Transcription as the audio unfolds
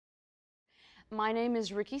My name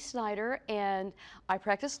is Riki Snyder, and I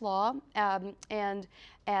practice law. And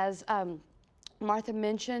as Martha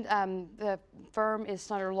mentioned, the firm is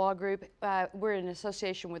Snyder Law Group. We're in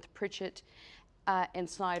association with Pritchett and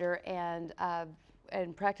Snyder, and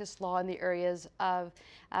practice law in the areas of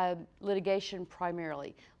litigation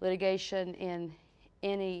primarily. Litigation in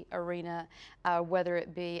any arena, whether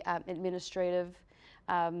it be administrative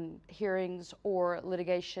hearings or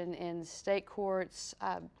litigation in state courts,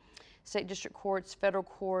 state district courts, federal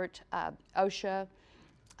court, OSHA,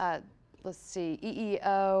 let's see,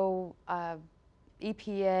 EEO,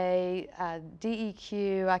 EPA,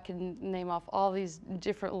 DEQ. I can name off all these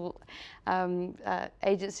different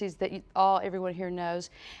agencies that everyone here knows.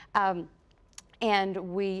 And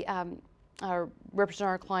we represent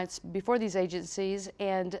our clients before these agencies,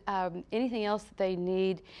 and anything else that they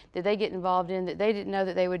need, that they get involved in, that they didn't know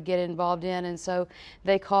that they would get involved in, and so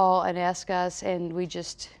they call and ask us, and we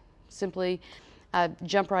just simply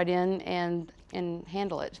jump right in and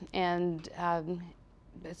handle it. And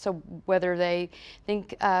so whether they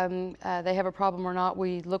think they have a problem or not,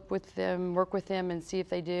 we look with them, work with them, and see if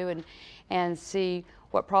they do, and see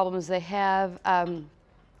what problems they have.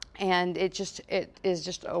 And it is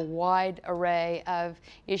just a wide array of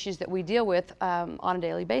issues that we deal with on a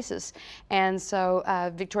daily basis. And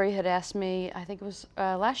so Victoria had asked me, I think it was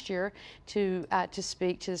last year, to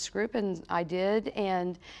speak to this group, and I did.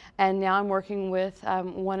 And now I'm working with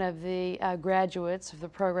one of the graduates of the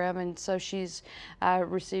program, and so she's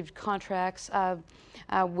received contracts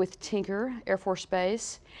with Tinker Air Force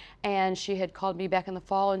Base, and she had called me back in the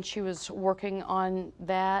fall, and she was working on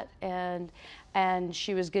that, and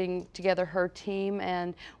she was getting together her team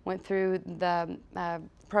and went through the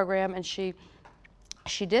program, and she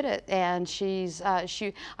did it, and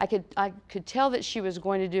I could tell that she was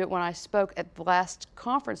going to do it when I spoke at the last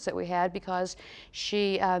conference that we had, because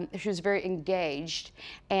she was very engaged,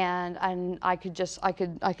 and I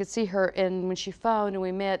could see her, and when she phoned and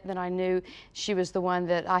we met, then I knew she was the one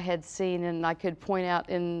that I had seen and I could point out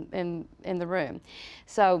in the room.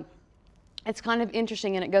 So it's kind of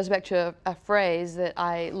interesting, and it goes back to a phrase that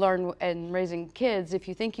I learned in raising kids: if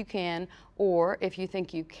you think you can, or if you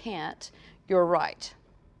think you can't, you're right.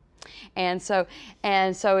 And so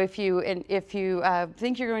if you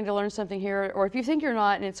think you're going to learn something here, or if you think you're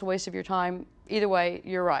not and it's a waste of your time, either way,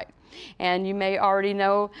 you're right. And you may already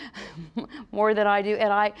know more than I do,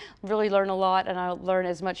 and I really learn a lot, and I learn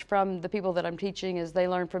as much from the people that I'm teaching as they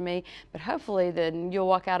learn from me. But hopefully then you'll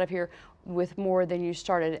walk out of here with more than you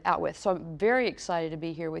started out with. So I'm very excited to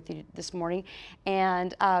be here with you this morning,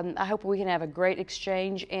 and I hope we can have a great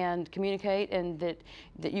exchange and communicate, and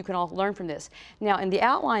that you can all learn from this. Now, in the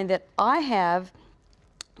outline that I have,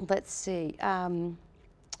 let's see,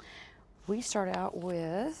 we start out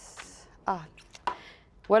with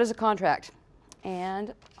what is a contract?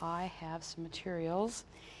 And I have some materials,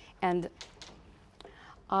 and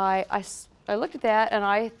I looked at that, and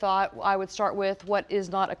I thought I would start with what is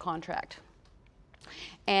not a contract,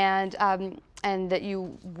 and that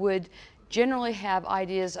you would generally have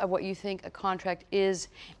ideas of what you think a contract is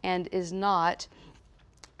and is not.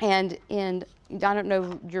 And I don't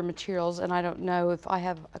know your materials, and I don't know if I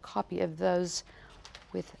have a copy of those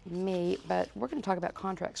with me, but we're going to talk about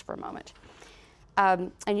contracts for a moment.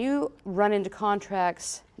 And you run into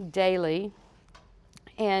contracts daily,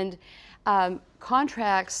 and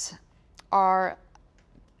contracts are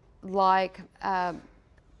like, I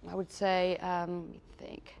would say,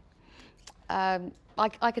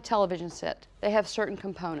 like a television set. They have certain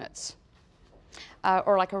components,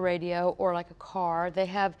 or like a radio, or like a car. They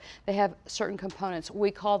have certain components.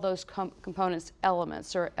 We call those components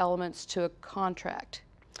elements, or elements to a contract.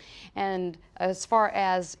 And as far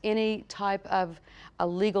as any type of a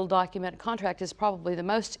legal document, a contract is probably the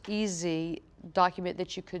most easy document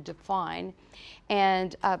that you could define.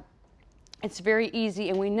 And it's very easy,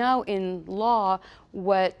 and we know in law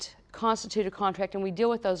what constitute a contract, and we deal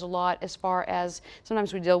with those a lot, as far as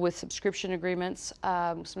sometimes we deal with subscription agreements,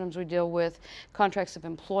 sometimes we deal with contracts of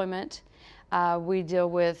employment, we deal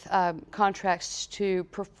with contracts to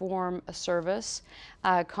perform a service.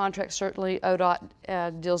 Contracts, certainly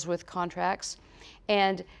ODOT deals with contracts.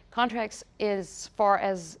 And contracts, as far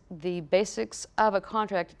as the basics of a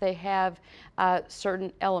contract, they have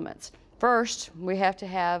certain elements. First, we have to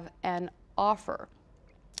have an offer.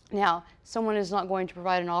 Now, someone is not going to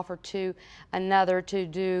provide an offer to another to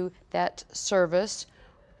do that service,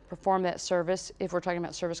 perform that service, if we're talking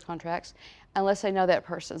about service contracts, unless they know that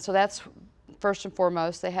person. So that's first and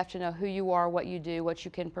foremost. They have to know who you are, what you do, what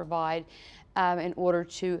you can provide in order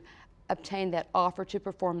to obtain that offer to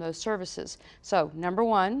perform those services. So number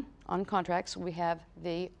one on contracts, we have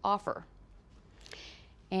the offer.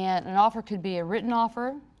 And an offer could be a written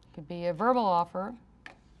offer, could be a verbal offer.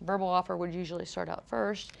 Verbal offer would usually start out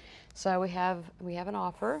first. So we have an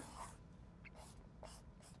offer.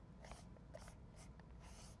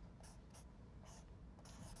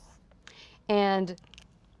 And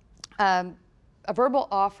a verbal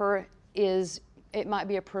offer it might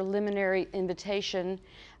be a preliminary invitation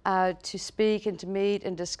to speak and to meet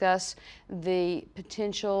and discuss the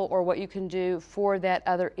potential or what you can do for that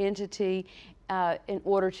other entity in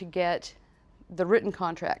order to get the written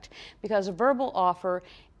contract. Because a verbal offer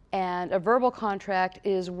and a verbal contract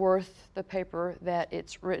is worth the paper that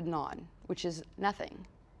it's written on, which is nothing,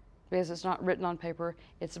 because it's not written on paper,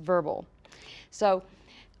 it's verbal. So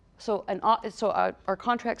our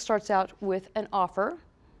contract starts out with an offer,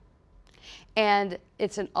 and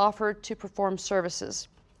it's an offer to perform services.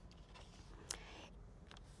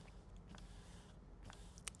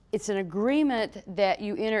 It's an agreement that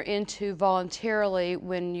you enter into voluntarily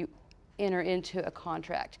when you enter into a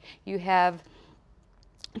contract. You have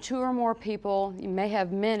two or more people, you may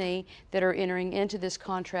have many, that are entering into this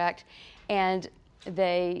contract, and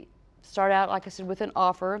they start out, like I said, with an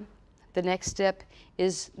offer. The next step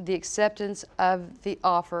is the acceptance of the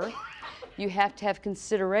offer. You have to have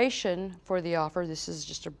consideration for the offer. This is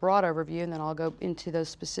just a broad overview, and then I'll go into those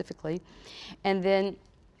specifically. And then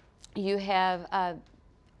you have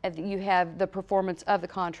the performance of the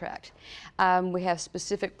contract. We have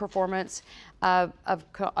specific performance of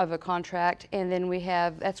a contract, and then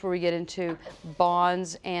that's where we get into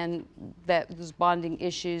bonds and those bonding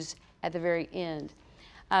issues at the very end.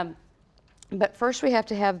 But first we have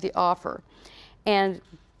to have the offer. And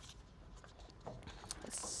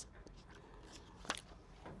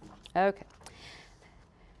okay.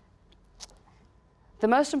 The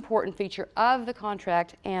most important feature of the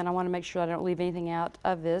contract, and I want to make sure I don't leave anything out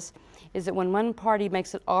of this, is that when one party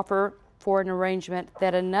makes an offer for an arrangement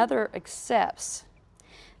that another accepts,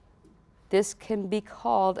 this can be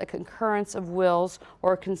called a concurrence of wills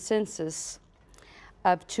or a consensus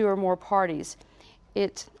of two or more parties.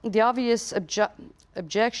 The obvious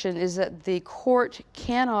objection is that the court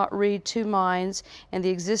cannot read two minds, and the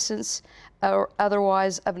existence or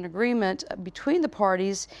otherwise of an agreement between the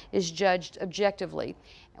parties is judged objectively.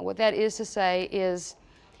 And what that is to say is,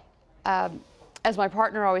 as my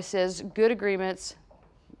partner always says, good agreements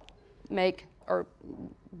make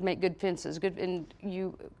good fences. And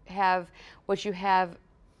what you have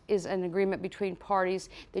is an agreement between parties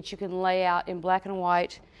that you can lay out in black and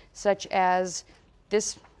white, such as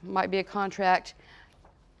this might be a contract.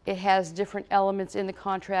 It has different elements in the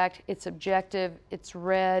contract. It's objective, it's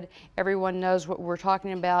read, everyone knows what we're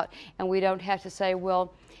talking about, and we don't have to say,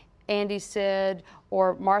 well, Andy said,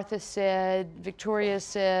 or Martha said, Victoria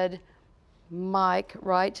said, Mike,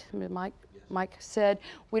 right? Mike? Yes. Mike said.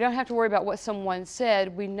 We don't have to worry about what someone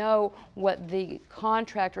said. We know what the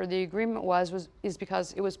contract or the agreement is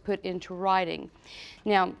because it was put into writing.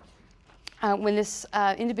 Now, when this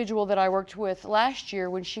individual that I worked with last year,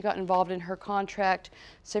 when she got involved in her contract,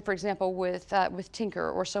 say for example with Tinker,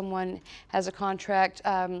 or someone has a contract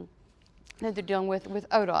that they're dealing with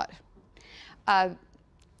ODOT,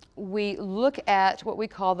 we look at what we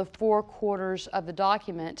call the four quarters of the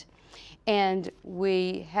document, and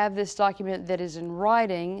we have this document that is in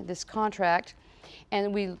writing, this contract,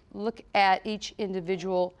 and we look at each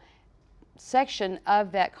individual section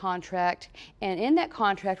of that contract, and in that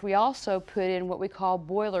contract we also put in what we call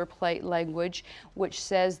boilerplate language, which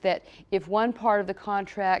says that if one part of the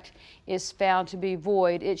contract is found to be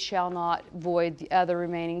void, it shall not void the other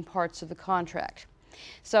remaining parts of the contract.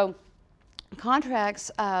 So contracts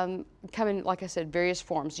come in, like I said, various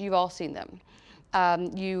forms. You've all seen them.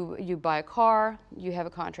 You buy a car, you have a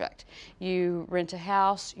contract. You rent a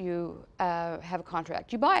house, you have a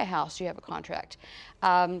contract. You buy a house, you have a contract.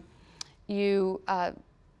 You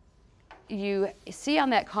see on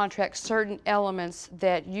that contract certain elements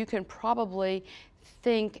that you can probably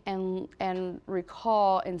think and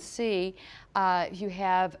recall and see. If you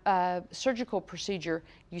have a surgical procedure,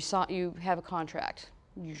 you have a contract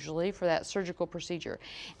usually for that surgical procedure.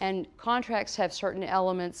 And contracts have certain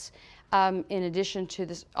elements in addition to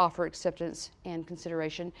this offer, acceptance, and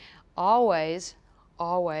consideration. Always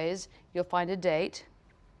you'll find a date.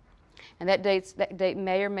 And that date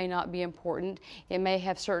may or may not be important. It may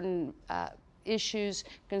have certain issues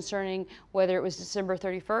concerning whether it was December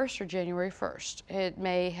 31st or January 1st. It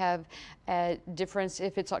may have a difference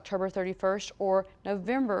if it's October 31st or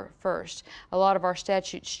November 1st. A lot of our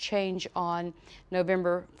statutes change on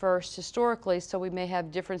November 1st historically, so we may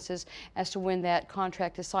have differences as to when that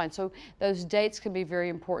contract is signed. So those dates can be very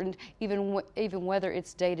important, even whether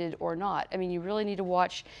it's dated or not. I mean, you really need to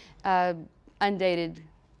watch undated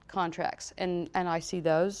contracts, and I see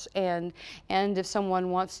those. And if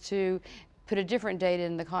someone wants to put a different date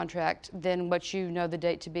in the contract than what you know the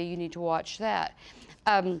date to be, you need to watch that.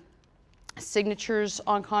 Signatures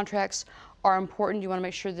on contracts are important. You want to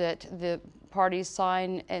make sure that the parties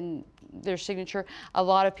sign and their signature. A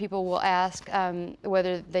lot of people will ask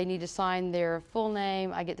whether they need to sign their full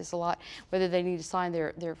name. I get this a lot. Whether they need to sign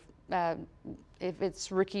their if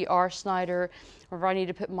it's Riki R. Snyder, or if I need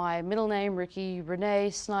to put my middle name, Riki Renee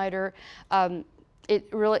Snyder.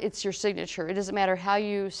 It's your signature. It doesn't matter how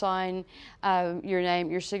you sign your name.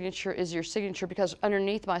 Your signature is your signature, because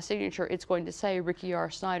underneath my signature, it's going to say Riki R.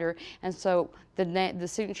 Snyder, and so the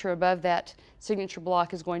signature above that signature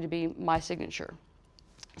block is going to be my signature.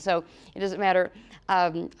 So it doesn't matter.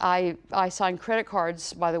 I sign credit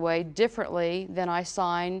cards, by the way, differently than I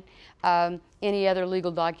sign any other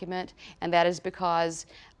legal document, and that is because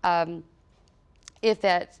if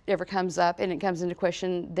that ever comes up and it comes into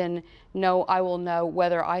question, then no, I will know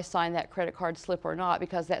whether I signed that credit card slip or not,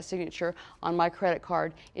 because that signature on my credit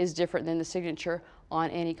card is different than the signature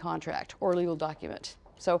on any contract or legal document.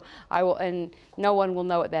 So I will, and no one will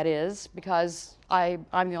know what that is, because I'm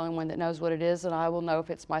the only one that knows what it is, and I will know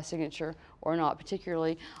if it's my signature or not,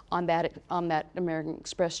 particularly on that American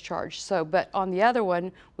Express charge. So, but on the other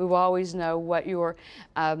one, we will always know what your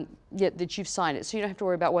that you've signed it. So you don't have to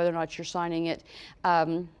worry about whether or not you're signing it.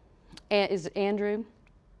 And is it Andrew?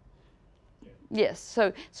 Yes.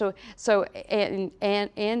 So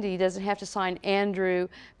Andy doesn't have to sign Andrew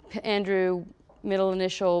middle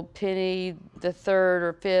initial Penny the third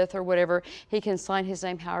or fifth or whatever. He can sign his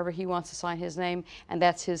name however he wants to sign his name, and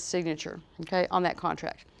that's his signature, okay, on that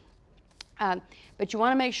contract. But you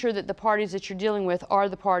want to make sure that the parties that you're dealing with are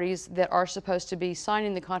the parties that are supposed to be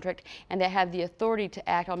signing the contract and that have the authority to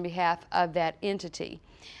act on behalf of that entity.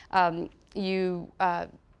 You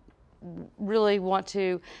really want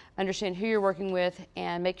to understand who you're working with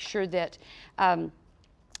and make sure that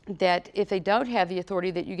that if they don't have the authority,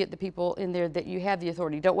 that you get the people in there that you have the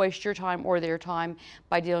authority. Don't waste your time or their time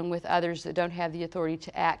by dealing with others that don't have the authority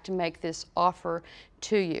to act to make this offer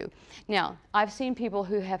to you. Now, I've seen people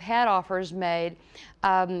who have had offers made,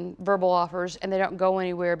 verbal offers, and they don't go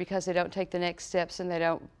anywhere because they don't take the next steps, and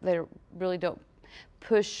they really don't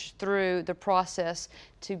push through the process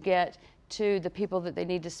to get to the people that they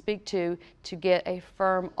need to speak to get a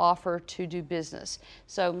firm offer to do business.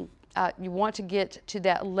 So you want to get to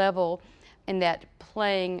that level in that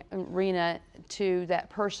playing arena to that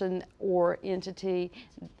person or entity,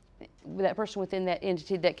 that person within that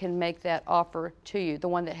entity that can make that offer to you, the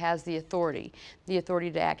one that has the authority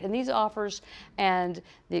to act. And these offers and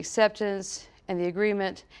the acceptance and the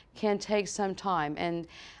agreement can take some time. And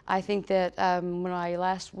I think that when we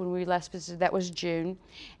last visited, that was June,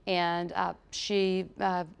 and she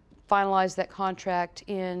finalized that contract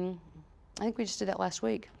in, I think we just did that last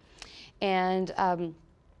week. And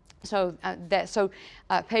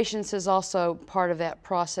patience is also part of that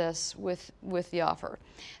process with the offer.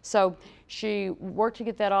 So she worked to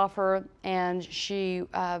get that offer, and the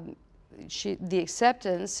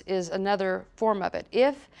acceptance is another form of it.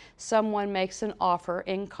 If someone makes an offer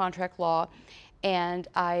in contract law, and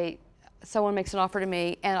someone makes an offer to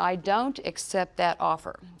me and I don't accept that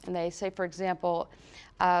offer, and they say, for example,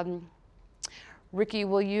 Riki,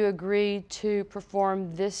 will you agree to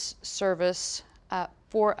perform this service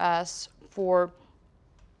for us for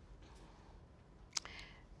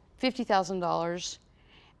 $50,000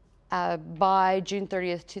 by June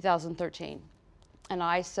 30th, 2013? And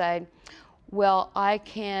I say, well, I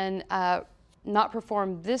can not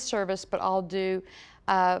perform this service, but I'll do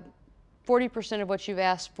 40% of what you've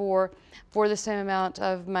asked for the same amount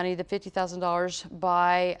of money, the $50,000,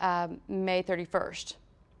 by May 31st.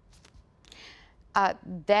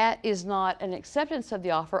 That is not an acceptance of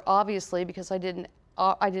the offer, obviously, because I didn't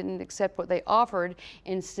accept what they offered.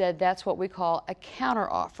 Instead, that's what we call a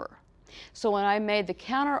counter offer. So when I made the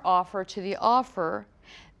counter offer to the offer,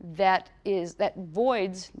 that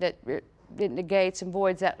negates and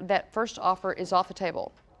voids that first offer is off the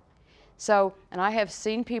table. So, and I have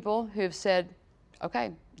seen people who have said,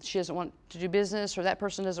 okay, she doesn't want to do business, or that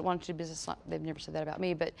person doesn't want to do business. They've never said that about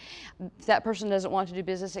me, but that person doesn't want to do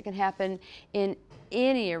business. It can happen in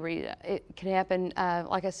any arena. It can happen,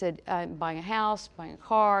 like I said, buying a house, buying a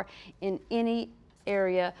car, in any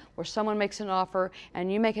area where someone makes an offer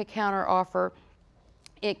and you make a counter offer.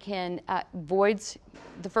 It can voids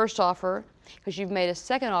the first offer because you've made a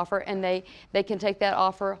second offer, and they can take that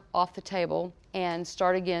offer off the table and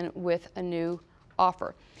start again with a new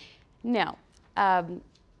offer. Now,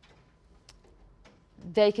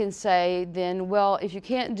 they can say then, well, if you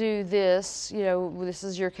can't do this, you know, this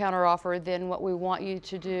is your counteroffer, then what we want you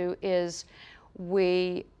to do is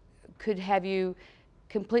we could have you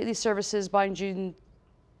complete these services by June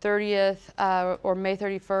 30th or May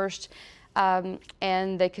 31st,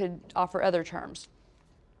 and they could offer other terms.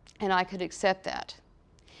 And I could accept that.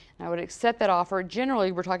 And I would accept that offer.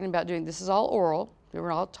 Generally, we're talking about doing, this is all oral.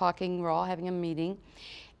 We're all talking, we're all having a meeting,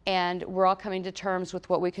 and we're all coming to terms with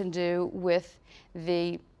what we can do with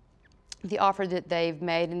the offer that they've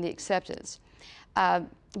made and the acceptance. But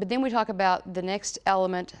then we talk about the next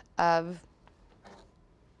element of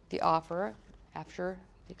the offer. After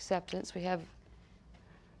the acceptance, we have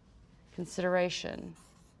consideration.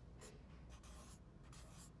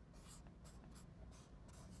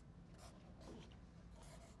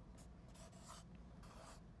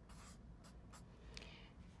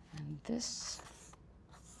 And this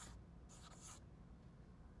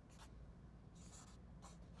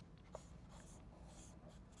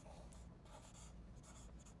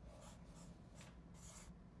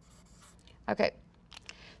okay,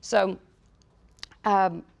 so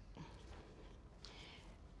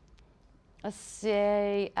let's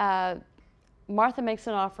say Martha makes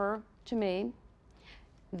an offer to me,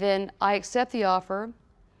 then I accept the offer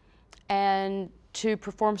and to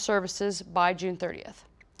perform services by June 30th.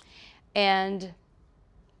 And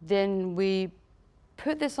then we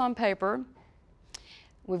put this on paper.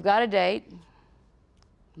 We've got a date.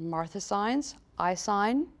 Martha signs, I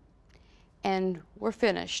sign, and we're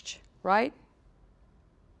finished, right?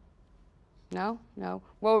 No? No?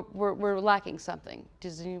 Well, we're lacking something.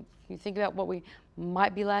 Does you think about what we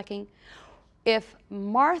might be lacking? If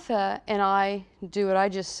Martha and I do what I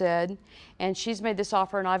just said, and she's made this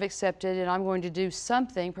offer and I've accepted, and I'm going to do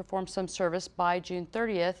something, perform some service by June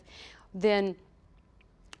 30th, then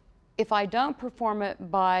if I don't perform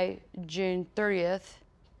it by June 30th,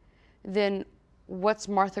 then what's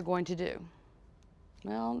Martha going to do?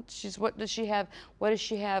 Well, what does she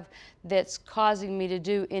have that's causing me to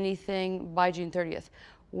do anything by June 30th?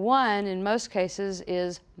 One, in most cases,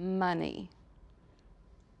 is money.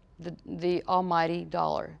 The almighty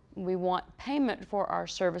dollar. We want payment for our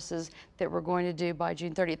services that we're going to do by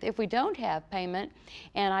June 30th. If we don't have payment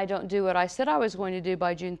and I don't do what I said I was going to do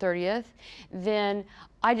by June 30th, then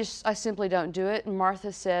I simply don't do it. And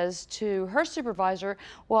Martha says to her supervisor,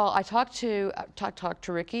 well, I talked to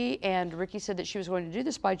Riki, and Riki said that she was going to do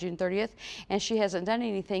this by June 30th, and she hasn't done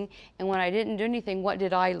anything. And when I didn't do anything, what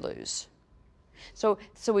did I lose? So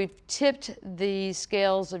we've tipped the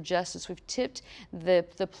scales of justice. We've tipped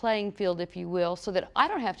the playing field, if you will, so that I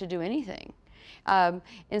don't have to do anything.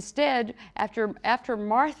 Instead, after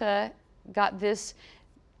Martha got this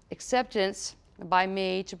acceptance by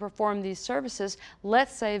me to perform these services,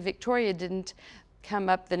 let's say Victoria didn't come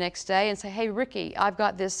up the next day and say, hey, Riki, I've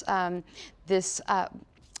got this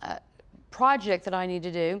project that I need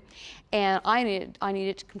to do, and I need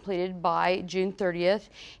it completed by June 30th,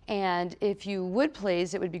 and if you would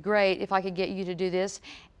please, it would be great if I could get you to do this,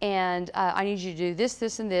 and I need you to do this,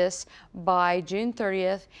 this, and this by June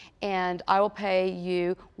 30th, and I will pay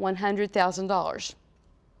you $100,000.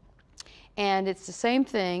 And it's the same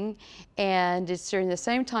thing, and it's during the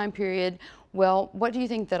same time period. Well, what do you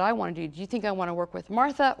think that I want to do? Do you think I want to work with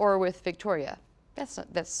Martha or with Victoria?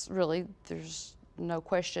 That's really, there's no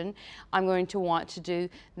question. I'm going to want to do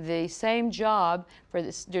the same job for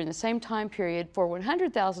this during the same time period for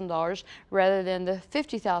 $100,000 rather than the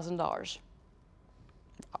 $50,000.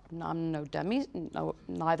 I'm no dummy, no,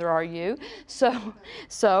 neither are you. So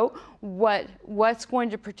what's going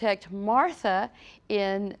to protect Martha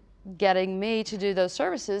in getting me to do those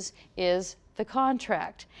services is the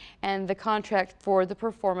contract, and the contract for the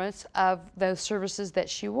performance of those services that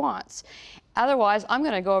she wants. Otherwise, I'm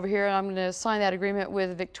going to go over here and I'm going to sign that agreement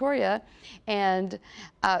with Victoria, and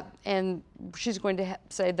she's going to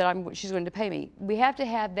say that she's going to pay me. We have to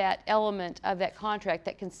have that element of that contract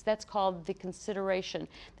that's called the consideration.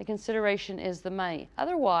 The consideration is the money.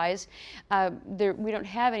 Otherwise, we don't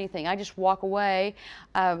have anything. I just walk away.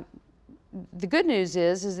 The good news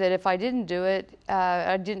is that if I didn't do it,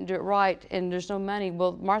 I didn't do it right, and there's no money,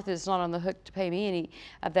 well, Martha's not on the hook to pay me any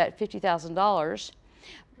of that $50,000.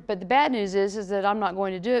 But the bad news is that I'm not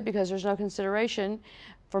going to do it because there's no consideration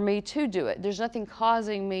for me to do it. There's nothing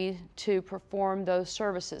causing me to perform those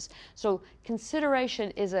services. So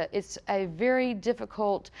consideration it's a very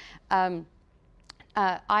difficult item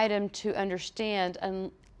to understand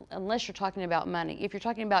unless you're talking about money. If you're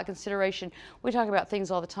talking about consideration, we talk about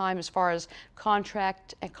things all the time as far as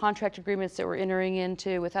contract agreements that we're entering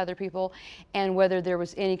into with other people, and whether there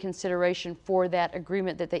was any consideration for that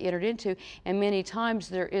agreement that they entered into. And many times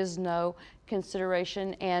there is no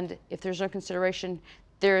consideration, and if there's no consideration,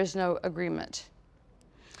 there is no agreement.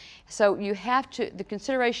 So you have to, the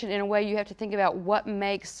consideration, in a way, you have to think about what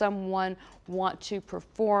makes someone want to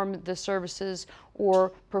perform the services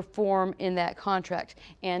or perform in that contract,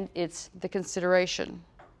 and it's the consideration.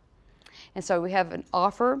 And so we have an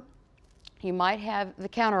offer. You might have the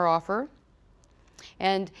counter offer.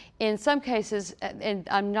 And in some cases, and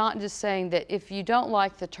I'm not just saying that if you don't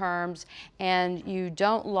like the terms and you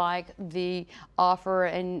don't like the offer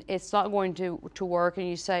and it's not going to work, and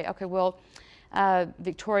you say, okay, well,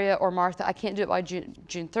 Victoria or Martha, I can't do it by June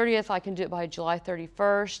 30th, I can do it by July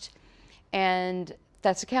 31st, and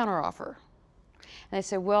that's a counteroffer. And they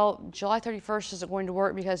say, well, July 31st isn't going to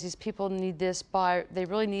work because these people need this by, they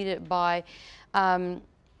really need it by,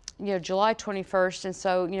 July 21st, and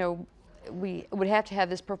so, we would have to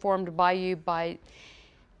have this performed by you by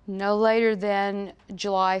no later than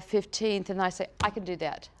July 15th, and I say, I can do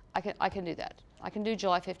that. I can do that. I can do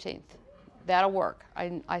July 15th. That'll work.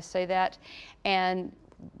 I say that, and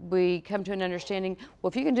we come to an understanding, well,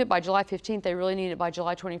 if you can do it by July 15th, they really need it by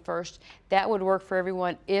July 21st. That would work for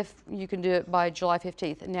everyone if you can do it by July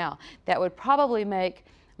 15th. Now, that would probably make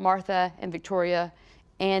Martha and Victoria,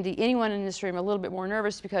 Andy, anyone in this room a little bit more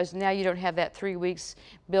nervous, because now you don't have that 3 weeks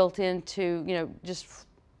built into, just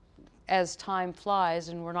as time flies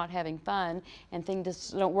and we're not having fun and things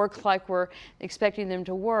just don't work like we're expecting them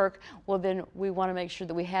to work. Well, then we want to make sure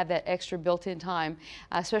that we have that extra built-in time,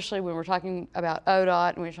 especially when we're talking about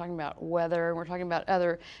ODOT and we're talking about weather and we're talking about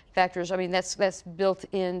other factors. I mean, that's built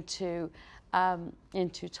into time.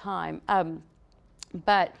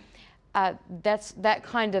 But that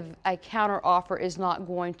kind of a counter offer is not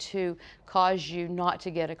going to cause you not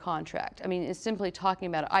to get a contract. I mean, it's simply talking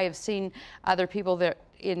about it. I have seen other people that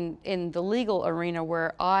in the legal arena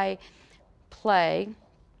where I play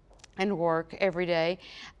and work every day,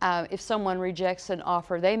 if someone rejects an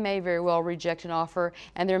offer, they may very well reject an offer,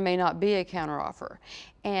 and there may not be a counter offer.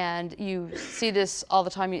 And you see this all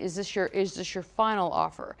the time. Is this your final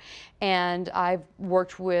offer? And I've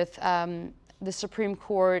worked with the Supreme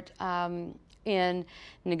Court in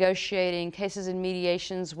negotiating cases and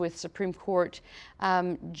mediations with Supreme Court,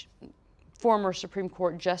 former Supreme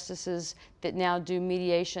Court justices that now do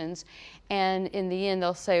mediations. And in the end,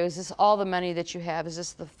 they'll say, is this all the money that you have? Is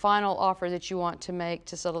this the final offer that you want to make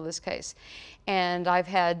to settle this case? And I've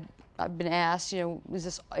been asked, is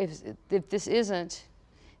this, if this isn't,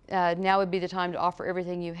 now would be the time to offer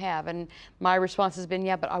everything you have. And my response has been,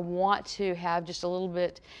 yeah, but I want to have just a little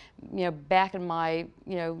bit, back in my,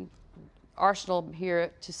 arsenal here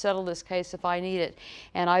to settle this case if I need it.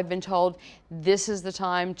 And I've been told this is the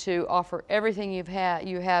time to offer everything you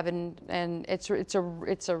have, and it's a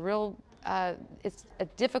real it's a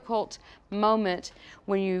difficult moment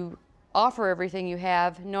when you offer everything you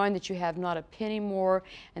have, knowing that you have not a penny more,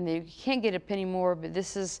 and that you can't get a penny more, but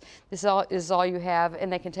this is all you have,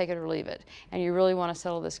 and they can take it or leave it, and you really want to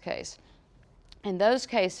settle this case. In those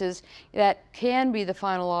cases, that can be the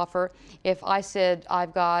final offer. If I said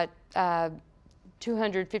I've got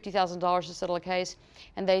 $250,000 to settle a case,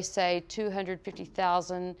 and they say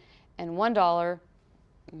 $250,001,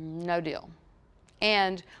 no deal.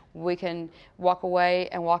 And we can walk away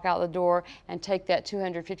and walk out the door and take that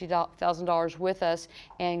 $250,000 with us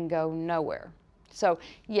and go nowhere. So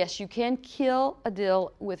yes, you can kill a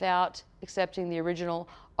deal without accepting the original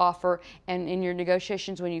offer, and in your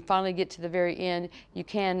negotiations, when you finally get to the very end, you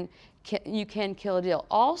can kill a deal.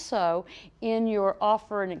 Also, in your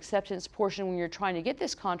offer and acceptance portion, when you're trying to get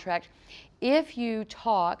this contract, if you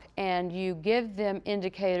talk and you give them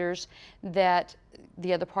indicators that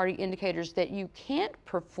the other party indicators that you can't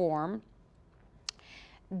perform,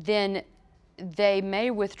 then they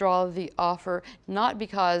may withdraw the offer, not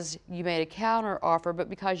because you made a counter offer, but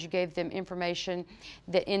because you gave them information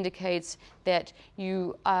that indicates that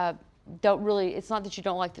you don't really, it's not that you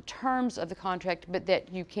don't like the terms of the contract, but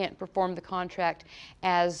that you can't perform the contract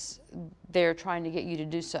as they're trying to get you to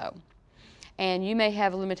do so. And you may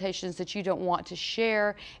have limitations that you don't want to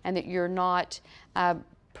share and that you're not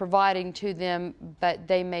providing to them, but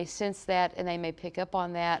they may sense that and they may pick up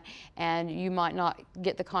on that, and you might not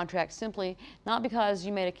get the contract simply not because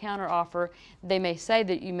you made a counter offer. They may say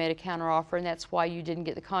that you made a counter offer and that's why you didn't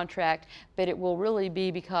get the contract, but it will really be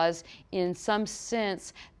because in some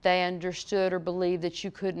sense they understood or believed that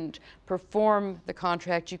you couldn't perform the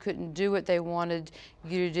contract, you couldn't do what they wanted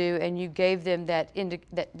you to do, and you gave them that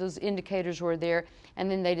those indicators were there, and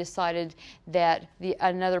then they decided that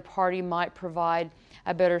another party might provide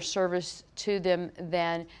a better service to them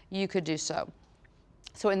than you could do so.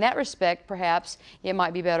 So in that respect, perhaps it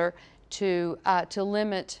might be better to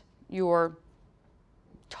limit your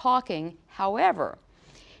talking. However,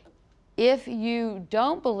 if you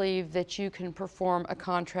don't believe that you can perform a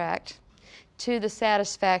contract to the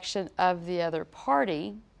satisfaction of the other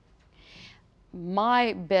party,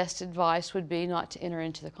 my best advice would be not to enter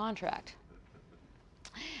into the contract.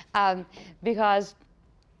 Because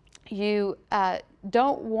you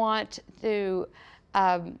don't want to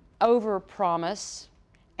overpromise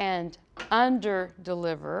and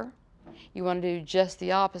under-deliver. You want to do just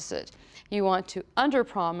the opposite. You want to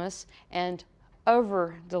under-promise and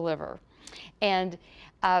over-deliver. And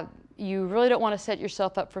you really don't want to set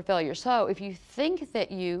yourself up for failure. So if you think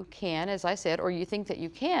that you can, as I said, or you think that you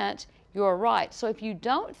can't, you're right. So if you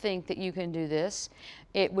don't think that you can do this,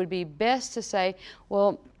 it would be best to say,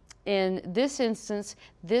 well, in this instance,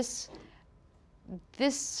 this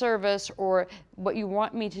service or what you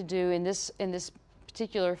want me to do in this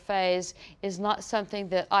particular phase is not something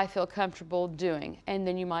that I feel comfortable doing. And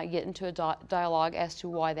then you might get into a dialogue as to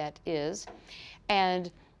why that is,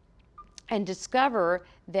 and discover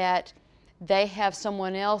that they have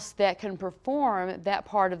someone else that can perform that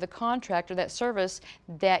part of the contract or that service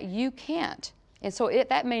that you can't. And so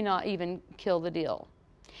that may not even kill the deal.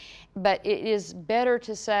 But it is better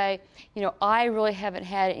to say, you know, I really haven't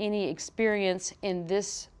had any experience in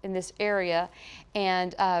this area,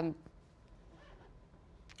 and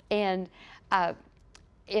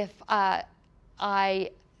if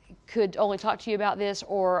I could only talk to you about this,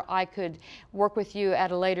 or I could work with you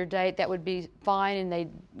at a later date, that would be fine, and they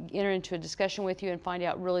enter into a discussion with you and find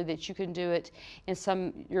out really that you can do it in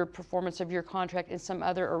your performance of your contract in some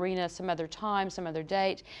other arena, some other time, some other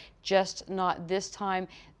date, just not this time.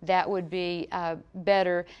 That would be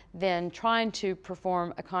better than trying to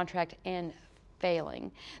perform a contract and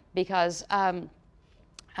failing, because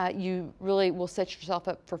you really will set yourself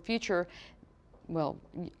up for future, well,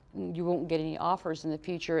 you won't get any offers in the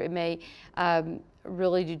future. It may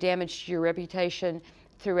really do damage to your reputation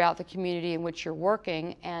throughout the community in which you're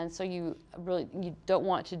working, and so you don't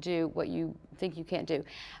want to do what you think you can't do.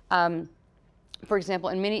 For example,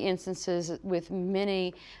 in many instances with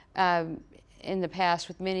many, in the past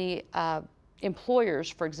with many employers,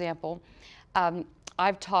 for example,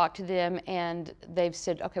 I've talked to them and they've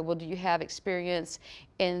said, okay, well, do you have experience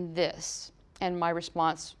in this? And my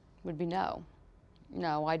response would be no.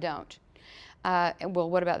 No, I don't. Well,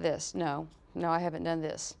 what about this? No, I haven't done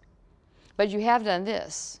this. But you have done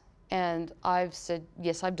this. And I've said,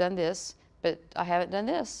 yes, I've done this, but I haven't done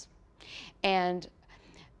this. And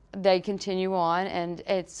they continue on, and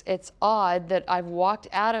it's odd that I've walked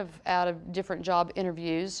out of different job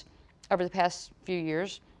interviews over the past few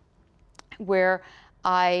years where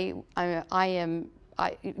you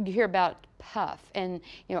hear about puff, and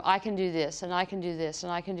you know, I can do this, and I can do this,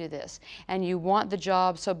 and I can do this, and you want the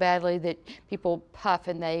job so badly that people puff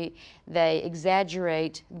and they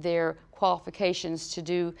exaggerate their qualifications to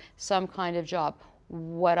do some kind of job.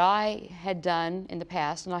 What I had done in the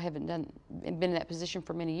past, and I haven't been in that position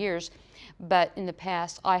for many years, but in the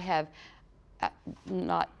past I have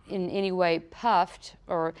not in any way puffed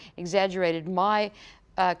or exaggerated my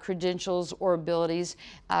credentials or abilities.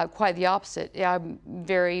 Quite the opposite. I'm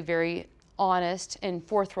very, very honest and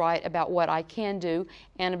forthright about what I can do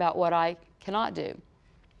and about what I cannot do.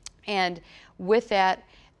 And with that,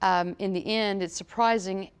 in the end, it's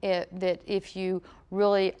surprising that if you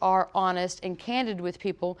really are honest and candid with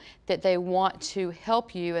people, that they want to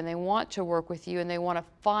help you and they want to work with you and they want to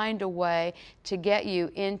find a way to get you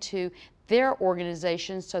into their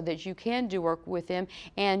organization so that you can do work with them,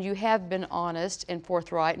 and you have been honest and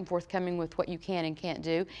forthright and forthcoming with what you can and can't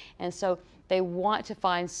do. And so they want to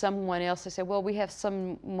find someone else. They say, well, we have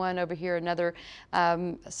someone over here, another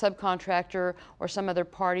subcontractor or some other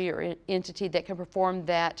party or entity that can perform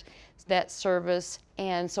that service,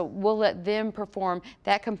 and so we'll let them perform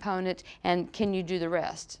that component, and can you do the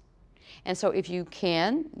rest? And so if you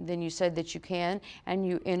can, then you said that you can, and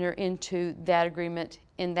you enter into that agreement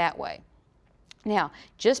in that way. Now,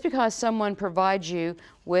 just because someone provides you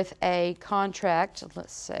with a contract,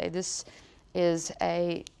 let's say this is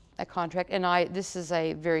a contract, and this is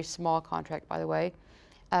a very small contract, by the way.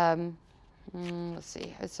 Let's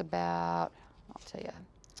see, it's about, I'll tell you,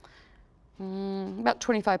 about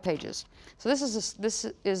 25 pages. So this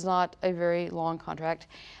is not a very long contract,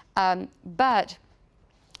 but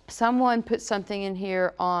someone put something in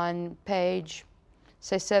here on page,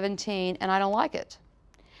 say 17, and I don't like it.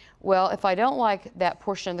 Well, if I don't like that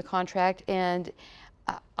portion of the contract and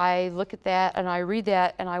I look at that and I read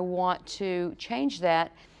that and I want to change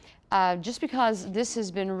that, just because this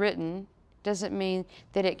has been written doesn't mean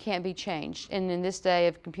that it can't be changed. And in this day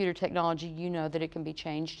of computer technology, you know that it can be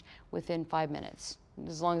changed within 5 minutes,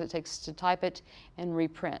 as long as it takes to type it and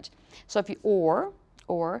reprint. So if you,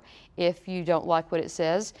 or if you don't like what it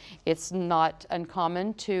says, it's not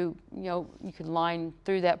uncommon to, you can line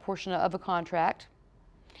through that portion of a contract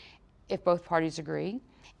if both parties agree,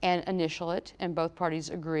 and initial it, and both parties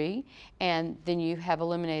agree, and then you have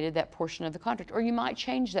eliminated that portion of the contract. Or you might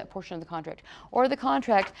change that portion of the contract. Or the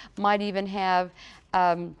contract might even have,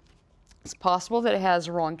 it's possible that it has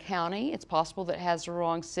the wrong county, it's possible that it has the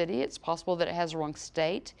wrong city, it's possible that it has the wrong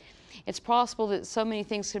state. It's possible that so many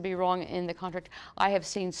things could be wrong in the contract. I have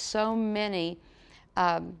seen so many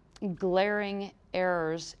glaring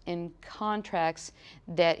errors in contracts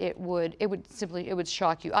that it would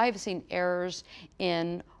shock you. I have seen errors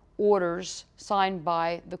in orders signed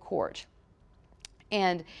by the court,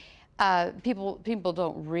 and people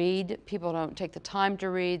don't read. People don't take the time to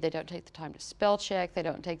read. They don't take the time to spell check. They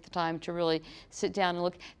don't take the time to really sit down and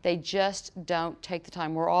look. They just don't take the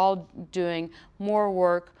time. We're all doing more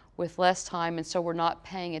work with less time, and so we're not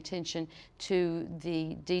paying attention to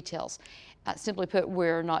the details. Simply put,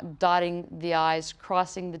 we're not dotting the I's,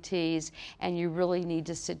 crossing the T's, and you really need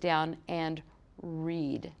to sit down and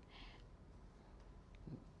read.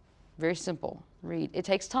 Very simple. Read. It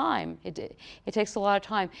takes time. It takes a lot of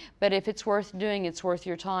time. But if it's worth doing, it's worth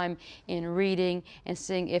your time in reading and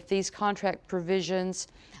seeing if these contract provisions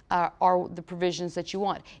are the provisions that you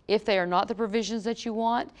want. If they are not the provisions that you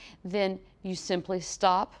want, then you simply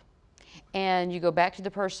stop and you go back to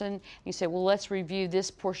the person and you say, well, let's review this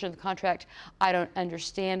portion of the contract. I don't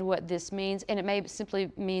understand what this means. And it may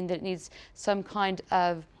simply mean that it needs some kind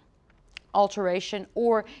of alteration,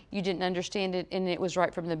 or you didn't understand it and it was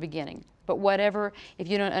right from the beginning. But whatever, if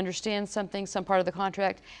you don't understand something, some part of the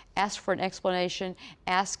contract, ask for an explanation,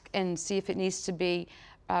 ask and see if it needs to be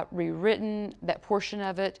rewritten, that portion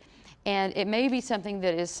of it. And it may be something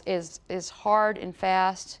that is hard and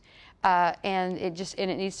fast, and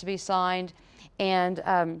it needs to be signed. And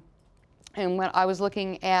when I was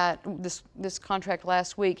looking at this contract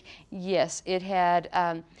last week, yes, it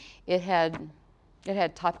had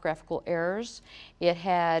typographical errors. It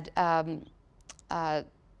had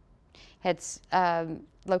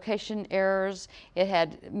location errors. It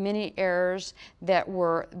had many errors that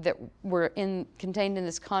were contained in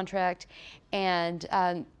this contract, and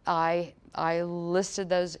I listed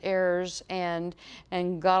those errors and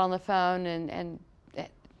got on the phone and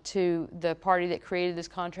to the party that created this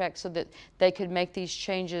contract so that they could make these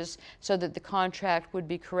changes so that the contract would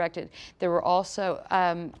be corrected. There were also,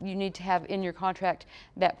 you need to have in your contract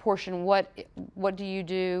that portion, what do you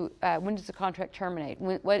do, when does the contract terminate,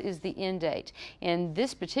 what is the end date. In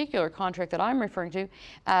this particular contract that I'm referring to,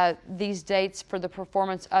 these dates for the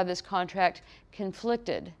performance of this contract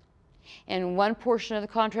conflicted. In one portion of the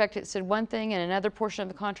contract it said one thing, and another portion of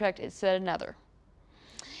the contract it said another.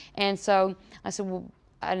 And so I said, well,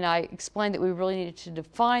 and I explained that we really needed to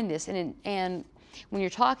define this. And when you're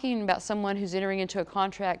talking about someone who's entering into a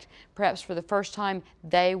contract, perhaps for the first time,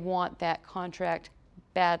 they want that contract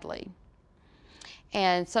badly.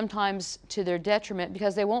 And sometimes to their detriment,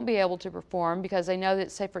 because they won't be able to perform, because they know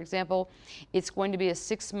that, say, for example, it's going to be a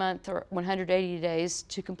 6-month or 180 days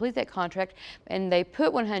to complete that contract, and they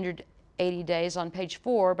put 180 days on page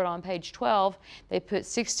 4, but on page 12 they put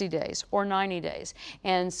 60 days or 90 days.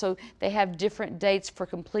 And so they have different dates for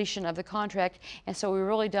completion of the contract, and so we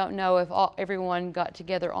really don't know if everyone got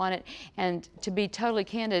together on it. And to be totally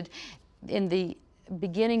candid, in the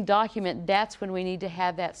beginning document, that's when we need to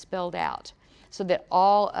have that spelled out so that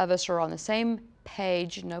all of us are on the same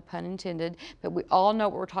page, no pun intended, but we all know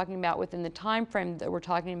what we're talking about within the time frame that we're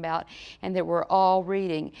talking about, and that we're all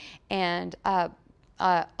reading. And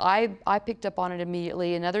I picked up on it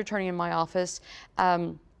immediately. Another attorney in my office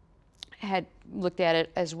had looked at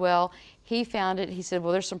it as well. He found it. He said,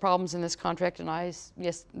 well, there's some problems in this contract. And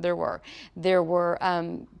yes, there were. There were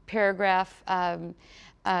paragraph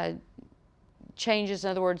changes. In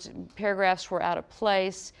other words, paragraphs were out of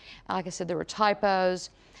place. Like I said, there were typos.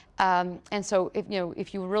 And so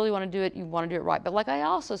if you really want to do it, you want to do it right. But like I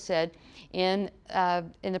also said, in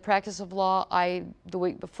the practice of law, the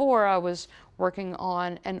week before I was working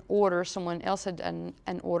on an order. Someone else had done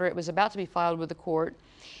an order. It was about to be filed with the court,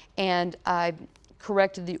 and I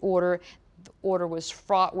corrected the order. The order was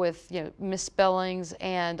fraught with, misspellings,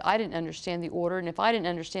 and I didn't understand the order. And if I didn't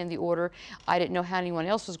understand the order, I didn't know how anyone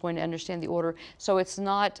else was going to understand the order. So it's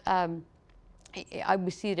not.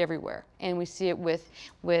 We see it everywhere, and we see it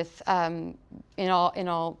in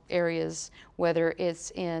all areas, whether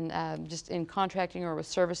it's in just in contracting or with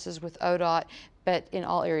services with ODOT, but in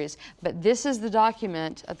all areas. But this is the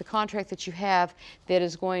document of the contract that you have that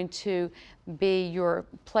is going to be your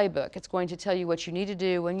playbook. It's going to tell you what you need to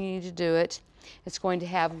do, when you need to do it. It's going to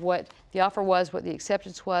have what the offer was, what the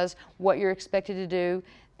acceptance was, what you're expected to do,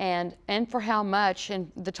 and for how much,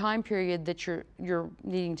 and the time period that you're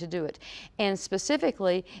needing to do it. And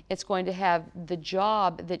specifically, it's going to have the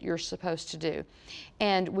job that you're supposed to do.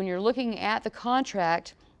 And when you're looking at the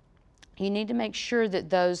contract, you need to make sure that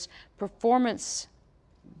those performance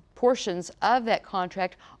portions of that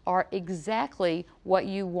contract are exactly what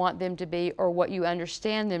you want them to be or what you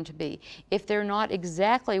understand them to be. If they're not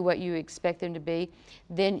exactly what you expect them to be,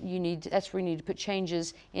 then that's where you need to put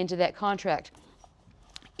changes into that contract.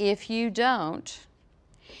 If you don't,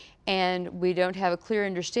 and we don't have a clear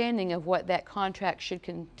understanding of what that contract should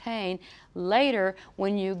contain, later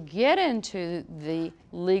when you get into the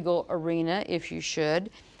legal arena, if you should,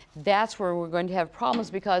 that's where we're going to have problems,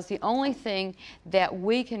 because the only thing that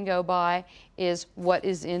we can go by is what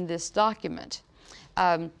is in this document.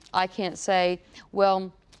 I can't say,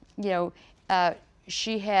 well,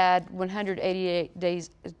 she had 180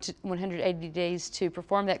 days to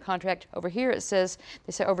perform that contract. Over here it says,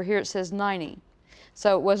 over here it says 90.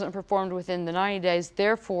 So it wasn't performed within the 90 days,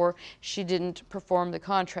 therefore she didn't perform the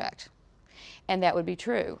contract. And that would be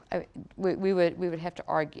true. We would have to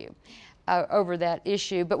argue over that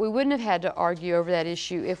issue, but we wouldn't have had to argue over that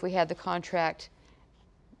issue if we had the contract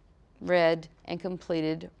read and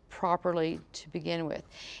completed properly to begin with.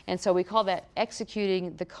 And so we call that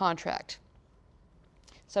executing the contract.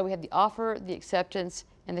 So we have the offer, the acceptance,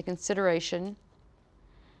 and the consideration.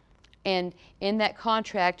 And in that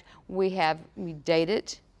contract, we date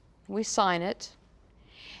it, we sign it,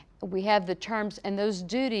 we have the terms and those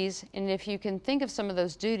duties. And if you can think of some of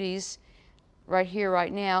those duties right here,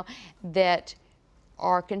 right now, that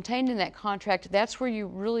are contained in that contract, that's where you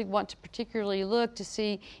really want to particularly look to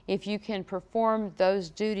see if you can perform those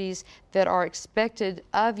duties that are expected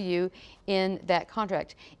of you in that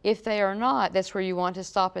contract. If they are not, that's where you want to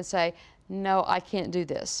stop and say, no, I can't do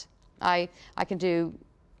this. I can do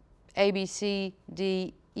A, B, C,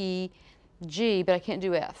 D, E, G, but I can't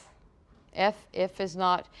do F. F is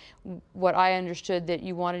not what I understood that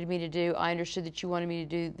you wanted me to do. I understood that you wanted me to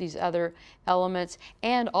do these other elements.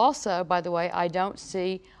 And also, by the way, I don't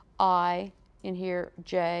see I in here,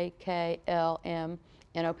 J, K, L, M,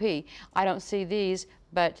 N, O, P. I don't see these,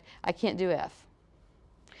 but I can't do F.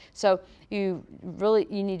 So you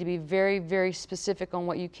need to be very, very specific on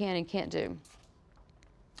what you can and can't do.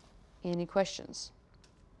 Any questions?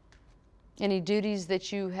 Any duties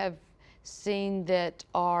that you have seen that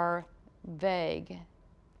are vague?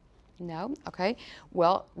 No? Okay.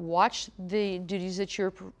 Well, watch the duties that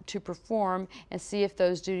you're to perform and see if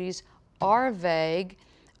those duties are vague,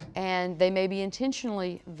 and they may be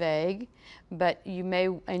intentionally vague, but you may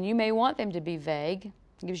want them to be vague.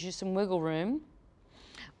 It gives you some wiggle room,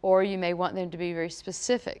 or you may want them to be very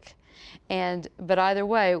specific. But either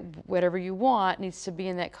way, whatever you want needs to be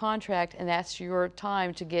in that contract, and that's your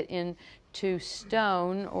time to get into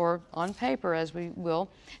stone, or on paper as we will,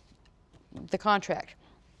 the contract.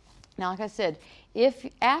 Now, like I said, if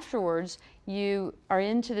afterwards you are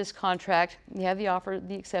into this contract, you have the offer,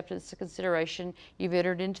 the acceptance, the consideration, you've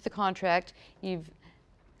entered into the contract, you've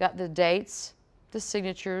got the dates, the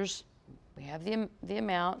signatures, we have the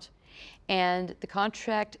amount, and the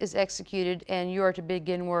contract is executed and you are to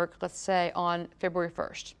begin work, let's say, on February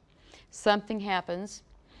 1st. Something happens,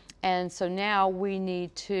 and so now we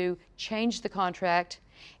need to change the contract,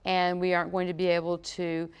 and we aren't going to be able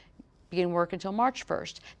to begin work until March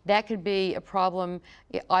 1st. That could be a problem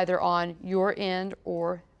either on your end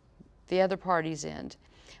or the other party's end.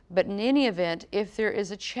 But in any event, if there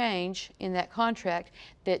is a change in that contract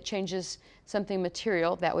that changes something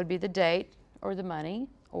material, that would be the date or the money,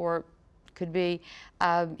 or could be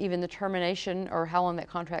even the termination or how long that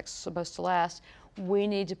contract's supposed to last, we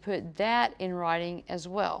need to put that in writing as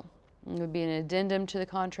well. It would be an addendum to the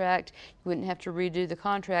contract. You wouldn't have to redo the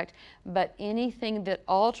contract, but anything that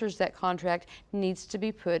alters that contract needs to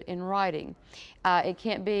be put in writing. It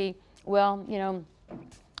can't be, well,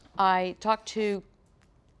 I talked to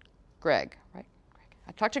Greg, right?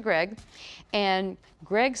 I talked to Greg, and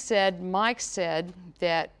Mike said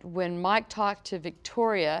that when Mike talked to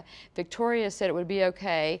Victoria, Victoria said it would be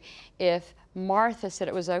okay if Martha said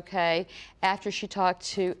it was okay after she talked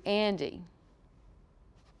to Andy.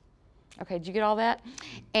 Okay, did you get all that?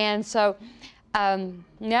 And so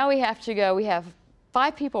now we have to go, we have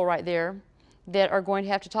 5 people right there that are going to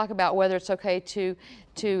have to talk about whether it's okay to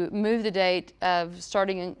move the date of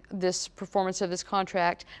starting this performance of this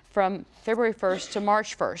contract from February 1st to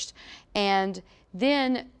March 1st. And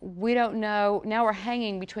then we don't know, now we're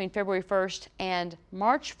hanging between February 1st and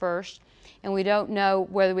March 1st, and we don't know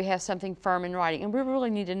whether we have something firm in writing. And we really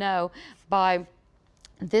need to know by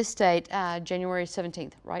this date, January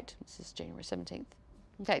 17th, right? This is January 17th.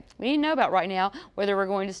 Okay, we need to know about right now whether we're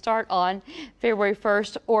going to start on February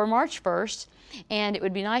 1st or March 1st, and it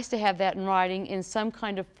would be nice to have that in writing in some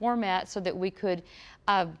kind of format so that we could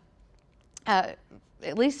at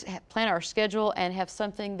least plan our schedule and have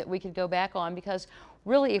something that we could go back on, because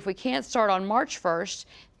really if we can't start on March 1st,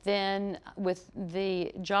 then with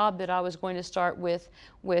the job that I was going to start with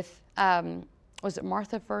was it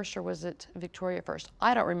Martha first or was it Victoria first?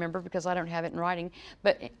 I don't remember because I don't have it in writing.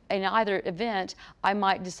 But in either event, I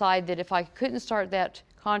might decide that if I couldn't start that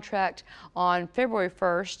contract on February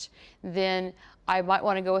 1st, then I might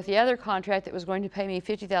want to go with the other contract that was going to pay me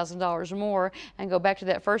 $50,000 more and go back to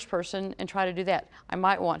that first person and try to do that. I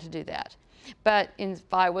might want to do that. But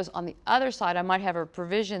if I was on the other side, I might have a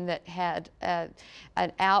provision that had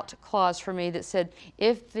an out clause for me that said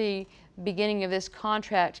if the beginning of this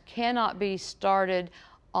contract cannot be started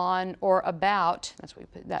on or about, that's what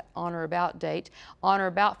we put that on or about date, on or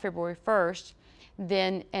about February 1st,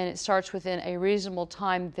 then, and it starts within a reasonable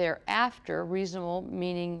time thereafter, reasonable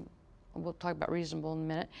meaning, we'll talk about reasonable in a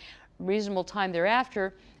minute, reasonable time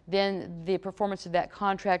thereafter, then the performance of that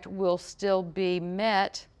contract will still be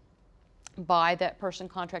met by that person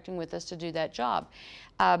contracting with us to do that job.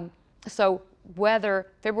 So whether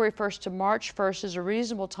February 1st to March 1st is a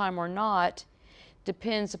reasonable time or not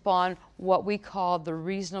depends upon what we call the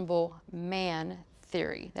reasonable man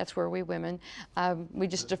theory. That's where we women, we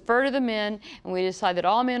just defer to the men and we decide that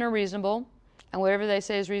all men are reasonable and whatever they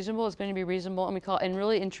say is reasonable is going to be reasonable, and we call, and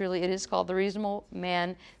really and truly it is called the reasonable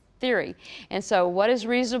man theory. And so what is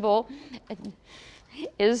reasonable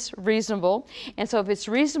is reasonable, and so if it's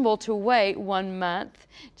reasonable to wait 1 month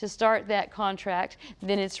to start that contract,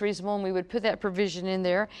 then it's reasonable, and we would put that provision in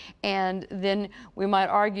there, and then we might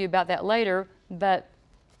argue about that later, but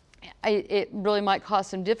it really might cause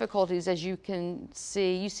some difficulties, as you can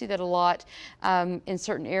see. You see that a lot in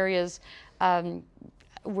certain areas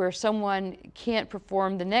where someone can't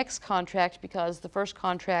perform the next contract because the first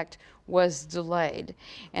contract was delayed.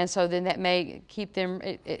 And so then that may keep them,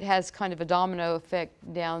 it has kind of a domino effect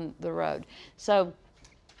down the road. So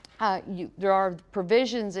there are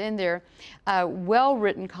provisions in there.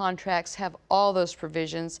 Well-written contracts have all those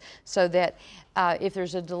provisions so that if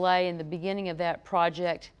there's a delay in the beginning of that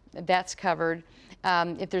project, that's covered.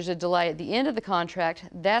 If there's a delay at the end of the contract,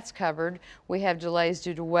 that's covered. We have delays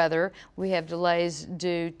due to weather. We have delays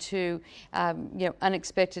due to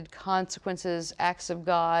unexpected consequences, acts of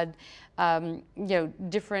God,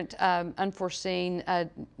 different unforeseen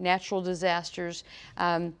natural disasters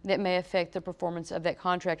that may affect the performance of that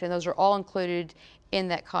contract, and those are all included in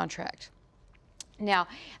that contract. Now,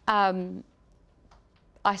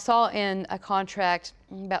 I saw in a contract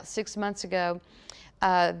about 6 months ago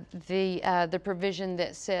the provision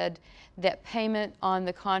that said that payment on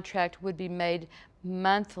the contract would be made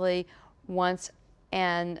monthly once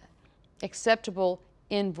an acceptable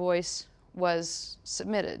invoice was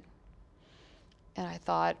submitted. And I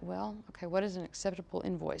thought, well, okay, what is an acceptable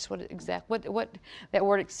invoice? What that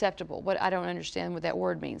word acceptable? What, I don't understand what that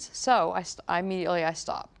word means. So immediately I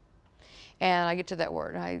stop, and I get to that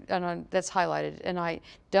word, and that's highlighted, and I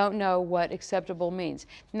don't know what acceptable means.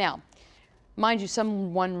 Now, mind you,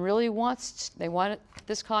 someone really they want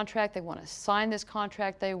this contract, they want to sign this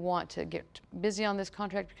contract, they want to get busy on this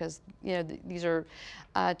contract because, these are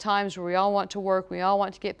times where we all want to work, we all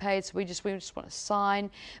want to get paid, so we just want to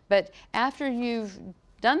sign. But after you've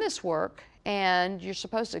done this work and you're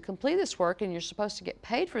supposed to complete this work and you're supposed to get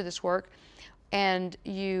paid for this work and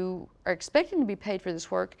you are expecting to be paid for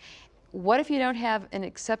this work, what if you don't have an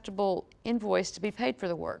acceptable invoice to be paid for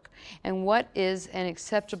the work? And what is an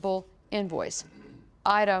acceptable invoice?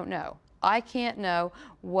 I don't know. I can't know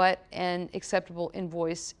what an acceptable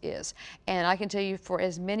invoice is. And I can tell you, for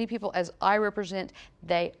as many people as I represent,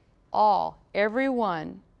 they all have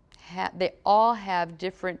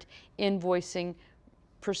different invoicing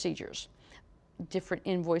procedures, different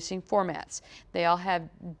invoicing formats. They all have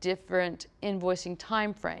different invoicing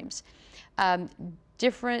time frames.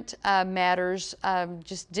 Different matters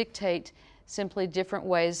just dictate simply different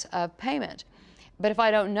ways of payment. But if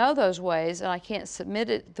I don't know those ways and I can't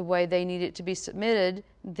submit it the way they need it to be submitted,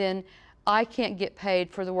 then I can't get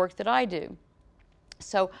paid for the work that I do.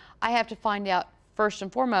 So I have to find out first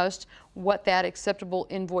and foremost what that acceptable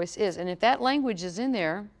invoice is. And if that language is in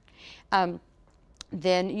there,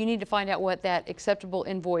 then you need to find out what that acceptable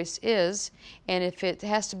invoice is. And if it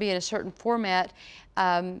has to be in a certain format,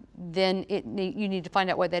 then you need to find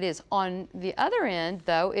out what that is. On the other end,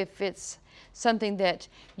 though, if it's something that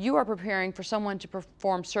you are preparing for someone to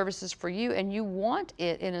perform services for you and you want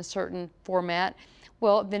it in a certain format,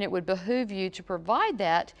 well, then it would behoove you to provide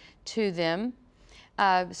that to them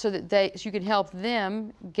so that you can help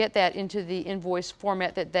them get that into the invoice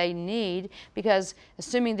format that they need, because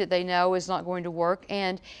assuming that they know is not going to work,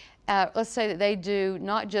 and let's say that they do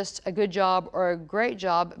not just a good job or a great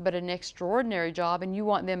job, but an extraordinary job, and you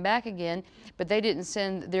want them back again, but they didn't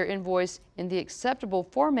send their invoice in the acceptable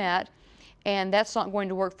format, and that's not going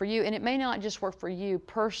to work for you. And it may not just work for you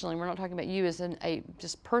personally. We're not talking about you as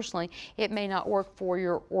just personally. It may not work for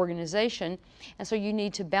your organization. And so you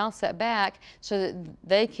need to bounce that back so that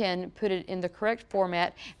they can put it in the correct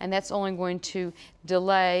format, and that's only going to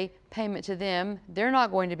delay payment to them. They're not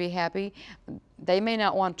going to be happy. They may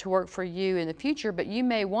not want to work for you in the future, but you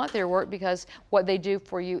may want their work because what they do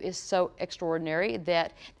for you is so extraordinary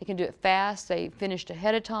that they can do it fast. They finished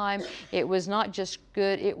ahead of time. It was not just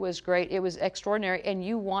good, it was great, it was extraordinary, and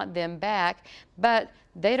you want them back, but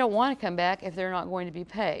they don't want to come back if they're not going to be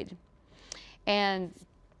paid. And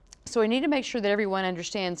so we need to make sure that everyone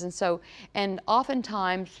understands. And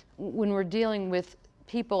oftentimes when we're dealing with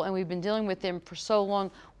people and we've been dealing with them for so long,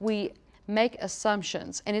 we make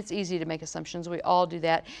assumptions, and it's easy to make assumptions. We all do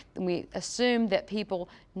that. And we assume that people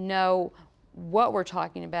know what we're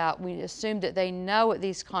talking about. We assume that they know what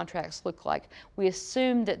these contracts look like. We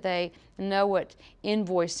assume that they know what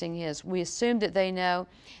invoicing is. We assume that they know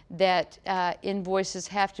that invoices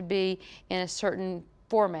have to be in a certain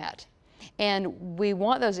format. And we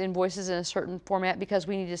want those invoices in a certain format because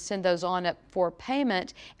we need to send those on up for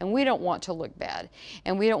payment, and we don't want to look bad.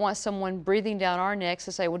 And we don't want someone breathing down our necks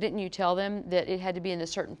to say, well, didn't you tell them that it had to be in a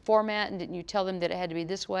certain format, and didn't you tell them that it had to be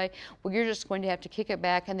this way? Well, you're just going to have to kick it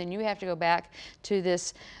back, and then you have to go back to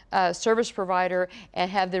this service provider and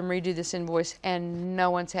have them redo this invoice, and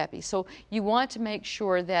no one's happy. So you want to make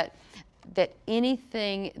sure that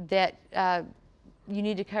anything that you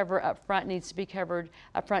need to cover up front needs to be covered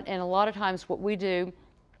up front. And a lot of times what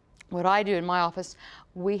I do in my office,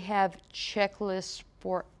 we have checklists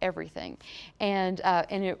for everything, and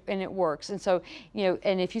it works. And so,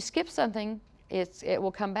 and if you skip something, it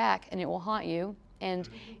will come back and it will haunt you. And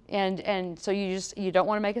so you don't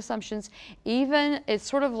want to make assumptions. Even it's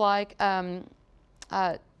sort of like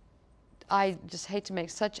I just hate to make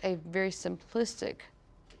such a very simplistic.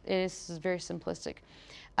 This is very simplistic.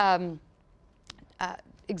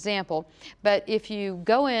 Example, but if you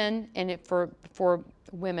go in, and for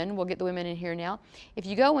women, we'll get the women in here now. If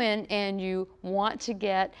you go in and you want to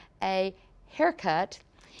get a haircut,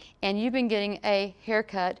 and you've been getting a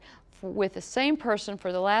haircut with the same person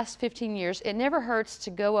for the last 15 years, it never hurts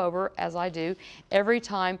to go over, as I do, every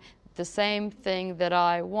time the same thing that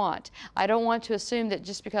I want. I don't want to assume that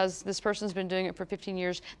just because this person's been doing it for 15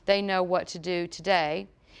 years, they know what to do today,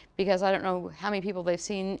 because I don't know how many people they've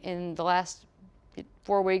seen in the last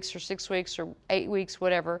 4 weeks or 6 weeks or 8 weeks,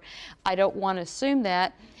 whatever. I don't want to assume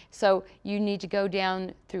that. So you need to go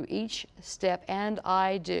down through each step, and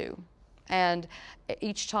I do, and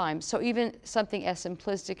each time. So even something as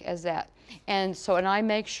simplistic as that. And I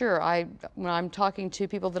make sure when I'm talking to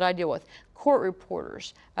people that I deal with, court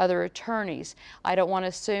reporters, other attorneys, I don't want to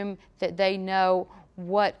assume that they know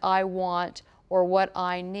what I want or what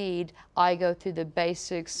I need. I go through the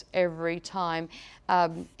basics every time.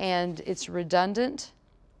 And it's redundant,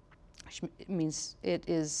 which means it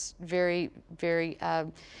is very, very,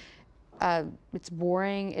 it's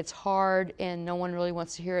boring, it's hard, and no one really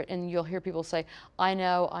wants to hear it. And you'll hear people say, I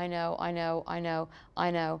know, I know, I know, I know, I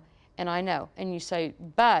know, and I know. And you say,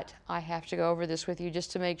 but I have to go over this with you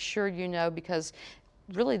just to make sure you know, because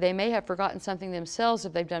really they may have forgotten something themselves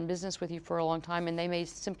if they've done business with you for a long time, and they may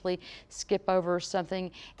simply skip over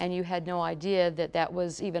something and you had no idea that that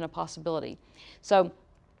was even a possibility. So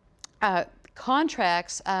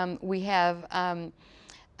contracts, we have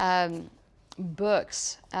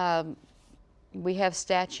books, we have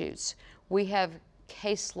statutes, we have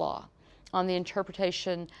case law on the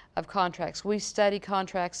interpretation of contracts. We study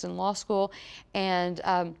contracts in law school, and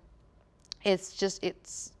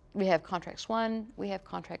we have contracts 1, we have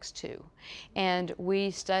contracts 2, and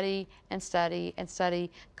we study and study and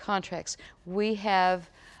study contracts. We have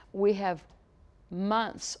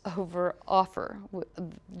months over offer,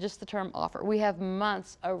 just the term offer. We have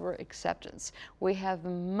months over acceptance. We have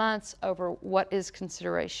months over what is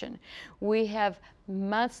consideration. We have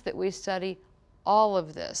months that we study all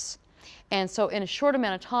of this. And so in a short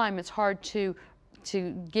amount of time, it's hard to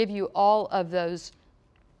give you all of those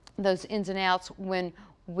ins and outs when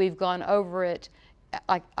we've gone over it,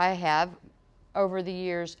 like I have, over the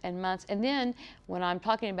years and months. And then when I'm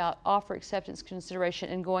talking about offer acceptance consideration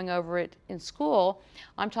and going over it in school,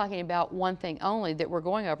 I'm talking about one thing only that we're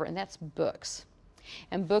going over, and that's books.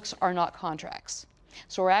 And books are not contracts.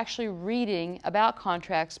 So we're actually reading about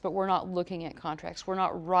contracts, but we're not looking at contracts. We're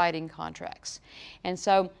not writing contracts. And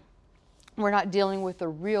so we're not dealing with the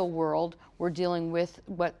real world. We're dealing with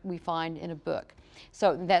what we find in a book.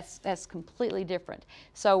 So that's completely different.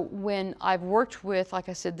 So when I've worked with, like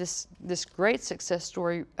I said, this great success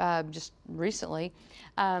story just recently,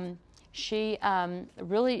 she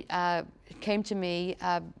really came to me,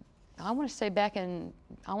 I want to say back in,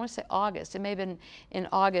 August. It may have been in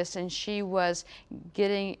August, and she was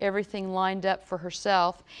getting everything lined up for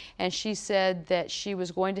herself, and she said that she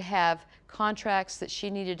was going to have contracts that she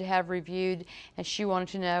needed to have reviewed, and she wanted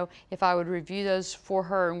to know if I would review those for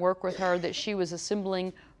her and work with her, that she was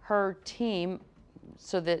assembling her team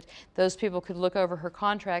so that those people could look over her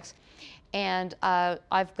contracts. And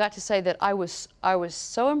I've got to say that I was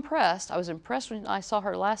so impressed. I was impressed when I saw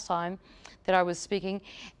her last time that I was speaking,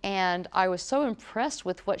 and I was so impressed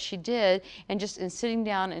with what she did, and just in sitting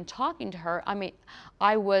down and talking to her, I mean,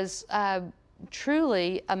 I was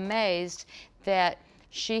truly amazed that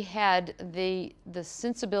she had the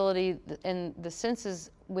sensibility and the senses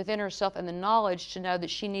within herself and the knowledge to know that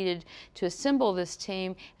she needed to assemble this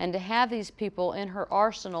team and to have these people in her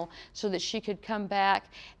arsenal so that she could come back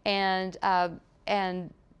and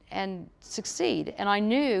succeed. And I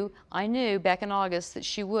knew back in August that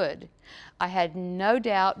she would. I had no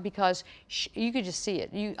doubt, because you could just see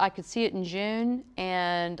it. I could see it in June,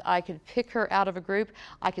 and I could pick her out of a group.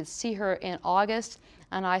 I could see her in August,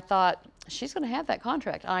 and I thought, she's going to have that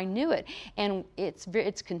contract. I knew it, and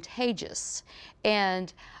it's contagious.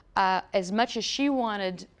 And as much as she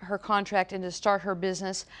wanted her contract and to start her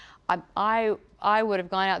business, I would have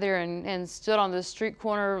gone out there and stood on the street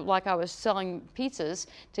corner like I was selling pizzas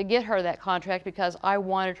to get her that contract, because I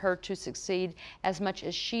wanted her to succeed as much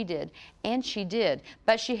as she did. And she did.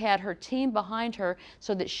 But she had her team behind her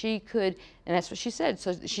so that she could, and that's what she said,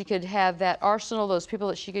 so that she could have that arsenal, those people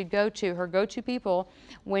that she could go to, her go-to people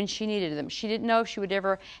when she needed them. She didn't know if she would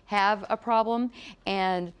ever have a problem.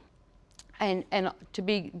 And to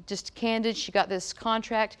be just candid, she got this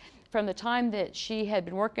contract. From the time that she had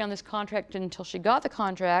been working on this contract until she got the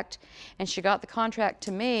contract, and she got the contract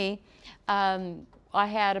to me, I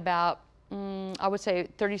had about, I would say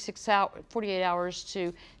 48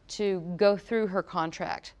 hours to go through her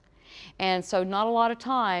contract. And so not a lot of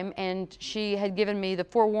time, and she had given me, the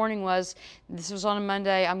forewarning was, this was on a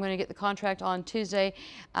Monday, I'm going to get the contract on Tuesday.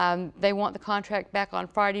 They want the contract back on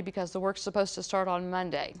Friday because the work's supposed to start on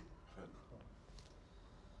Monday.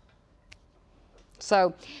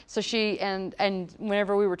 So she, and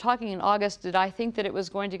whenever we were talking in August, did I think that it was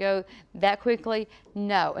going to go that quickly?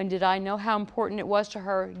 No. And did I know how important it was to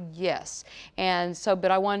her? Yes. And so,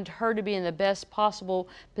 but I wanted her to be in the best possible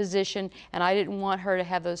position, and I didn't want her to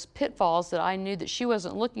have those pitfalls that I knew that she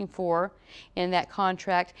wasn't looking for in that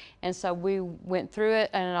contract. And so we went through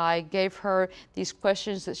it, and I gave her these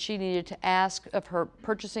questions that she needed to ask of her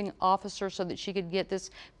purchasing officer so that she could get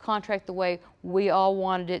this contract the way we all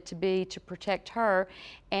wanted it to be, to protect her.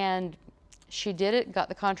 And she did it, got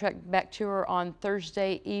the contract back to her on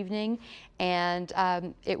Thursday evening, and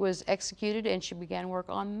it was executed, and she began work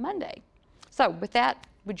on Monday. So with that,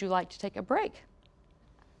 would you like to take a break?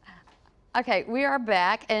 Okay, we are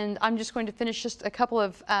back, and I'm just going to finish just a couple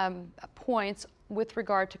of points with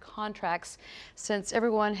regard to contracts. Since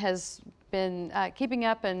everyone has been keeping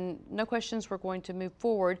up and no questions, we're going to move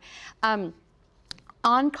forward.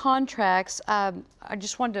 On contracts, I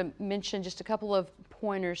just wanted to mention just a couple of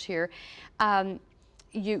pointers here.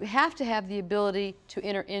 You have to have the ability to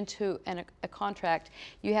enter into a contract.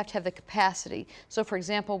 You have to have the capacity. So for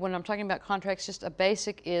example, when I'm talking about contracts, just a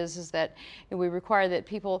basic is that we require that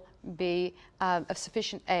people be of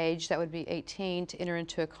sufficient age, that would be 18, to enter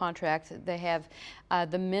into a contract. They have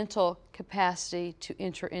the mental capacity to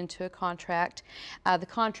enter into a contract. The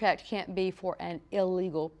contract can't be for an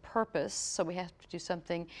illegal purpose, so we have to do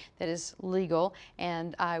something that is legal,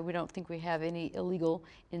 and we don't think we have any illegal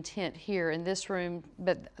intent here in this room,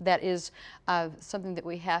 but that is something that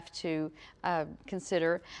we have to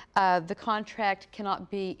consider. The contract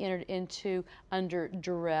cannot be entered into under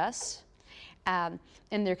duress, and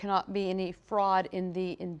there cannot be any fraud in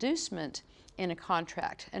the inducement in a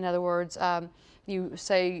contract. In other words, you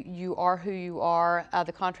say you are who you are,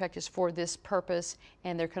 the contract is for this purpose,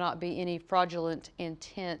 and there cannot be any fraudulent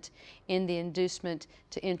intent in the inducement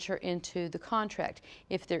to enter into the contract.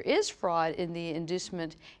 If there is fraud in the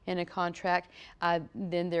inducement in a contract,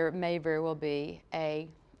 then there may very well be a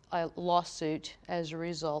lawsuit as a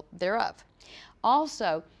result thereof.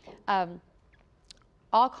 Also,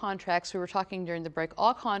 all contracts, we were talking during the break,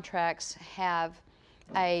 all contracts have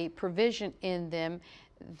a provision in them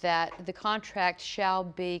that the contract shall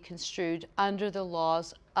be construed under the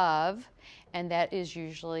laws of, and that is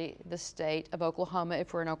usually the state of Oklahoma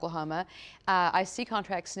if we're in Oklahoma. I see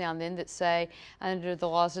contracts now and then that say under the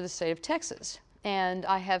laws of the state of Texas. And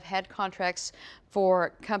I have had contracts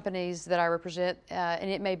for companies that I represent, and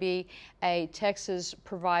it may be a Texas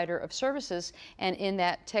provider of services, and in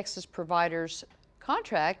that Texas provider's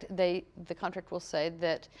contract, the contract will say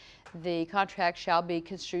that the contract shall be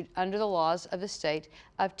construed under the laws of the state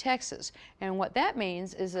of Texas. And what that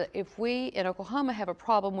means is that if we in Oklahoma have a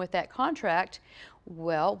problem with that contract,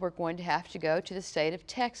 well, we're going to have to go to the state of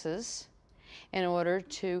Texas in order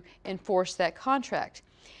to enforce that contract.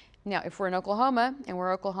 Now, if we're in Oklahoma and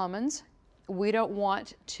we're Oklahomans, we don't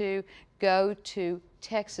want to go to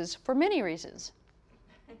Texas for many reasons.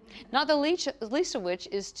 Not the least of which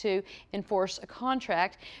is to enforce a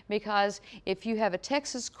contract, because if you have a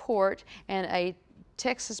Texas court and a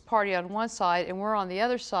Texas party on one side and we're on the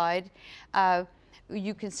other side,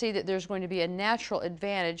 you can see that there's going to be a natural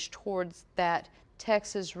advantage towards that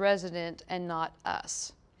Texas resident and not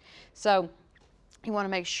us. So you want to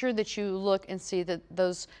make sure that you look and see that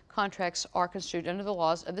those contracts are construed under the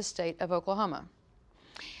laws of the state of Oklahoma.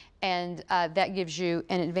 And that gives you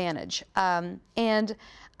an advantage.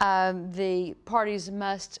 The parties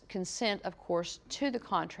must consent, of course, to the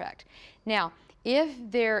contract. Now, if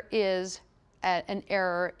there is an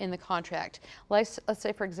error in the contract, let's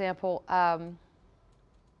say, for example,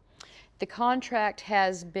 the contract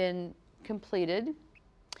has been completed,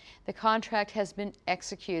 the contract has been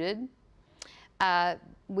executed,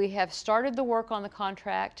 we have started the work on the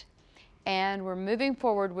contract, and we're moving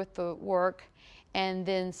forward with the work, and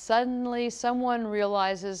then suddenly someone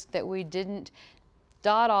realizes that we didn't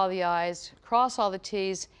dot all the I's, cross all the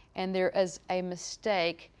T's, and there is a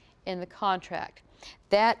mistake in the contract.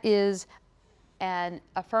 That is an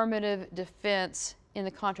affirmative defense in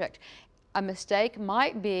the contract. A mistake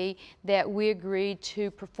might be that we agreed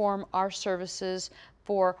to perform our services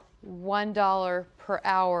for $1 per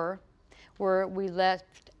hour, where we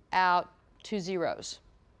left out 2 zeros.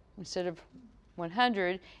 Instead of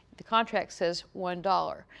 100, the contract says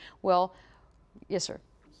 $1. Well, yes, sir.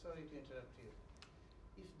 I'm sorry to interrupt you.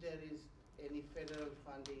 If there is any federal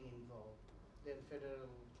funding involved, then federal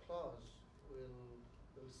clause will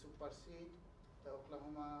supersede the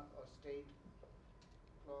Oklahoma or state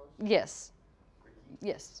clause? Yes. Riki?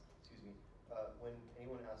 Yes. Excuse me. When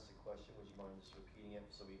anyone asks a question, would you mind just repeating it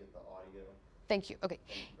so we get the audio? Thank you. Okay.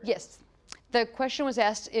 Thank you. Yes. The question was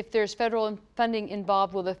asked if there's federal funding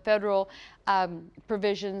involved, will the federal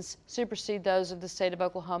provisions supersede those of the state of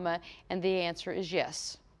Oklahoma? And the answer is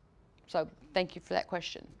yes. So thank you for that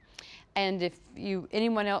question. And if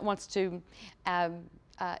anyone else wants to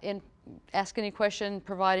ask any question,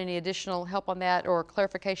 provide any additional help on that or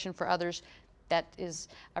clarification for others, that is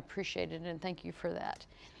appreciated, and thank you for that.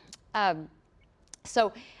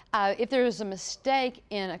 If there is a mistake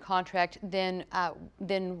in a contract, then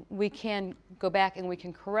we can go back and we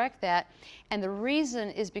can correct that. And the reason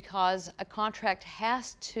is because a contract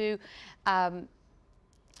has to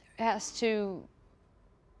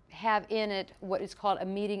have in it what is called a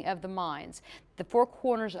meeting of the minds. The 4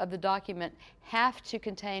 corners of the document have to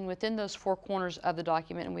contain within those 4 corners of the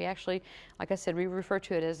document, and we actually, like I said, we refer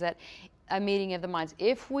to it as that, a meeting of the minds.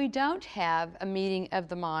 If we don't have a meeting of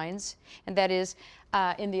the minds, and that is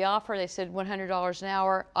in the offer they said $100 an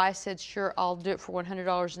hour, I said sure, I'll do it for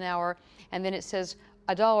 $100 an hour, and then it says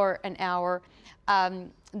 $1 an hour,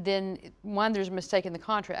 then one, there's a mistake in the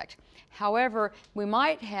contract. However, we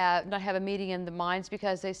might not have a meeting in the minds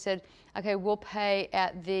because they said, okay, we'll pay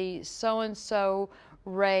at the so-and-so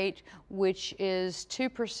rate, which is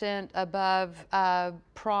 2% above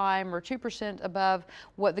prime or 2% above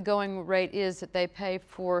what the going rate is that they pay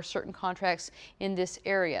for certain contracts in this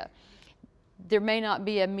area. There may not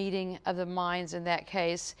be a meeting of the minds in that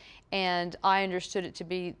case, and I understood it to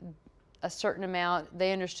be a certain amount,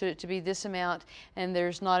 they understood it to be this amount, and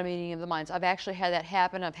there's not a meeting of the minds. I've actually had that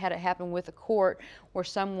happen. I've had it happen with a court where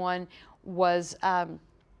someone was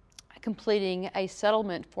completing a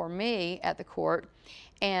settlement for me at the court,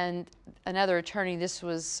 and another attorney, this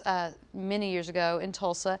was many years ago in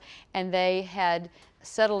Tulsa, and they had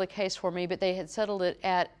settled a case for me, but they had settled it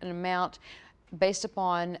at an amount based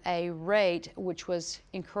upon a rate which was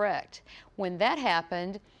incorrect. When that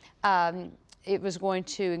happened, it was going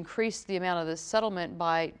to increase the amount of the settlement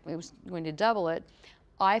by, it was going to double it.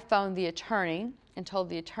 I phoned the attorney and told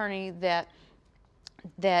the attorney that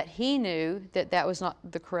he knew that that was not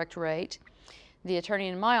the correct rate. The attorney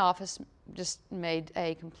in my office just made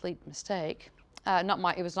a complete mistake.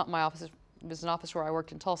 It was not my office, it was an office where I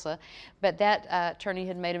worked in Tulsa, but that attorney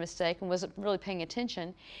had made a mistake and wasn't really paying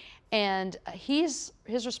attention. And his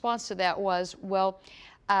response to that was, well,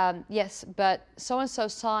 yes, but so-and-so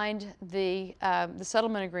signed the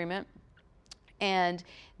settlement agreement, and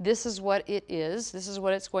this is what it is, this is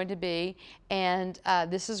what it's going to be, and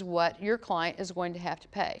this is what your client is going to have to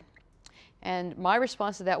pay. And my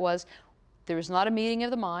response to that was, there is not a meeting of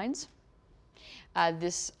the minds.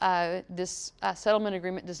 This settlement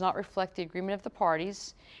agreement does not reflect the agreement of the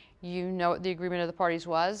parties. You know what the agreement of the parties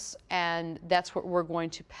was, and that's what we're going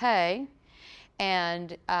to pay.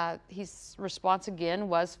 And his response again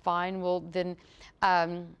was, fine, we'll then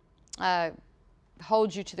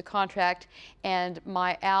hold you to the contract. And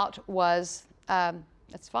my out was,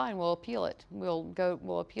 that's fine, we'll appeal it.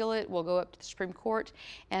 We'll appeal it, we'll go up to the Supreme Court,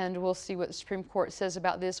 and we'll see what the Supreme Court says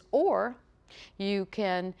about this. Or you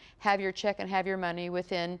can have your check and have your money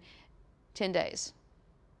within 10 days,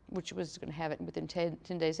 which was going to have it within 10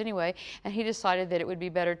 days anyway. And he decided that it would be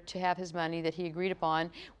better to have his money that he agreed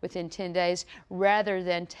upon within 10 days rather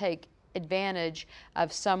than take advantage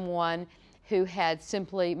of someone who had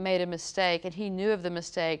simply made a mistake, and he knew of the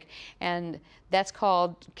mistake, and that's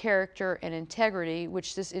called character and integrity,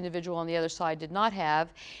 which this individual on the other side did not have.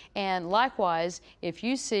 And likewise, if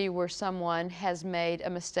you see where someone has made a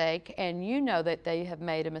mistake and you know that they have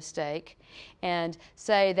made a mistake, and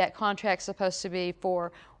say that contract's supposed to be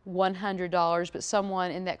for $100, but someone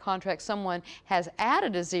in that contract, someone has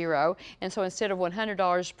added a zero, and so instead of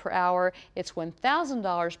 $100 per hour, it's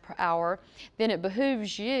 $1,000 per hour, then it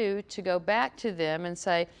behooves you to go back to them and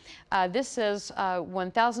say, this says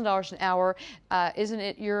 $1,000 an hour, isn't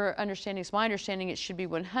it your understanding, it's my understanding it should be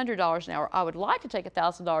 $100 an hour. I would like to take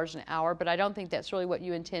 $1,000 an hour, but I don't think that's really what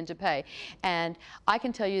you intend to pay. And I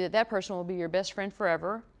can tell you that that person will be your best friend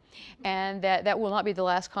forever, and that will not be the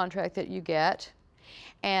last contract that you get,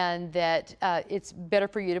 and that it's better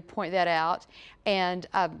for you to point that out. And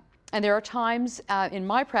there are times in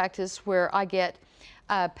my practice where I get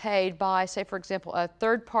paid by, say for example, a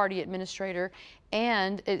third-party administrator,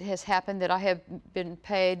 and it has happened that I have been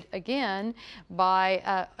paid again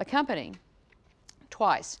by a company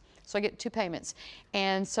twice. So I get 2 payments.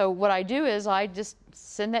 And so what I do is I just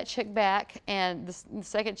send that check back, and the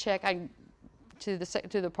second check to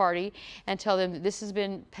the party and tell them that this has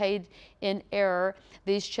been paid in error.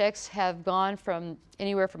 These checks have gone from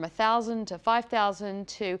anywhere from $1,000 to $5,000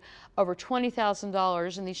 to over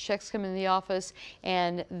 $20,000, and these checks come in the office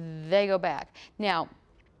and they go back. Now,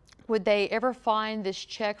 would they ever find this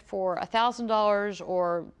check for $1,000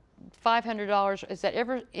 or $500? Is that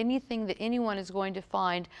ever anything that anyone is going to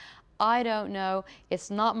find? I don't know. It's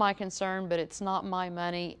not my concern, but it's not my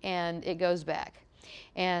money, and it goes back.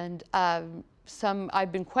 And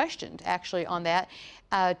I've been questioned actually on that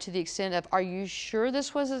to the extent of, are you sure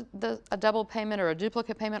this was a double payment or a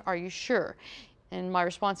duplicate payment? Are you sure? And my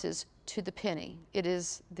response is, to the penny. It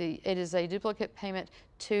is a duplicate payment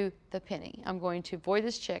to the penny. I'm going to void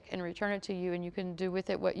this check and return it to you, and you can do with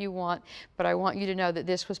it what you want, but I want you to know that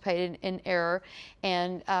this was paid in error,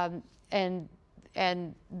 and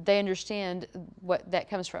they understand what that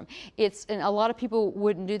comes from. And a lot of people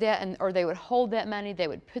wouldn't do that, or they would hold that money, they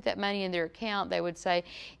would put that money in their account. They would say,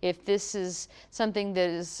 if this is something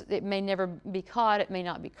that it may never be caught, it may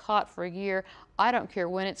not be caught for a year, I don't care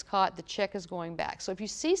when it's caught, the check is going back. So if you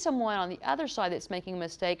see someone on the other side that's making a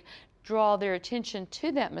mistake, draw their attention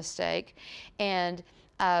to that mistake, and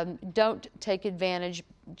don't take advantage,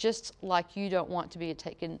 just like you don't want to be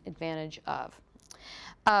taken advantage of.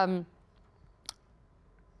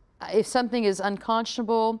 If something is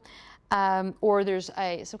unconscionable, or there's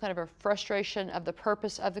some kind of a frustration of the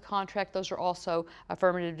purpose of the contract, those are also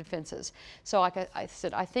affirmative defenses. So like I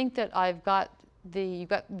said, I think that you've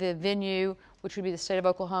got the venue, which would be the state of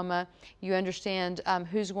Oklahoma. You understand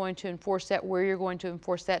who's going to enforce that, where you're going to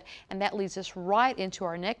enforce that, and that leads us right into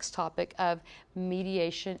our next topic of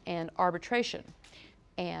mediation and arbitration,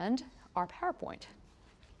 and our PowerPoint.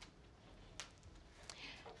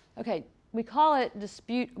 Okay. We call it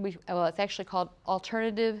well, it's actually called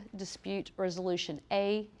Alternative Dispute Resolution,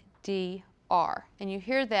 ADR. And you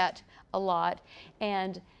hear that a lot.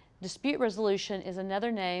 And dispute resolution is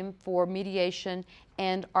another name for mediation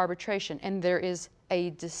and arbitration. And there is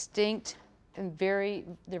a distinct and they're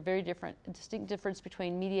very different, a distinct difference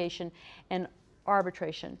between mediation and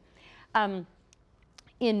arbitration.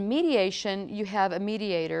 In mediation, you have a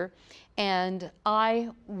mediator, and I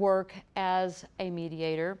work as a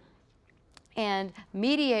mediator. And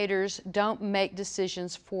mediators don't make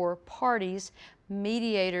decisions for parties.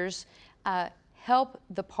 Mediators help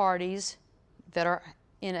the parties that are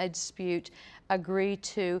in a dispute agree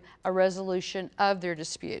to a resolution of their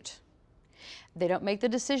dispute. They don't make the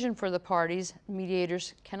decision for the parties.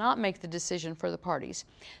 Mediators cannot make the decision for the parties.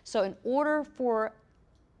 So in order for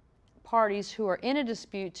parties who are in a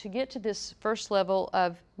dispute to get to this first level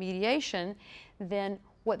of mediation, then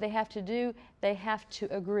what they have to do, they have to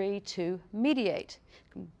agree to mediate.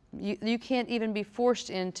 You can't even be forced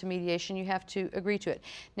into mediation. You have to agree to it.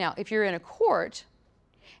 Now, if you're in a court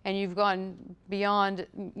and you've gone beyond,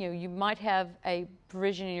 you might have a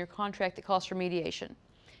provision in your contract that calls for mediation.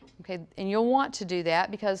 Okay, and you'll want to do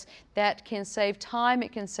that because that can save time,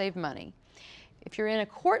 it can save money. If you're in a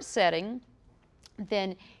court setting,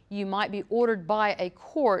 then you might be ordered by a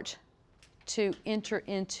court to enter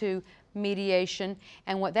into mediation,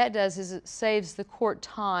 and what that does is it saves the court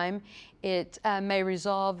time. It may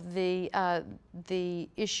resolve the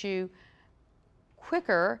issue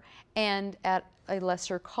quicker and at a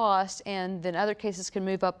lesser cost, and then other cases can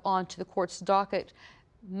move up onto the court's docket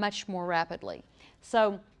much more rapidly.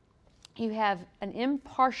 So you have an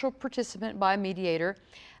impartial participant by a mediator.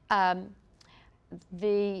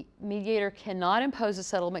 The mediator cannot impose a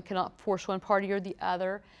settlement, cannot force one party or the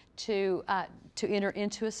other to enter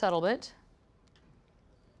into a settlement.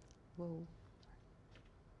 Whoa.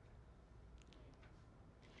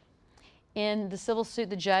 In the civil suit,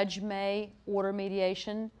 the judge may order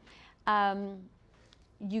mediation.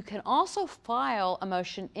 You can also file a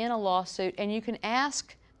motion in a lawsuit, and you can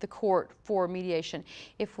ask the court for mediation.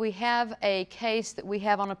 If we have a case that we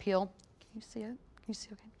have on appeal, can you see it? Can you see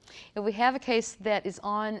okay? If we have a case that is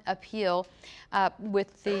on appeal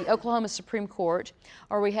with the Oklahoma Supreme Court,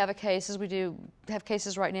 or we have a case, as we do have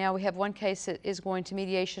cases right now, we have one case that is going to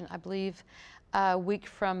mediation, I believe, a week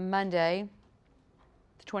from Monday,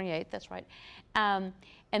 the 28th, that's right. And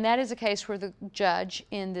that is a case where the judge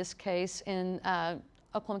in this case in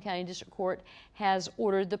Oklahoma County District Court has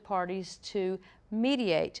ordered the parties to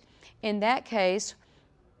mediate. In that case,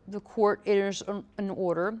 the court enters an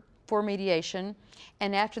order for mediation,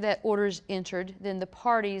 and after that order is entered, then the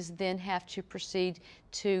parties then have to proceed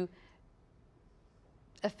to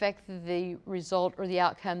affect the result or the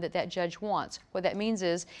outcome that that judge wants. What that means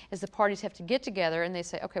is the parties have to get together and they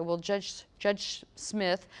say, okay, well, Judge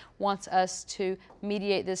Smith wants us to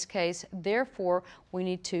mediate this case, therefore we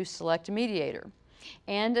need to select a mediator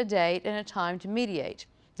and a date and a time to mediate.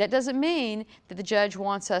 That doesn't mean that the judge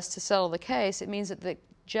wants us to settle the case. It means that the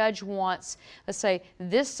judge wants, let's say,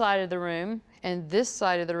 this side of the room and this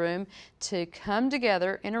side of the room to come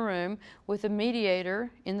together in a room with a mediator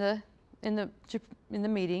in the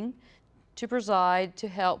meeting to preside, to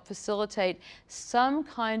help facilitate some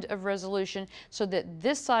kind of resolution so that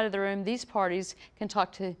this side of the room, these parties, can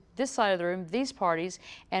talk to this side of the room, these parties,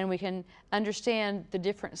 and we can understand the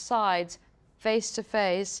different sides face to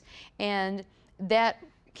face, and that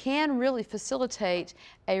can really facilitate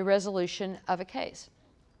a resolution of a case.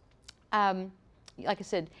 Like I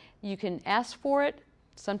said, you can ask for it.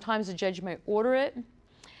 Sometimes the judge may order it.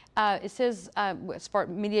 It says as far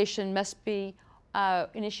mediation must be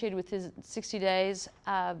initiated within 60 days.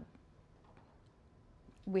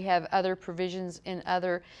 We have other provisions in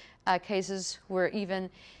other cases where even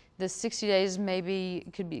the 60 days maybe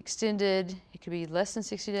could be extended. It could be less than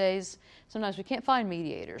 60 days. Sometimes we can't find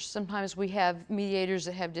mediators. Sometimes we have mediators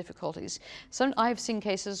that have difficulties. I've seen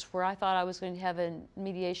cases where I thought I was going to have a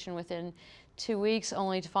mediation within 2 weeks,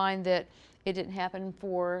 only to find that it didn't happen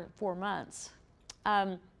for 4 months.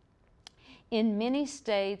 In many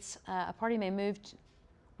states, a party may move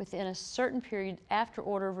within a certain period after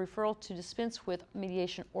order of referral to dispense with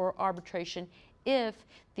mediation or arbitration if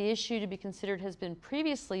the issue to be considered has been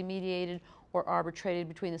previously mediated or arbitrated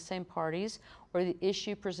between the same parties, or the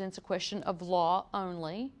issue presents a question of law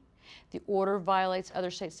only, the order violates other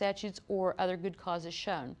state statutes, or other good cause is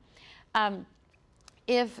shown.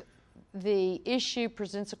 If the issue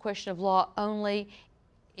presents a question of law only,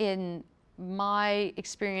 in my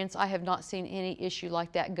experience, I have not seen any issue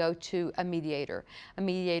like that go to a mediator. A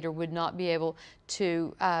mediator would not be able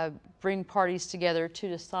to bring parties together to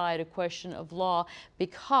decide a question of law,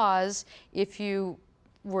 because if you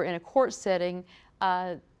were in a court setting,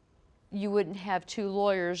 you wouldn't have two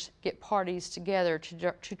lawyers get parties together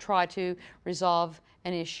to try to resolve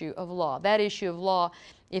an issue of law. That issue of law,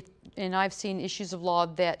 and I've seen issues of law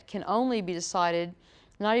that can only be decided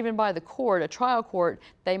not even by the court, a trial court.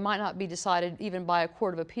 They might not be decided even by a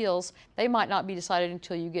court of appeals. They might not be decided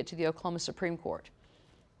until you get to the Oklahoma Supreme Court.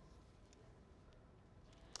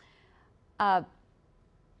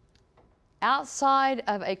 Outside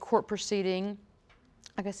of a court proceeding,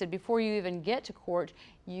 like I said, before you even get to court,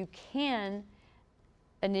 you can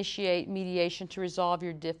initiate mediation to resolve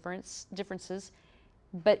your differences.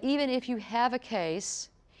 But even if you have a case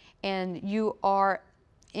and you are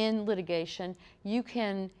in litigation, you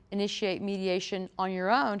can initiate mediation on your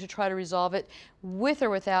own to try to resolve it with or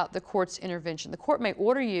without the court's intervention. The court may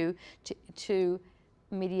order you to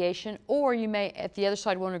mediation, or you may, if the other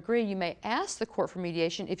side won't agree, you may ask the court for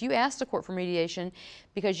mediation. If you ask the court for mediation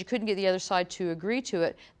because you couldn't get the other side to agree to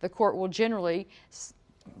it, the court will generally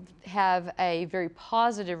have a very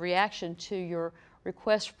positive reaction to your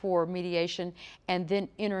request for mediation and then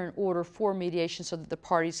enter an order for mediation so that the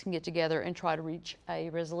parties can get together and try to reach a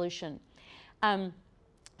resolution.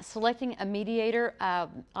 Selecting a mediator,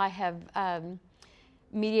 I have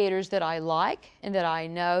mediators that I like and that I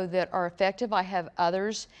know that are effective. I have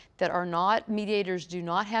others that are not. Mediators do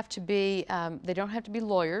not have to be, they don't have to be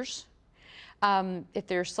lawyers. If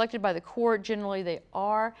they're selected by the court, generally they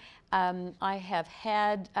are. I have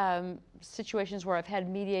had situations where I've had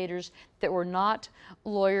mediators that were not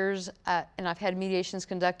lawyers, and I've had mediations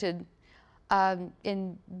conducted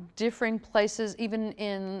in differing places, even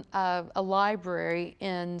in a library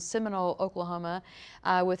in Seminole, Oklahoma,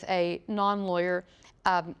 with a non-lawyer.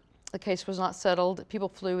 The case was not settled. People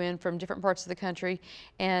flew in from different parts of the country,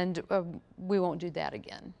 and we won't do that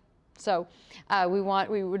again. So we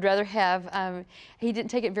would rather have, he didn't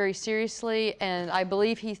take it very seriously, and I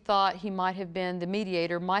believe he thought he might have been, the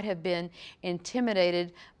mediator might have been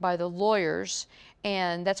intimidated by the lawyers,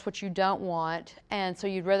 and that's what you don't want. And so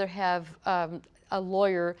you'd rather have a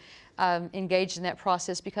lawyer engaged in that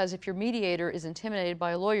process, because if your mediator is intimidated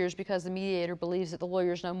by lawyers because the mediator believes that the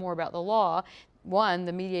lawyers know more about the law, one,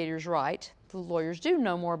 the mediator's right. The lawyers do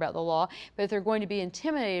know more about the law, but if they're going to be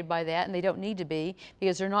intimidated by that, and they don't need to be,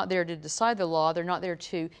 because they're not there to decide the law, they're not there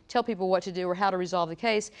to tell people what to do or how to resolve the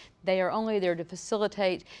case, they are only there to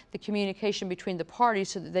facilitate the communication between the parties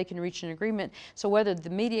so that they can reach an agreement. So whether the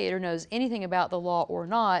mediator knows anything about the law or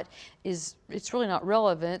not, it's really not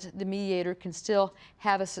relevant. The mediator can still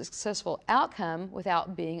have a successful outcome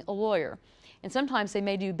without being a lawyer. And sometimes they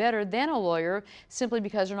may do better than a lawyer simply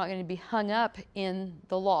because they're not going to be hung up in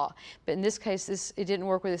the law. But in this case, it didn't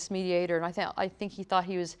work with this mediator, and I think he thought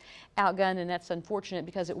he was outgunned, and that's unfortunate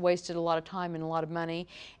because it wasted a lot of time and a lot of money.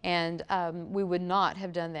 And we would not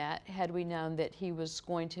have done that had we known that he was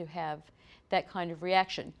going to have that kind of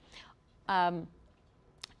reaction.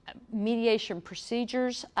 Mediation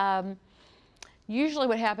procedures. Usually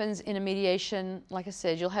what happens in a mediation, like I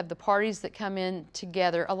said, you'll have the parties that come in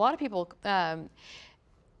together. A lot of people,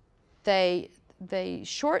 they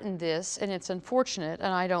shorten this, and it's unfortunate,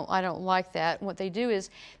 and I don't like that. And what they do is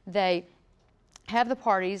they have the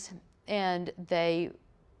parties, and they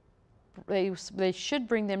should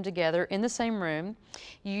bring them together in the same room.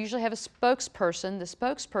 You usually have a spokesperson. The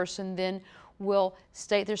spokesperson then will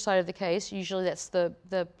state their side of the case. Usually that's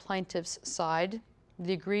the plaintiff's side,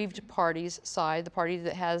 the aggrieved party's side, the party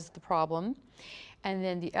that has the problem. And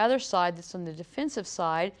then the other side, that's on the defensive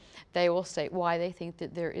side, they will state why they think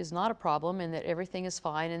that there is not a problem and that everything is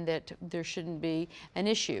fine and that there shouldn't be an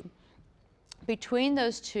issue. Between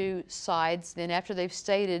those two sides, then after they've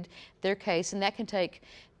stated their case, and that can take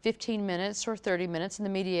 15 minutes or 30 minutes, and the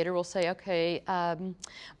mediator will say, okay,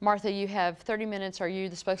 Martha, you have 30 minutes. Are you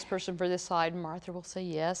the spokesperson for this side? And Martha will say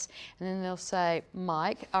yes. And then they'll say,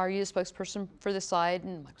 Mike, are you the spokesperson for this side?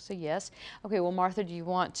 And Mike will say yes. Okay, well, Martha, do you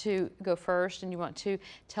want to go first, and you want to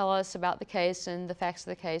tell us about the case and the facts of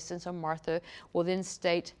the case? And so Martha will then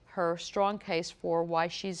state her strong case for why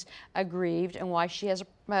she's aggrieved and why she has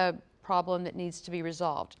a problem that needs to be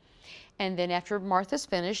resolved. And then after Martha's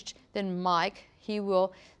finished, then Mike, he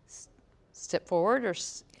will step forward, or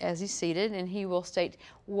as he's seated, and he will state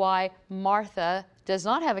why Martha does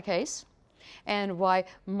not have a case and why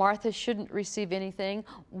Martha shouldn't receive anything,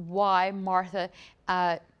 why Martha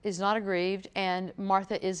is not aggrieved, and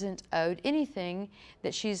Martha isn't owed anything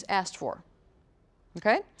that she's asked for.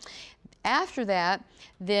 Okay? After that,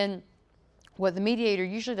 then what the mediator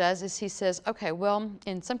usually does is he says, okay, well,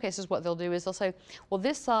 in some cases what they'll do is they'll say, well,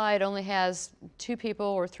 this side only has 2 people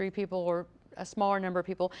or 3 people or a smaller number of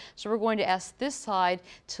people, so we're going to ask this side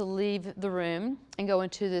to leave the room and go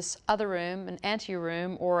into this other room, an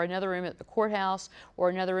anteroom, or another room at the courthouse, or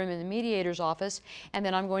another room in the mediator's office, and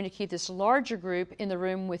then I'm going to keep this larger group in the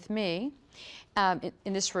room with me,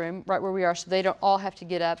 in this room, right where we are, so they don't all have to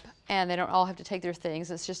get up and they don't all have to take their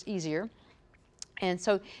things. It's just easier. And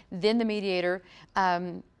so then the mediator,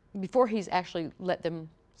 before he's actually let them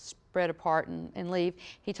spread apart and leave,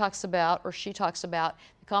 he talks about, or she talks about,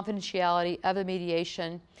 the confidentiality of the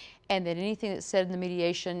mediation, and that anything that's said in the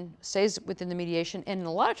mediation stays within the mediation. And a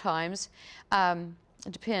lot of times,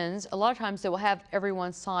 it depends, a lot of times they will have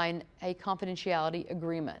everyone sign a confidentiality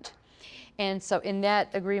agreement. And so in that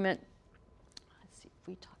agreement, let's see if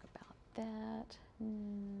we talk about that.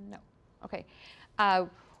 No. Okay.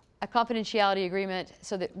 A confidentiality agreement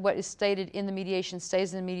so that what is stated in the mediation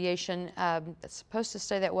stays in the mediation. It's supposed to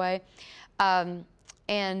stay that way.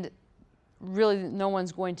 And really no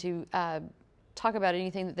one's going to talk about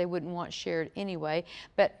anything that they wouldn't want shared anyway.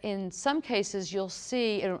 But in some cases you'll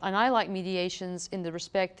see, and I like mediations in the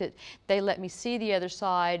respect that they let me see the other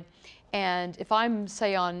side. And if I'm,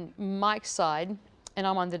 say, on Mike's side, and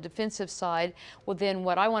I'm on the defensive side, well then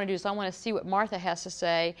what I want to do is I want to see what Martha has to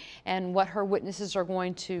say and what her witnesses are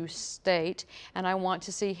going to state, and I want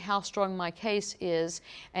to see how strong my case is,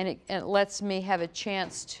 and it lets me have a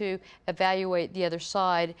chance to evaluate the other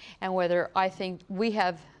side and whether I think we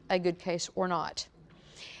have a good case or not.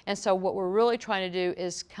 And so what we're really trying to do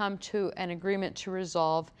is come to an agreement to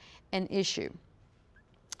resolve an issue.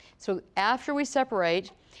 So after we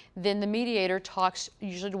separate, then the mediator talks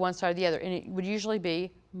usually to one side or the other, and it would usually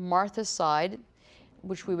be Martha's side,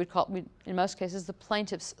 which we would call, in most cases, the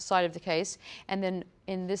plaintiff's side of the case. And then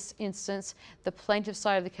in this instance, the plaintiff's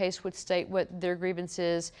side of the case would state what their grievance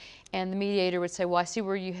is, and the mediator would say, well, I see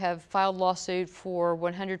where you have filed lawsuit for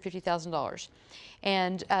 $150,000.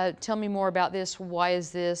 And tell me more about this, why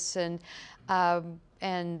is this?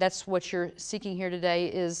 And that's what you're seeking here today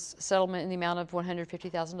is settlement in the amount of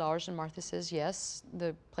 $150,000. And Martha says yes,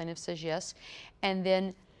 the plaintiff says yes. And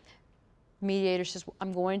then mediator says,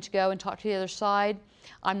 I'm going to go and talk to the other side.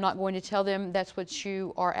 I'm not going to tell them that's what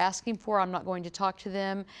you are asking for. I'm not going to talk to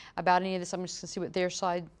them about any of this. I'm just going to see what their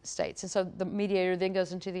side states. And so the mediator then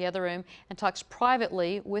goes into the other room and talks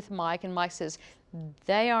privately with Mike, and Mike says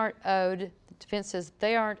they aren't owed, the defense says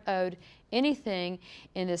they aren't owed anything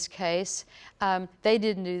in this case. They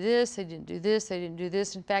didn't do this, they didn't do this, they didn't do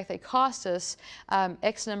this. In fact, they cost us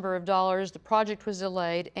X number of dollars. The project was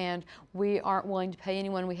delayed, and we aren't willing to pay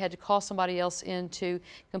anyone. We had to call somebody else in to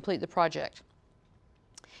complete the project.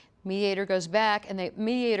 Mediator goes back, and the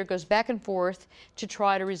mediator goes back and forth to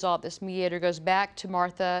try to resolve this. Mediator goes back to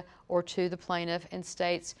Martha or to the plaintiff and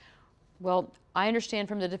states, well, I understand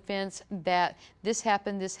from the defense that this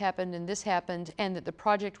happened, and this happened, and that the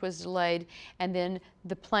project was delayed. And then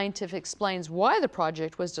the plaintiff explains why the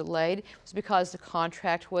project was delayed. It was because the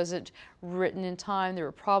contract wasn't written in time. There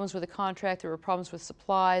were problems with the contract. There were problems with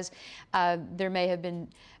supplies. There may have been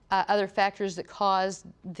other factors that caused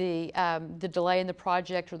the delay in the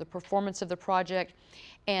project or the performance of the project.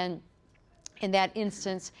 And in that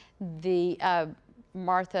instance, the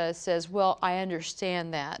Martha says, well, I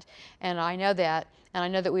understand that, and I know that, and I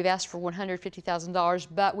know that we've asked for $150,000,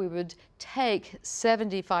 but we would take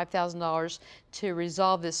 $75,000 to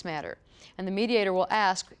resolve this matter. And the mediator will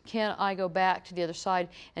ask, can I go back to the other side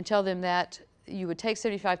and tell them that you would take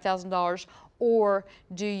 $75,000, or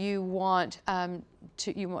do you want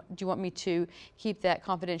do you want me to keep that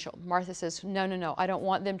confidential? Martha says, no, no, no. I don't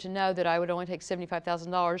want them to know that I would only take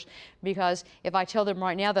 $75,000, because if I tell them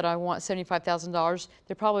right now that I want $75,000,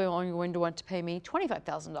 they're probably only going to want to pay me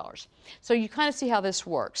 $25,000. So you kind of see how this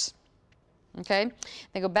works. Okay?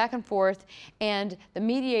 They go back and forth, and the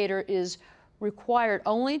mediator is required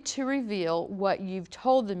only to reveal what you've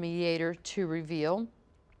told the mediator to reveal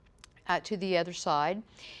to the other side,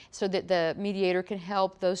 so that the mediator can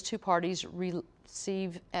help those two parties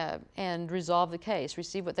receive and resolve the case,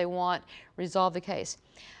 receive what they want, resolve the case.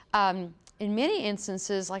 In many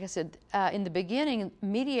instances, like I said, in the beginning,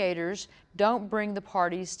 mediators don't bring the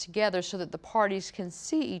parties together so that the parties can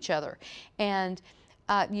see each other. And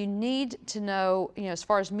you need to know, as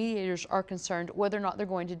far as mediators are concerned, whether or not they're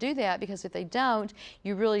going to do that, because if they don't,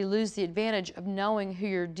 you really lose the advantage of knowing who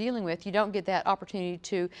you're dealing with. You don't get that opportunity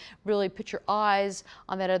to really put your eyes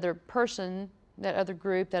on that other person, that other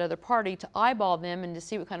group, that other party, to eyeball them and to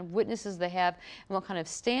see what kind of witnesses they have and what kind of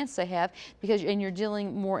stance they have, and you're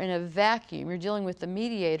dealing more in a vacuum. You're dealing with the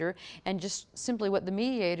mediator, and just simply what the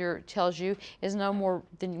mediator tells you is no more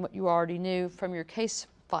than what you already knew from your case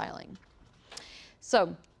filing.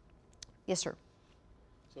 So, yes, sir.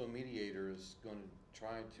 So a mediator is going to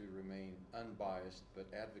try to remain unbiased but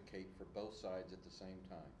advocate for both sides at the same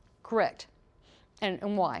time. Correct.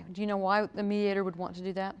 And why? Do you know why the mediator would want to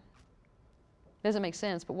do that? Doesn't make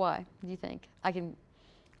sense, but why do you think? I can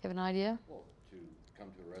have an idea? Well, to come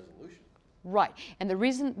to a resolution. Right. And the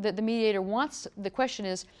reason that the mediator wants, the question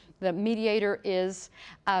is, the mediator is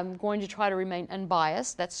going to try to remain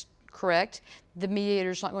unbiased. That's correct. The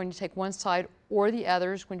mediator is not going to take one side or the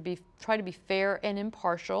other. It's going to try to be fair and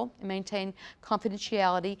impartial, and maintain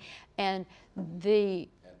confidentiality. And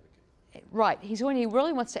right, he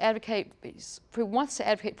really wants to advocate. He wants to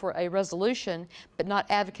advocate for a resolution, but not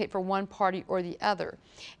advocate for one party or the other.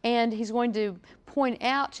 And he's going to point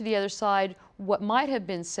out to the other side what might have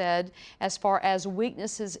been said as far as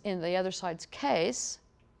weaknesses in the other side's case.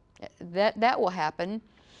 That will happen,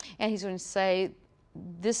 and he's going to say,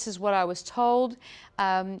 "This is what I was told,"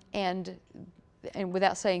 and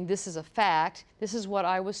without saying this is a fact, this is what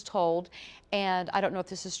I was told, and I don't know if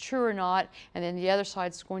this is true or not. And then the other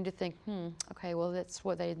side's going to think, okay, well, that's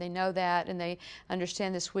what they know that, and they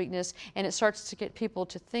understand this weakness, and it starts to get people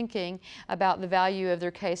to thinking about the value of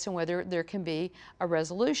their case and whether there can be a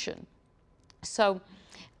resolution. So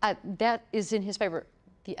that is in his favor.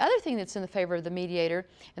 The other thing that's in the favor of the mediator,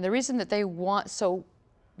 and the reason that they want so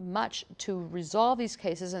much to resolve these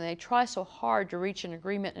cases and they try so hard to reach an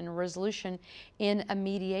agreement and a resolution in a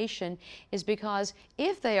mediation, is because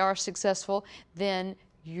if they are successful, then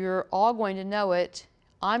you're all going to know it.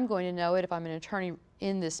 I'm going to know it if I'm an attorney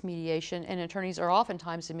in this mediation, and attorneys are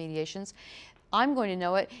oftentimes in mediations. I'm going to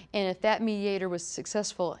know it, and if that mediator was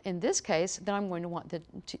successful in this case, then I'm going to want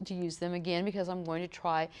to use them again, because I'm going to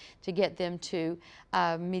try to get them to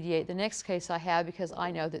mediate the next case I have, because I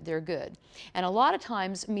know that they're good. And a lot of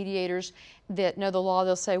times mediators that know the law,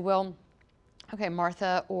 they'll say, well, okay,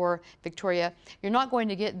 Martha or Victoria, you're not going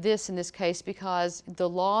to get this in this case because the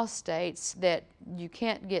law states that you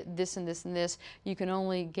can't get this and this and this. You can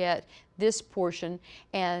only get this portion,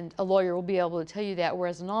 and a lawyer will be able to tell you that,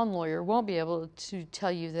 whereas a non-lawyer won't be able to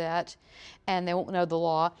tell you that, and they won't know the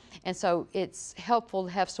law. And so it's helpful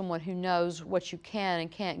to have someone who knows what you can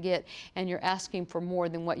and can't get, and you're asking for more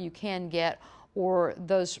than what you can get, or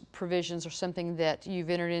those provisions are something that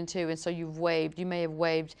you've entered into, and so you may have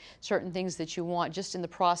waived certain things that you want just in the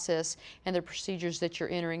process and the procedures that you're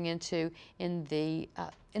entering into in the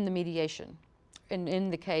mediation,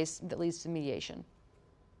 in the case that leads to mediation.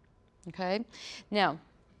 Okay? Now,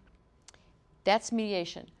 that's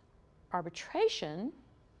mediation. Arbitration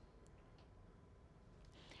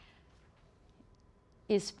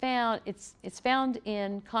is found, it's found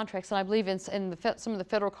in contracts, and I believe in some of the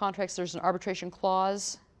federal contracts there's an arbitration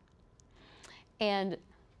clause, and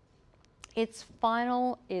it's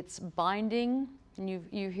final, it's binding, and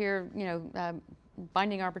you hear,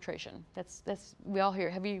 binding arbitration. That's we all hear.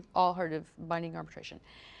 Have you all heard of binding arbitration?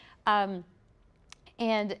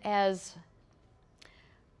 And as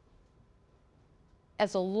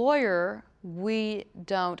a lawyer,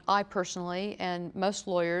 I personally, and most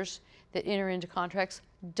lawyers that enter into contracts,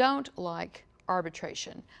 don't like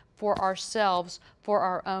arbitration for ourselves, for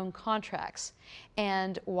our own contracts.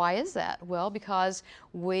 And why is that? Well, because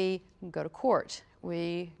we go to court.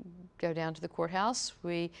 We go down to the courthouse.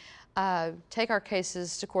 We take our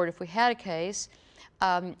cases to court if we had a case,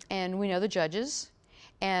 and we know the judges.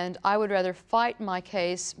 And I would rather fight my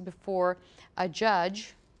case before a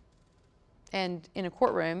judge and in a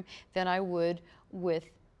courtroom than I would with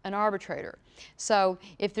an arbitrator. So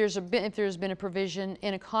if there's been a provision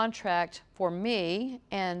in a contract for me,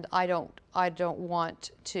 and I don't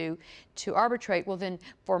want to arbitrate, well then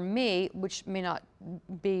for me, which may not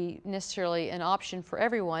be necessarily an option for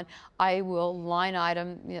everyone, I will line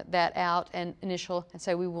item that out and initial and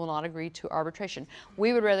say we will not agree to arbitration.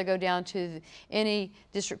 We would rather go down to any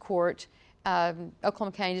district court,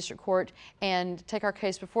 Oklahoma County District Court, and take our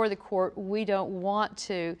case before the court. We don't want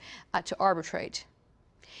to arbitrate.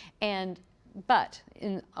 But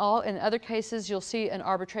in other cases, you'll see an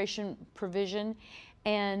arbitration provision,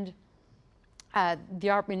 and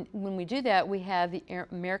when we do that, we have the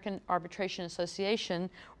American Arbitration Association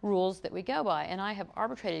rules that we go by. And I have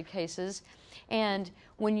arbitrated cases, and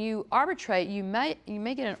when you arbitrate, you may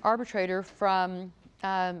get an arbitrator from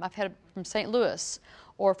I've had it from St. Louis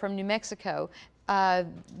or from New Mexico.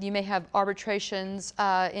 You may have arbitrations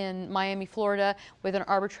in Miami, Florida, with an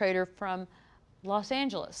arbitrator from Los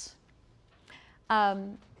Angeles.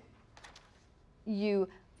 You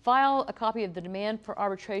file a copy of the demand for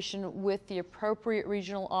arbitration with the appropriate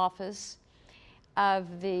regional office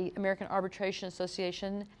of the American Arbitration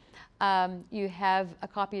Association. You have a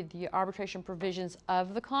copy of the arbitration provisions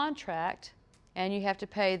of the contract, and you have to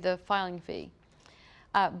pay the filing fee.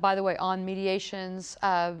 By the way, on mediations,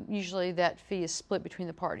 usually that fee is split between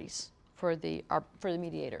the parties for the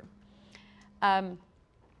mediator.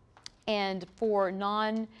 And for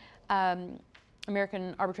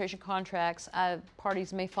American arbitration contracts,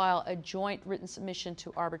 parties may file a joint written submission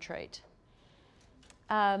to arbitrate.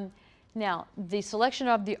 Now, the selection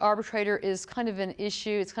of the arbitrator is kind of an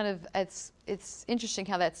issue. It's interesting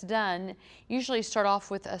how that's done. Usually you start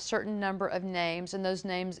off with a certain number of names, and those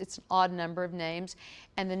names, it's an odd number of names,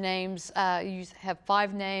 and the names, you have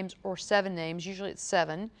 5 names or 7 names. Usually it's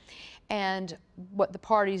 7. And what the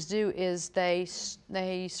parties do is they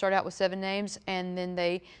start out with 7 names, and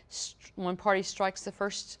then one party strikes the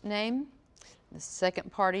first name, the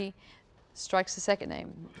second party strikes the second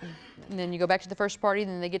name. And then you go back to the first party, and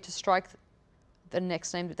then they get to strike the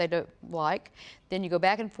next name that they don't like. Then you go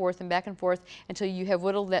back and forth until you have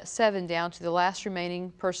whittled that 7 down to the last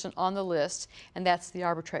remaining person on the list, and that's the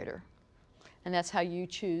arbitrator. And that's how you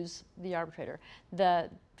choose the arbitrator. The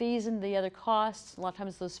fees and the other costs, a lot of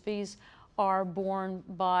times those fees are borne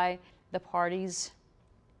by the parties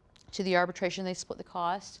to the arbitration. They split the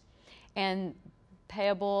cost. And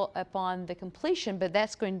payable upon the completion, but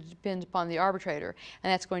that's going to depend upon the arbitrator, and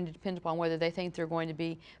that's going to depend upon whether they think they're going to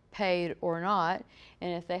be paid or not.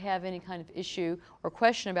 And if they have any kind of issue or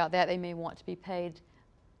question about that, they may want to be paid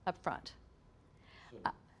up front. So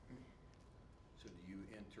do you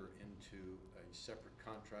enter into a separate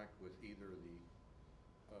contract with either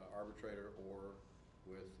the arbitrator or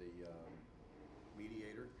with the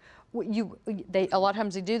mediator? A lot of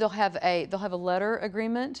times they do. They'll have a letter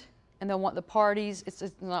agreement, and they'll want the parties. It's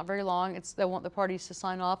not very long. They'll want the parties to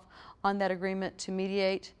sign off on that agreement to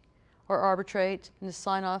mediate or arbitrate, and to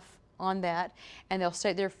sign off on that. And they'll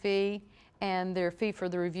state their fee and their fee for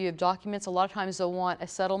the review of documents. A lot of times they'll want a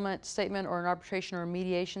settlement statement or an arbitration or a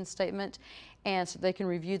mediation statement, and so they can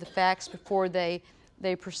review the facts before they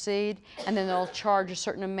proceed, and then they'll charge a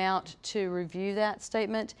certain amount to review that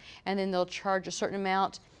statement, and then they'll charge a certain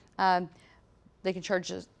amount. They can charge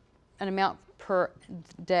an amount per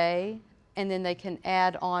day, and then they can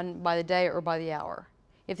add on by the day or by the hour.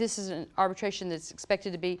 If this is an arbitration that's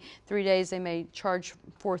expected to be 3 days, they may charge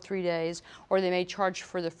for 3 days, or they may charge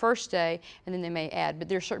for the first day, and then they may add. But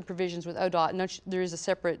there are certain provisions with ODOT. No, there is a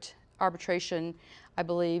separate arbitration, I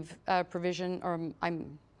believe, provision, or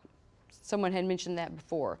someone had mentioned that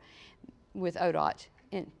before with ODOT.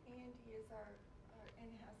 Andy is our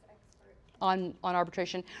in-house expert on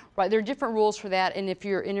arbitration. Right, there are different rules for that, and if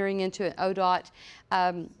you're entering into an ODOT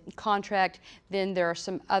contract, then there are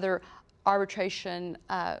some other arbitration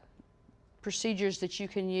procedures that you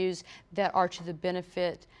can use that are to the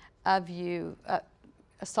benefit of you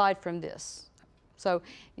aside from this. So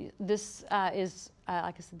this is,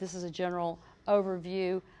 like I said, this is a general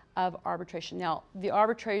overview of arbitration. Now, the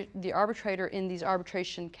arbitrator in these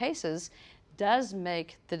arbitration cases does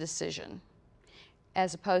make the decision,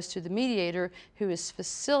 as opposed to the mediator, who is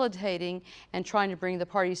facilitating and trying to bring the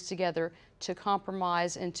parties together to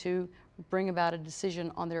compromise and to bring about a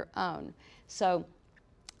decision on their own. So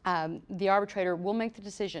the arbitrator will make the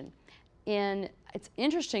decision. It's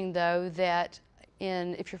interesting, though, that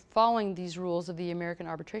if you're following these rules of the American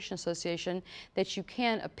Arbitration Association, that you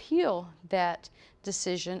can appeal that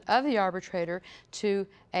decision of the arbitrator to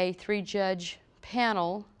a 3-judge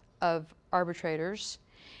panel of arbitrators.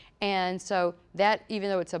 And so that, even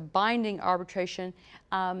though it's a binding arbitration,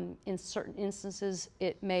 in certain instances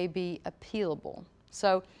it may be appealable.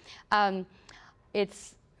 So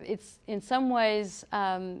it's in some ways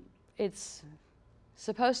it's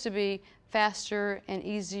supposed to be faster and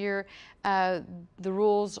easier. The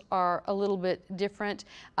rules are a little bit different.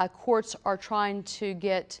 Courts are trying to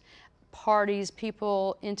get parties,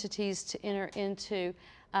 people, entities to enter into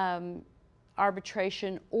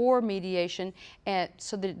arbitration or mediation,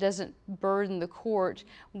 so that it doesn't burden the court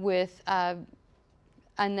with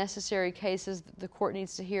unnecessary cases that the court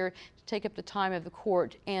needs to hear to take up the time of the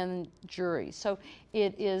court and jury. So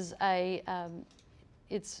it is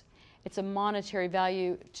it's a monetary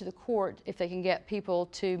value to the court if they can get people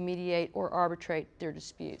to mediate or arbitrate their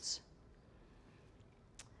disputes.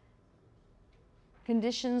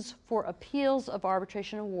 Conditions for appeals of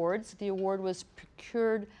arbitration awards. The award was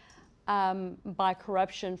procured by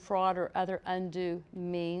corruption, fraud, or other undue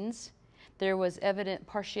means. There was evident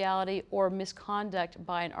partiality or misconduct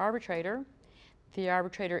by an arbitrator. The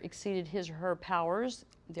arbitrator exceeded his or her powers.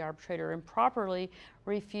 The arbitrator improperly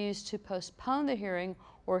refused to postpone the hearing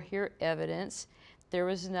or hear evidence. There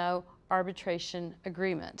was no arbitration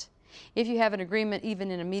agreement. If you have an agreement,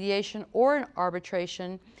 even in a mediation or an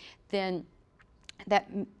arbitration, then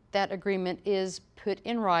that agreement is put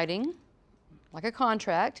in writing, like a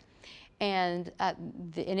contract, and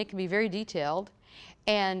it can be very detailed,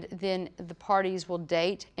 and then the parties will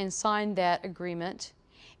date and sign that agreement,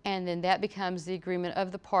 and then that becomes the agreement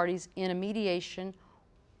of the parties in a mediation,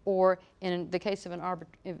 or in the case of an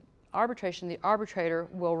arbitration, the arbitrator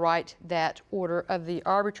will write that order of the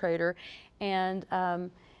arbitrator. And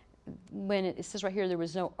when it says right here there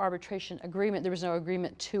was no arbitration agreement, there was no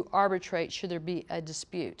agreement to arbitrate should there be a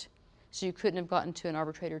dispute. So you couldn't have gotten to an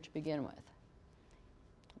arbitrator to begin with.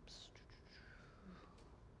 Oops.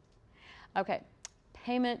 Okay,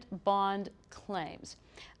 payment bond claims.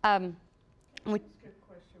 That's a good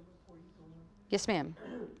question before you go on. Yes, ma'am.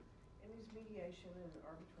 In these mediation and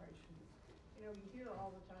arbitration, you know, you hear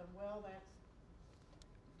all the time, well, that's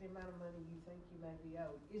the amount of money you think you may be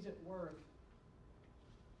owed. Is it worth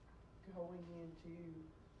going into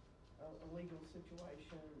a legal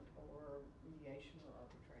situation or mediation or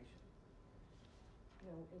arbitration?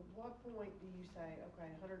 You know, at what point do you say,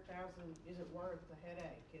 okay, 100,000 isn't worth the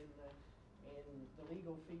headache and the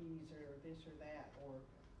legal fees or this or that, or,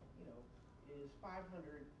 you know, is 500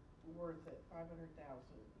 worth it, 500,000?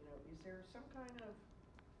 You know, is there some kind of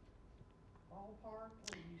ballpark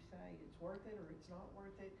where you say it's worth it or it's not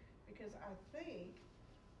worth it? Because I think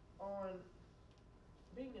on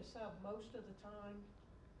being a sub, most of the time,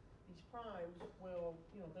 these primes will,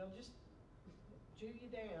 you know, they'll just Jew you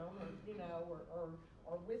down, or, you know,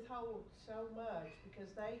 or withhold so much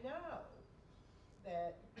because they know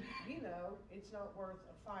that, you know, it's not worth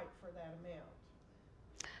a fight for that amount.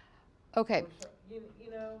 Okay. So,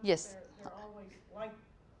 you know, Yes. They're always, like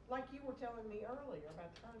you were telling me earlier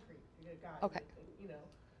about the concrete guy. Okay. You know.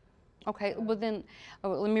 Okay, well then,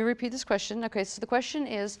 let me repeat this question. Okay, so the question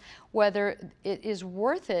is whether it is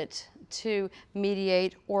worth it to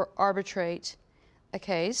mediate or arbitrate a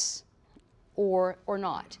case or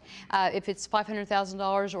not. If it's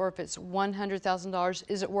 $500,000 or if it's $100,000,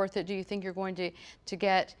 is it worth it? Do you think you're going to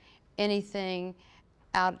get anything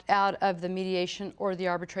out of the mediation or the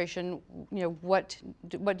arbitration? You know, what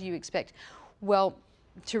do you expect? Well,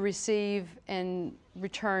 to receive and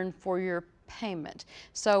return for your payment.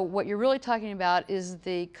 So what you're really talking about is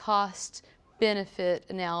the cost benefit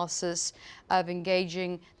analysis of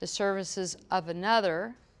engaging the services of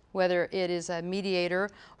another, whether it is a mediator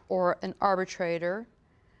or an arbitrator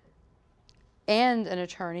and an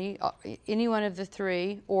attorney, any one of the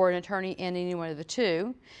three, or an attorney and any one of the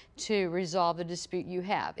two, to resolve the dispute you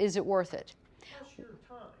have. Is it worth it? Plus your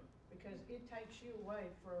time, because it takes you away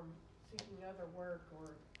from seeking other work or,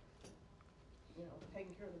 you know,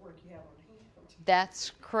 taking care of the work you have on hand.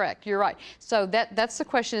 That's correct. You're right. So that's the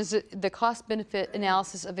question: is the cost-benefit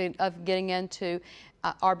analysis of getting into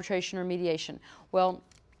arbitration or mediation? Well,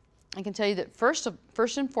 I can tell you that first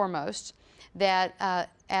and foremost, that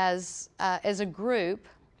as a group,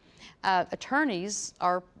 attorneys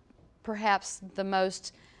are perhaps the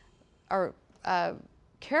most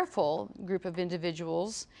careful group of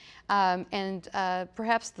individuals, and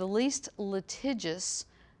perhaps the least litigious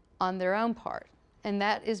on their own part. And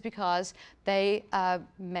that is because they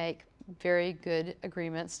make very good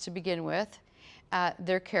agreements to begin with.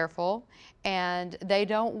 They're careful, and they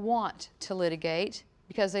don't want to litigate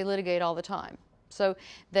because they litigate all the time. So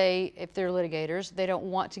if they're litigators, they don't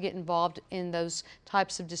want to get involved in those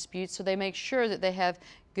types of disputes, so they make sure that they have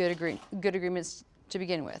good agreements to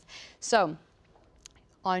begin with. So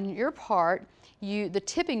on your part, the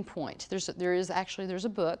tipping point, there's a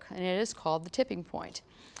book, and it is called The Tipping Point.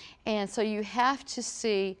 And so you have to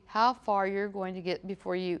see how far you're going to get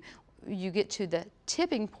before you get to the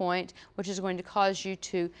tipping point, which is going to cause you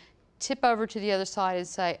to tip over to the other side and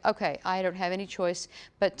say, okay, I don't have any choice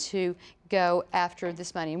but to go after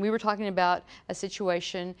this money. And we were talking about a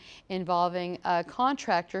situation involving a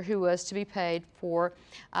contractor who was to be paid for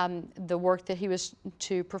the work that he was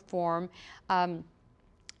to perform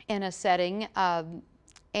in a setting,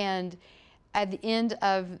 and at the end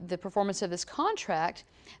of the performance of this contract,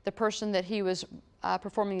 the person that he was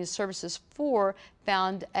performing these services for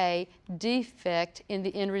found a defect in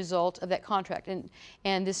the end result of that contract,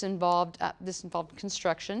 and this involved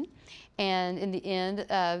construction. And in the end,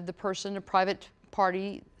 the person, a private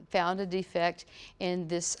party, found a defect in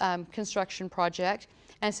this construction project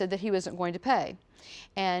and said that he wasn't going to pay.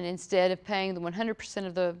 And instead of paying the 100%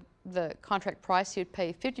 of the contract price, he would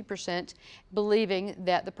pay 50%, believing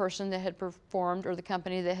that the person that had performed, or the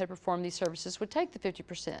company that had performed these services, would take the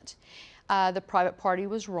 50%. The private party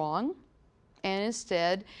was wrong, and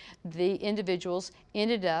instead the individuals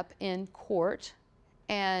ended up in court,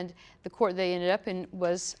 and the court they ended up in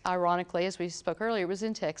was, ironically, as we spoke earlier, was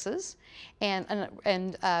in Texas, and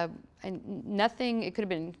nothing, it could have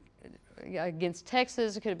been against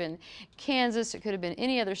Texas, it could have been Kansas, it could have been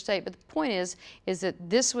any other state, but the point is that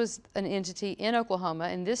this was an entity in Oklahoma,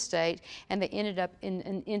 in this state, and they ended up in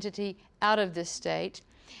an entity out of this state,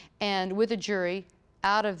 and with a jury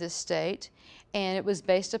out of this state, and it was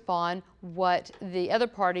based upon what the other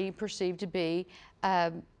party perceived to be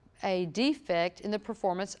a defect in the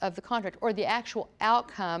performance of the contract, or the actual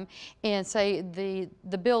outcome in, say,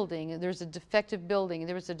 the building. There's a defective building,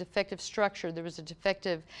 there was a defective structure, there was a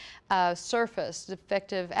defective surface,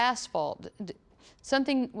 defective asphalt.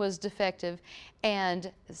 Something was defective,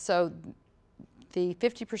 and so the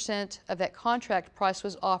 50% of that contract price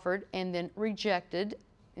was offered and then rejected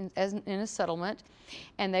in a settlement,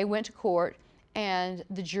 and they went to court, and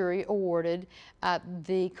the jury awarded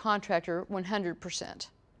the contractor 100%.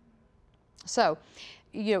 So,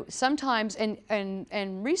 you know, sometimes,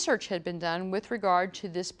 and research had been done with regard to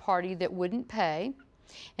this party that wouldn't pay,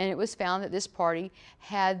 and it was found that this party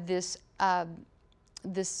had this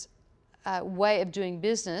way of doing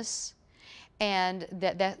business, and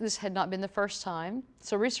that this had not been the first time.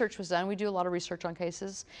 So research was done. We do a lot of research on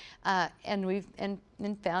cases, and we've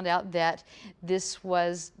found out that this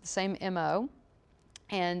was the same MO.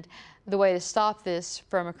 And the way to stop this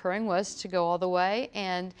from occurring was to go all the way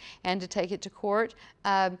and to take it to court,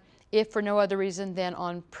 if for no other reason than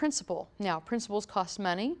on principle. Now, principles cost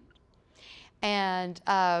money, and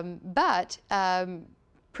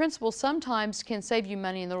principles sometimes can save you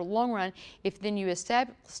money in the long run if then you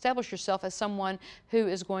establish yourself as someone who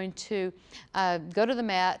is going to go to the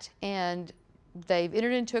mat, and they've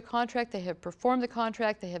entered into a contract, they have performed the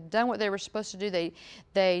contract, they have done what they were supposed to do,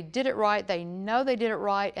 they did it right, they know they did it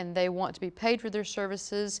right, and they want to be paid for their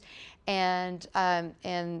services, and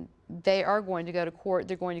they are going to go to court.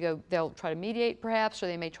 They're going to go, they'll try to mediate perhaps, or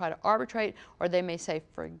they may try to arbitrate, or they may say,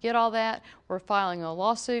 forget all that, we're filing a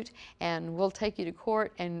lawsuit, and we'll take you to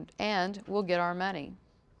court, and we'll get our money,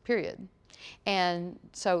 period. And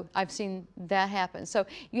so I've seen that happen. So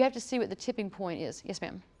you have to see what the tipping point is. Yes,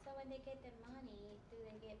 ma'am?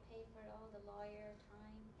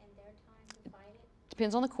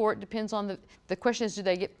 Depends on the court, depends on the question is, do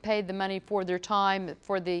they get paid the money for their time,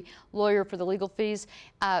 for the lawyer, for the legal fees?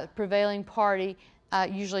 Prevailing party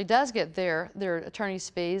usually does get their attorney's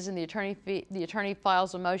fees, and the attorney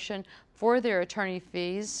files a motion for their attorney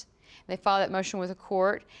fees. They file that motion with the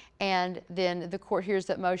court, and then the court hears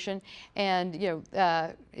that motion, and you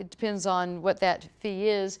know, it depends on what that fee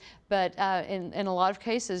is, but in a lot of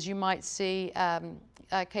cases you might see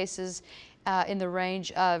cases in the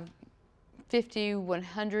range of $50,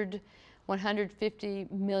 $100,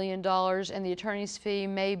 $150 million, and the attorney's fee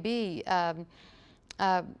may be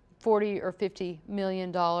 $40 or $50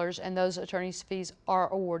 million, and those attorney's fees are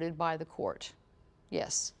awarded by the court.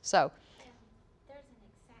 Yes. So. There's an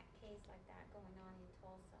exact case like that going on in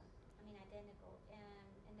Tulsa. I mean, identical,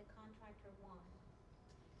 and the contractor won.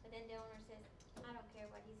 But then the owner says, I don't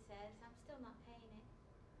care what he says, I'm still not paying it.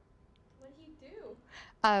 What do you do?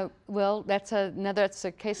 Well, that's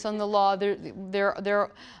a case on the law.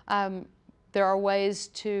 There are ways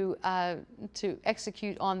to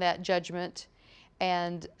execute on that judgment,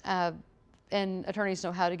 and attorneys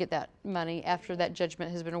know how to get that money after that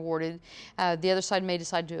judgment has been awarded. The other side may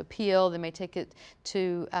decide to appeal. They may take it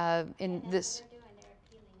to in this. What they're doing, they're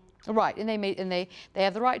appealing it. Right, and they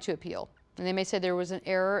have the right to appeal, and they may say there was an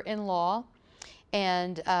error in law,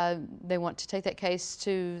 and they want to take that case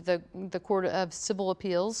to the Court of Civil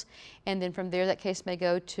Appeals, and then from there that case may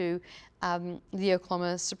go to the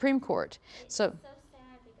Oklahoma Supreme Court. It's so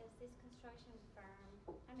sad because this construction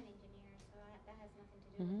firm, I'm an engineer, so that has nothing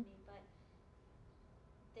to do with me, but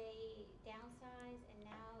they downsized, and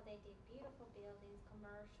now they did beautiful buildings,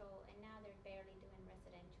 commercial, and now they're barely doing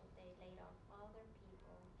residential. They laid off all their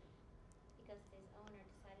people because this owner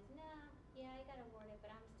decided, nah, yeah, I got awarded,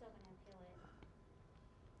 but I'm still going to appeal it.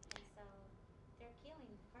 And so they're killing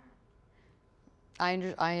the firm.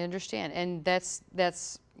 I understand, and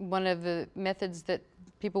that's one of the methods that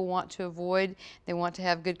people want to avoid. They want to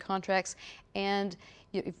have good contracts, and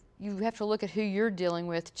you have to look at who you're dealing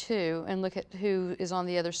with too, and look at who is on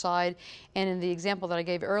the other side. And in the example that I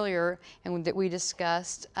gave earlier and that we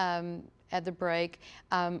discussed at the break,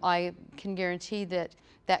 I can guarantee that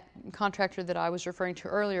that contractor that I was referring to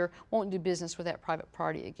earlier won't do business with that private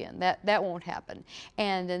party again. That won't happen.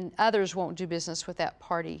 And then others won't do business with that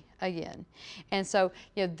party again. And so,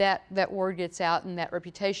 you know, that word gets out, and that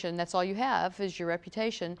reputation, that's all you have is your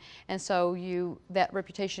reputation. And so that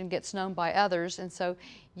reputation gets known by others, and so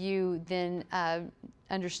you then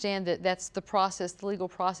understand that that's the process, the legal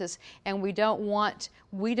process, and we don't want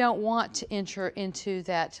to enter into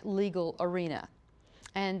that legal arena.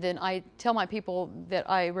 And then I tell my people that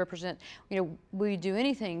I represent, you know, we do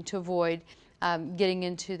anything to avoid getting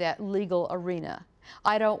into that legal arena.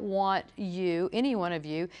 I don't want you, any one of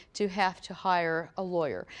you, to have to hire a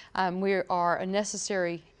lawyer. We are a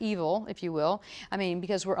necessary evil, if you will. I mean,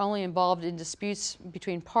 because we're only involved in disputes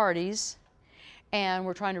between parties, and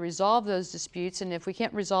we're trying to resolve those disputes, and if we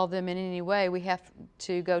can't resolve them in any way, we have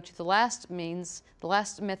to go to the last means, the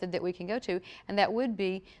last method that we can go to, and that would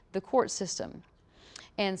be the court system.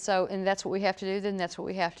 And so, and that's what we have to do, then that's what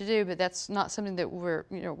we have to do, but that's not something that we're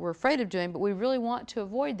afraid of doing, but we really want to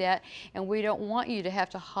avoid that, and we don't want you to have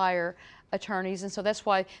to hire attorneys, and so that's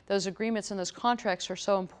why those agreements and those contracts are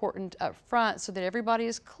so important up front, so that everybody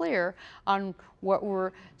is clear on what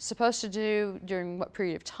we're supposed to do during what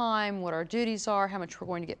period of time, what our duties are, how much we're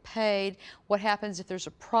going to get paid, what happens if there's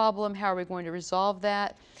a problem, how are we going to resolve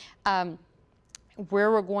that,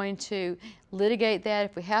 where we're going to litigate that,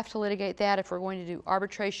 if we have to litigate that, if we're going to do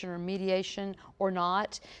arbitration or mediation or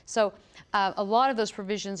not. So a lot of those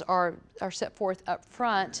provisions are set forth up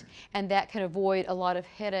front, and that can avoid a lot of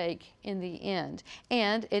headache in the end.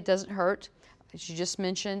 And it doesn't hurt. As you just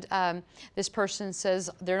mentioned, this person says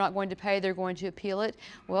they're not going to pay, they're going to appeal it.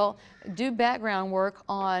 Well, do background work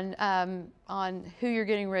on who you're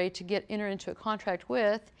getting ready to enter into a contract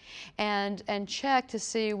with, and check to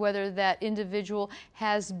see whether that individual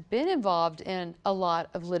has been involved in a lot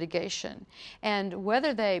of litigation, and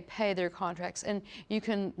whether they pay their contracts. And you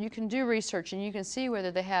can do research, and you can see whether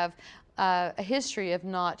they have a history of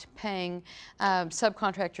not paying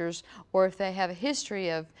subcontractors, or if they have a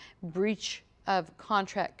history of breach of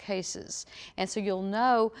contract cases. And so you'll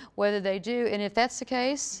know whether they do, and if that's the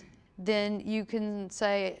case, then you can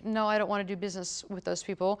say, no, I don't want to do business with those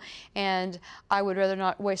people, and I would rather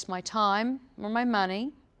not waste my time or my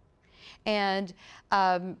money. And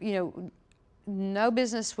no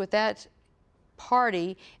business with that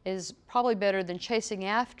party is probably better than chasing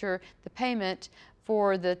after the payment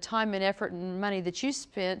for the time and effort and money that you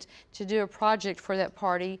spent to do a project for that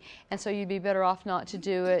party, and so you'd be better off not to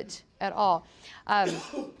do it at all.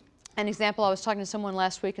 An example, I was talking to someone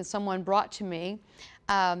last week, and someone brought to me,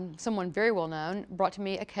 someone very well known, brought to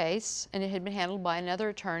me a case, and it had been handled by another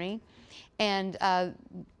attorney, and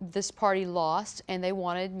this party lost, and they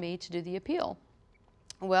wanted me to do the appeal.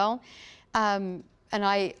 Well, and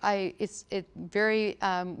it's a very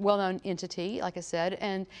well-known entity, like I said,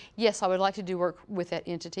 and yes, I would like to do work with that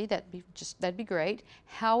entity. That'd be great.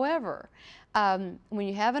 However, when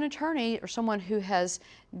you have an attorney or someone who has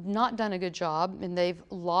not done a good job and they've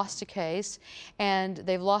lost a case, and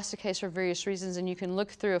they've lost a case for various reasons, and you can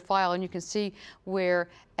look through a file and you can see where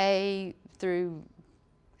A through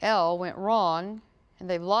L went wrong, and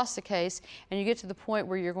they've lost the case, and you get to the point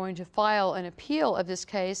where you're going to file an appeal of this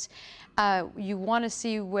case, you want to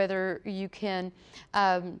see whether you can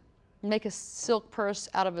make a silk purse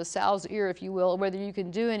out of a sow's ear, if you will, whether you can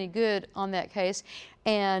do any good on that case.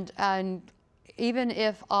 And even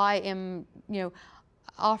if I am,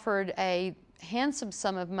 offered a handsome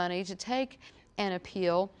sum of money to take an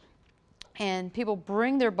appeal, and people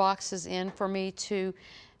bring their boxes in for me to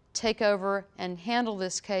take over and handle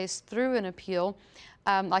this case through an appeal,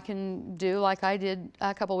 I can do like I did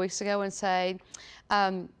a couple weeks ago and say,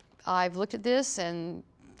 I've looked at this and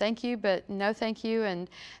thank you, but no thank you, and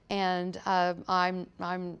I'm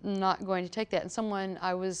not going to take that. And someone,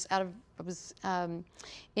 I was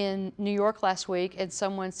in New York last week, and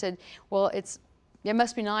someone said, well, it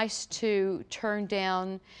must be nice to turn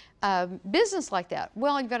down business like that.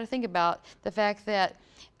 Well, you've got to think about the fact that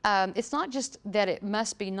it's not just that it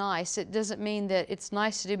must be nice. It doesn't mean that it's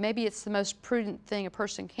nice to do. Maybe it's the most prudent thing a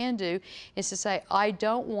person can do is to say, I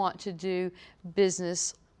don't want to do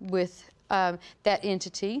business with that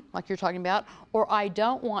entity, like you're talking about, or I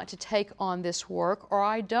don't want to take on this work, or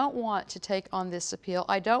I don't want to take on this appeal.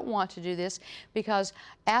 I don't want to do this because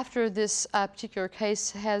after this particular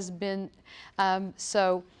case has been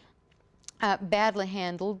so badly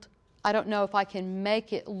handled, I don't know if I can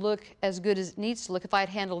make it look as good as it needs to look. If I had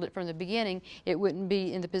handled it from the beginning, it wouldn't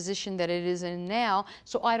be in the position that it is in now.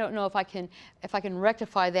 So I don't know if I can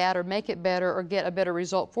rectify that or make it better or get a better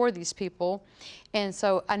result for these people. And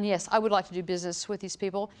so, and yes, I would like to do business with these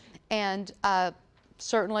people. And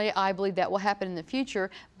certainly I believe that will happen in the future.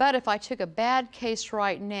 But if I took a bad case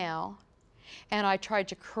right now and I tried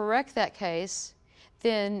to correct that case,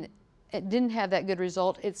 then it didn't have that good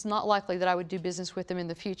result, it's not likely that I would do business with them in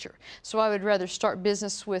the future. So I would rather start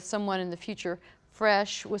business with someone in the future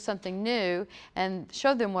fresh with something new and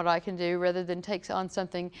show them what I can do rather than take on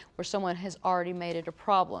something where someone has already made it a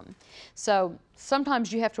problem. So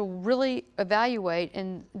sometimes you have to really evaluate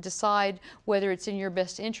and decide whether it's in your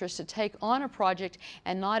best interest to take on a project,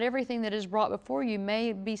 and not everything that is brought before you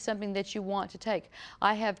may be something that you want to take.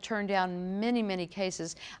 I have turned down many, many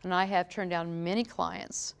cases, and I have turned down many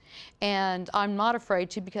clients. And I'm not afraid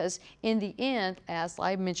to, because in the end, as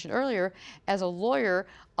I mentioned earlier, as a lawyer,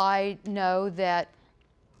 I know that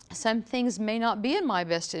some things may not be in my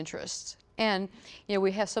best interest. And you know,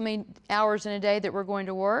 we have so many hours in a day that we're going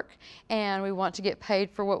to work, and we want to get paid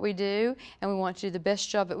for what we do, and we want to do the best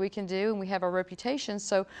job that we can do, and we have our reputation,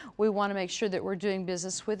 so we want to make sure that we're doing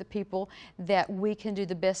business with the people that we can do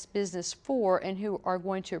the best business for, and who are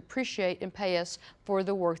going to appreciate and pay us for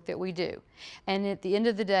the work that we do. And at the end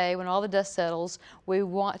of the day, when all the dust settles, we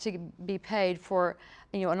want to be paid for,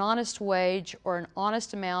 you know, an honest wage or an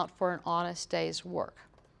honest amount for an honest day's work.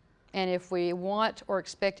 And if we want or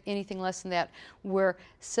expect anything less than that, we're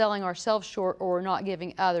selling ourselves short, or we're not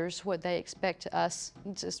giving others what they expect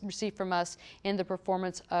to receive from us in the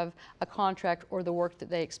performance of a contract or the work that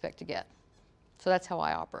they expect to get. So that's how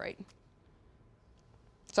I operate.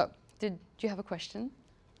 So, did you have a question?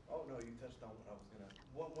 Oh, no, you touched on what I was going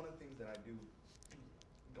to. One of the things that I do,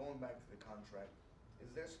 going back to the contract, is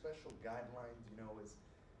there special guidelines,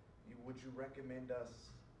 would you recommend us,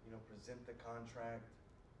 present the contract,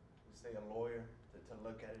 say a lawyer, to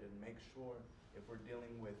look at it and make sure if we're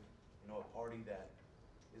dealing with, a party that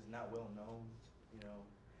is not well known,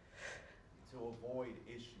 to avoid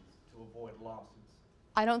issues, to avoid lawsuits?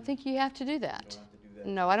 I don't think you have to do that. You don't have to do that?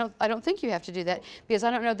 No, I don't think you have to do that, because I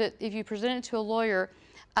don't know that if you present it to a lawyer,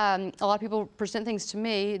 a lot of people present things to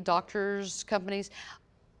me, doctors, companies.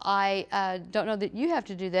 I don't know that you have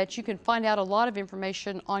to do that. You can find out a lot of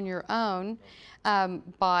information on your own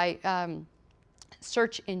by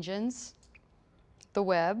search engines, the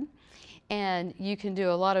web, and you can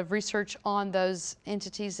do a lot of research on those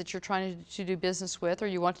entities that you're trying to do business with, or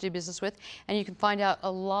you want to do business with, and you can find out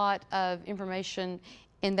a lot of information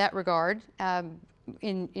in that regard.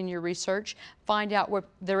 In your research, find out what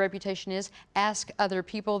their reputation is, ask other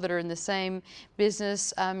people that are in the same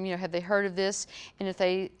business, have they heard of this, and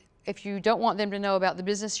if you don't want them to know about the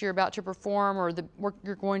business you're about to perform, or the work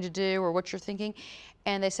you're going to do, or what you're thinking,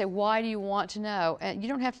 and they say, why do you want to know? And you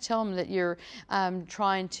don't have to tell them that you're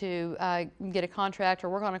trying to get a contract or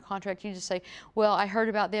work on a contract. You just say, well, I heard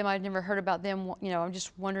about them, I'd never heard about them, I'm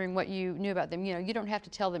just wondering what you knew about them. You don't have to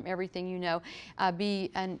tell them everything you know. Be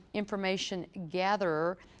an information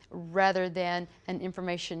gatherer rather than an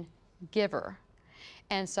information giver.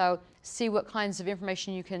 And so see what kinds of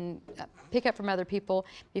information you can pick up from other people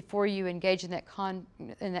before you engage in that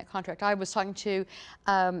contract. I was talking to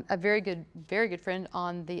a very good friend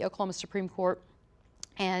on the Oklahoma Supreme Court,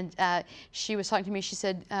 and she was talking to me. She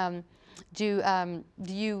said, did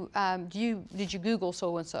you Google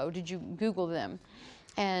so and so? Did you Google them?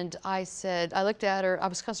 And I said, I looked at her. I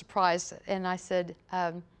was kind of surprised, and I said,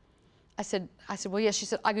 well, yes. She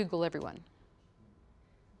said, I Google everyone.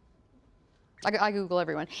 I Google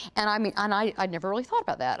everyone, and I never really thought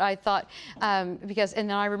about that. I thought, and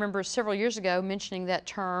then I remember several years ago mentioning that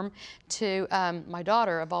term to my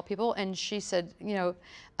daughter, of all people, and she said,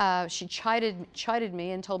 she chided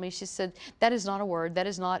me and told me, she said, that is not a word, that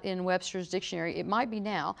is not in Webster's dictionary. It might be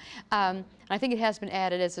now. I think it has been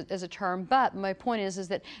added as a term, but my point is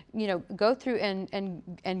that, go through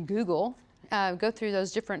and Google. Go through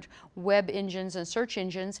those different web engines and search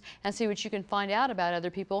engines and see what you can find out about other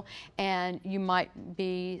people, and you might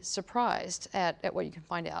be surprised at what you can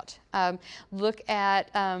find out. Look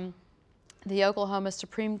at the Oklahoma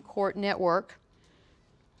Supreme Court network,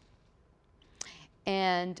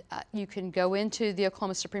 and you can go into the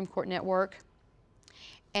Oklahoma Supreme Court network,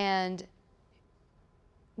 and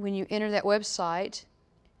when you enter that website,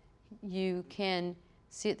 you can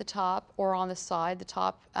see at the top or on the side. The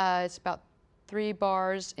top, it's about 3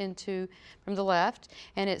 bars from the left,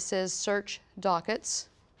 and it says search dockets,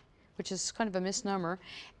 which is kind of a misnomer,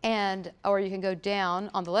 or you can go down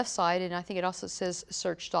on the left side, and I think it also says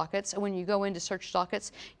search dockets. And when you go into search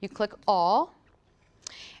dockets, you click all,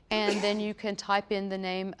 and then you can type in the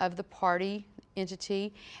name of the party,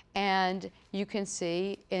 entity, and you can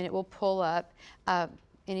see, and it will pull up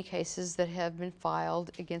any cases that have been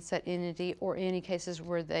filed against that entity, or any cases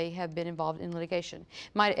where they have been involved in litigation.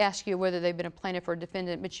 It might ask you whether they've been a plaintiff or a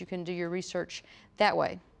defendant, but you can do your research that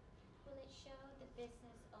way. Will it show the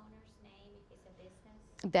business owner's name if it's a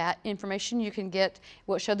business? That information you can get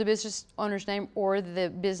will show the business owner's name, or the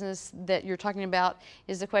business that you're talking about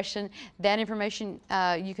is the question. That information,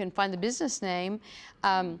 you can find the business name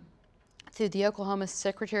through the Oklahoma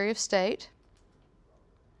Secretary of State,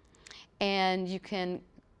 and you can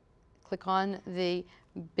click on the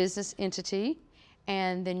business entity,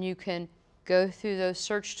 and then you can go through those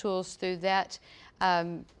search tools through that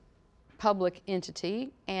public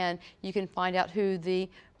entity, and you can find out who the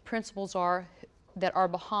principals are that are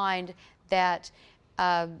behind that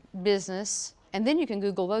business, and then you can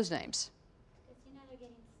Google those names. Because you know they're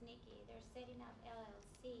getting sneaky. They're setting up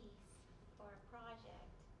LLCs for a project,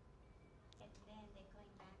 and then they're going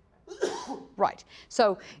bankrupt. Right.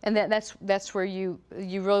 So, and that's where you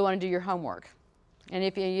really want to do your homework. And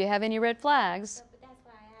if you have any red flags. So, but that's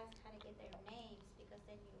why I asked how to get their names, because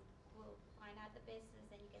then you will find out the business,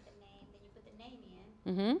 then you get the name, then you put the name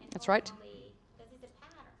in. Mm-hmm. That's right. Because it's a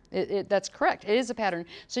pattern. That's correct. It is a pattern.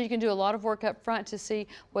 So you can do a lot of work up front to see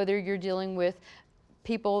whether you're dealing with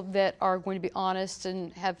people that are going to be honest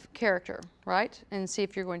and have character, right? And see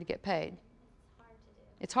if you're going to get paid. It's hard to do.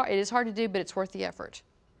 It's hard. It is hard to do, but it's worth the effort.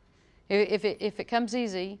 If it comes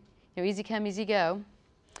easy, easy come, easy go,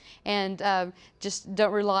 and just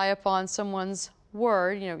don't rely upon someone's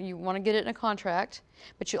word. You want to get it in a contract,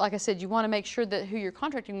 but like I said, you want to make sure that who you're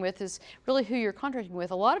contracting with is really who you're contracting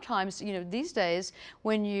with. A lot of times, these days,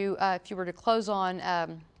 when if you were to close on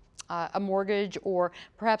a mortgage or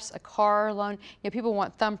perhaps a car loan, people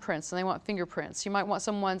want thumbprints and they want fingerprints. You might want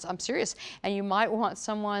someone's, I'm serious, and you might want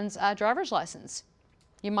someone's driver's license.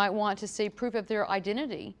 You might want to see proof of their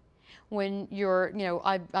identity. When you're,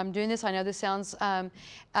 I'm doing this, I know this sounds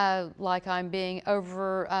like I'm being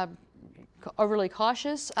overly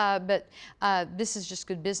cautious, but this is just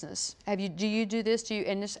good business. Do you do this?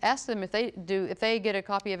 And just ask them if they get a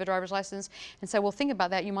copy of a driver's license and say, well, think about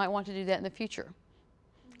that. You might want to do that in the future,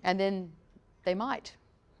 and then they might.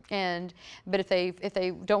 But if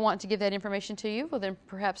they don't want to give that information to you, well, then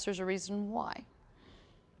perhaps there's a reason why.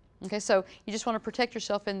 Okay, so you just want to protect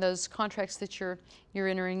yourself in those contracts that you're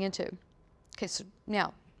entering into. Okay, so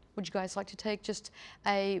now, would you guys like to take just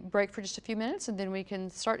a break for just a few minutes, and then we can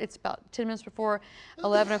start? It's about 10 minutes before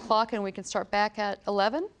 11 o'clock, and we can start back at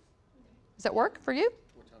 11. Does that work for you?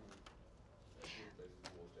 What time?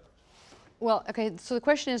 Well, okay, so the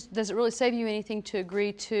question is, does it really save you anything to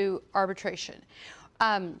agree to arbitration?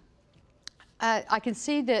 I can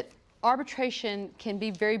see that arbitration can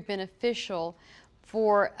be very beneficial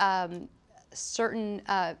for certain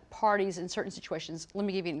parties in certain situations. Let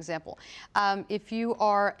me give you an example. If you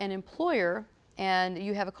are an employer and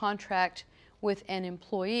you have a contract with an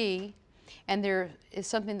employee, and there is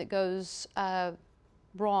something that goes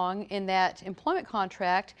wrong in that employment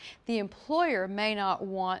contract, the employer may not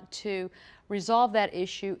want to resolve that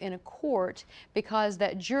issue in a court because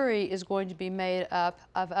that jury is going to be made up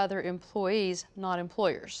of other employees, not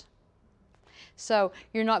employers. So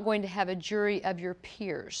you're not going to have a jury of your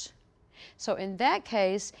peers. So in that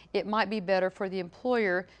case, it might be better for the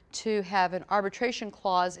employer to have an arbitration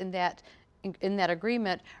clause in that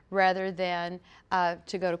agreement rather than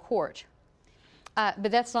to go to court.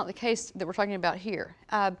 But that's not the case that we're talking about here.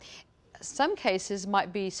 Some cases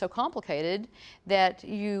might be so complicated that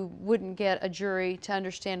you wouldn't get a jury to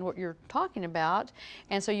understand what you're talking about,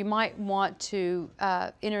 and so you might want to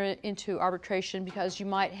enter into arbitration because you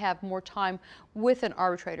might have more time with an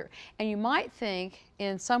arbitrator. And you might think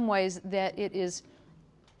in some ways that it is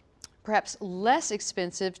perhaps less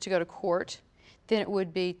expensive to go to court than it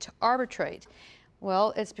would be to arbitrate.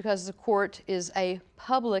 Well, it's because the court is a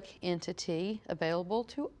public entity available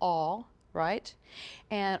to all, right?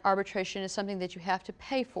 And arbitration is something that you have to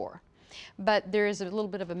pay for. But there is a little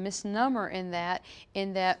bit of a misnomer in that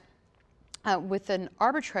with an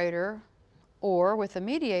arbitrator or with a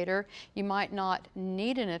mediator, you might not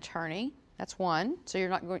need an attorney. That's one. So you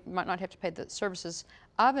might not have to pay the services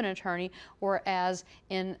of an attorney, whereas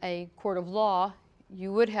in a court of law,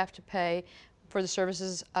 you would have to pay for the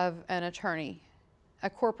services of an attorney. A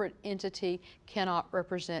corporate entity cannot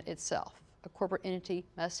represent itself. A corporate entity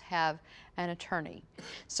must have an attorney.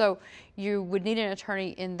 So you would need an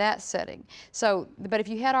attorney in that setting. So, but if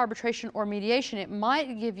you had arbitration or mediation, it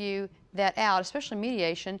might give you that out, especially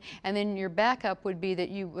mediation, and then your backup would be that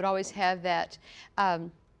you would always have that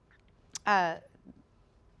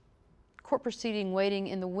court proceeding waiting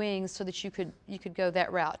in the wings so that you could go that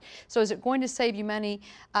route. So is it going to save you money?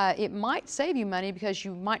 It might save you money because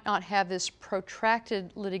you might not have this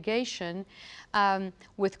protracted litigation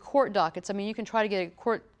with court dockets. I mean, you can try to get a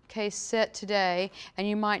court case set today, and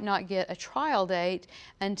you might not get a trial date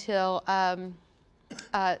until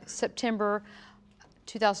September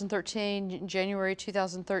 2013, January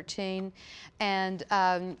 2013, and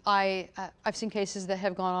I've seen cases that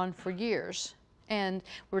have gone on for years. And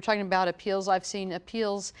we were talking about appeals. I've seen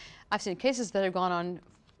cases that have gone on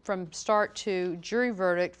from start to jury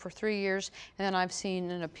verdict for 3 years, and then I've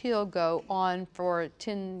seen an appeal go on for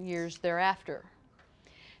 10 years thereafter.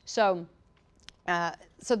 So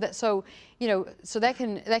So that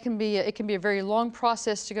can be a very long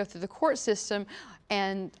process to go through the court system,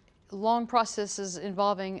 and long processes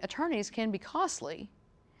involving attorneys can be costly.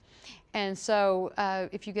 And so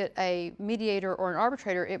if you get a mediator or an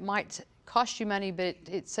arbitrator, it might cost you money, but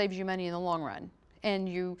it saves you money in the long run.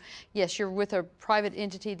 And yes, you're with a private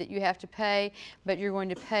entity that you have to pay, but you're going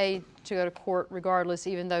to pay to go to court regardless,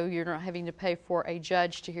 even though you're not having to pay for a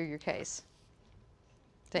judge to hear your case.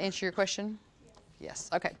 To answer your question? Yes.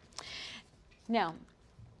 Okay. Now,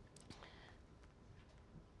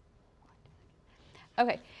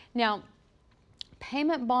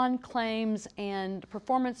 payment bond claims and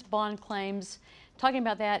performance bond claims, talking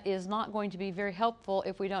about that is not going to be very helpful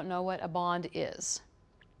if we don't know what a bond is.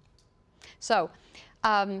 So,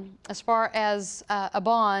 as far as a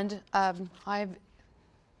bond, I've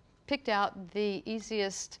picked out the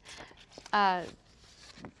easiest,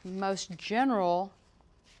 most general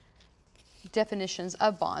definitions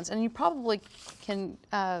of bonds, and you probably can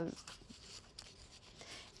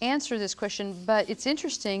answer this question, but it's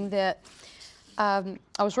interesting that I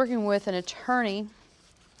was working with an attorney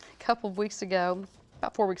a couple of weeks ago,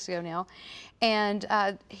 about 4 weeks ago now, and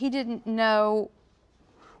he didn't know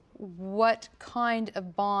what kind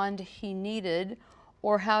of bond he needed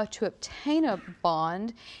or how to obtain a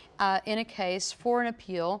bond in a case for an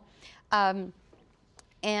appeal, and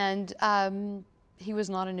he was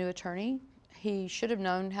not a new attorney. He should have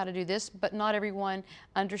known how to do this, but not everyone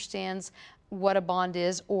understands what a bond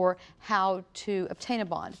is or how to obtain a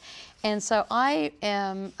bond. And so I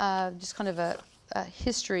am just kind of a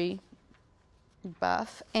history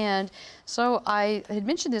buff, and so I had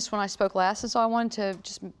mentioned this when I spoke last, and so I wanted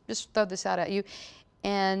to just throw this out at you,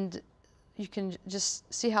 and you can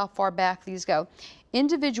just see how far back these go.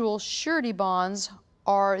 Individual surety bonds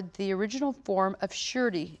are the original form of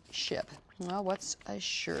suretyship. Well, what's a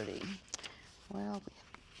surety? Well,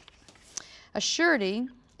 a surety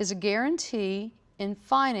is a guarantee in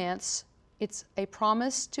finance. It's a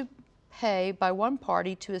promise to pay by one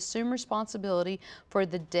party to assume responsibility for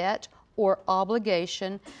the debt or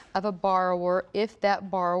obligation of a borrower if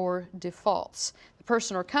that borrower defaults. The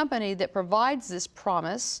person or company that provides this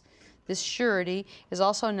promise, this surety, is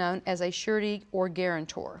also known as a surety or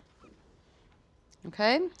guarantor.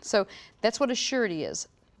 Okay, so that's what a surety is.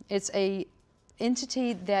 It's a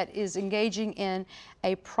entity that is engaging in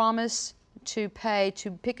a promise to pay,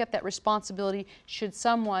 to pick up that responsibility should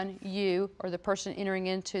someone, you or the person entering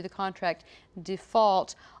into the contract,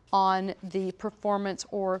 default on the performance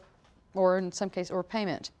or in some case, or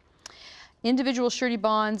payment. Individual surety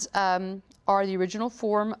bonds are the original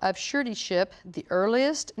form of suretyship. The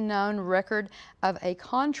earliest known record of a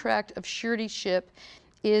contract of suretyship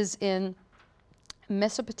is in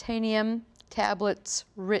Mesopotamian tablets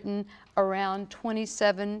written around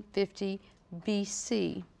 2750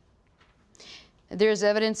 BC. There's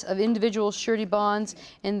evidence of individual surety bonds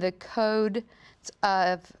in the codes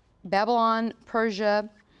of Babylon, Persia,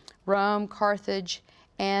 Rome, Carthage,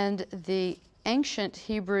 and the ancient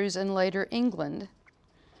Hebrews and later England.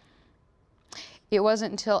 It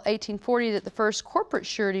wasn't until 1840 that the first corporate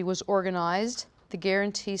surety was organized, the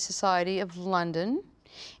Guarantee Society of London.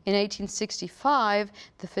 In 1865,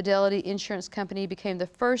 the Fidelity Insurance Company became the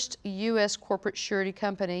first U.S. corporate surety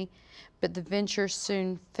company, but the venture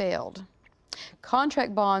soon failed.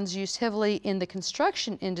 Contract bonds used heavily in the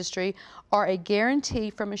construction industry are a guarantee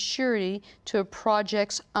from a surety to a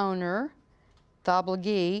project's owner, the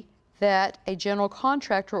obligee, that a general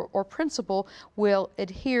contractor or principal will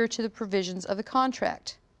adhere to the provisions of the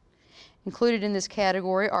contract. Included in this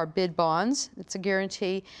category are bid bonds. It's a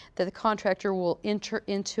guarantee that the contractor will enter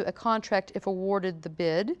into a contract if awarded the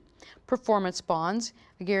bid. Performance bonds,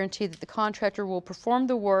 a guarantee that the contractor will perform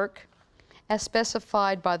the work as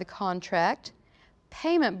specified by the contract.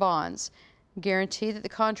 Payment bonds, guarantee that the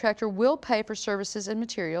contractor will pay for services and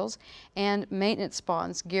materials. And maintenance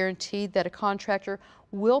bonds, guarantee that a contractor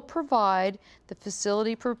will provide the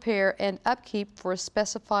facility repair and upkeep for a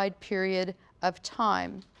specified period of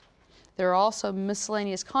time. There are also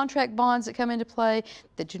miscellaneous contract bonds that come into play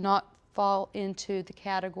that do not fall into the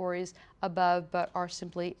categories above but are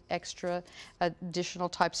simply extra additional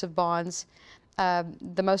types of bonds,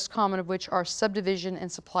 the most common of which are subdivision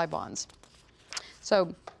and supply bonds.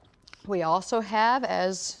 So we also have,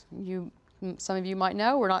 as some of you might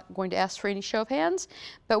know, we're not going to ask for any show of hands,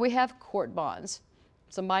 but we have court bonds.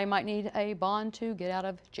 Somebody might need a bond to get out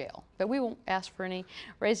of jail, but we won't ask for any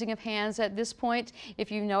raising of hands at this point.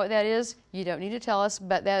 If you know what that is, you don't need to tell us,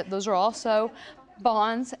 but those are also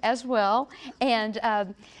bonds as well, and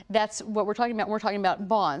that's what we're talking about. We're talking about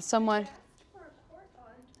bonds. Someone. For a court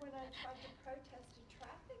bond when I tried to protest a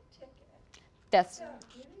traffic ticket. That's, No, I'm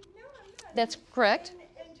not. that's correct.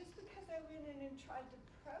 And just because I went in and tried to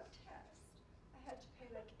protest, I had to pay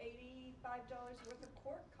like $85 worth of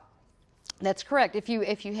court costs. That's correct. If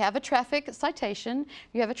you have a traffic citation,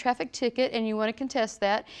 you have a traffic ticket, and you want to contest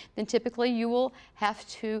that, then typically you will have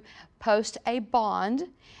to post a bond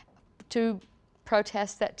to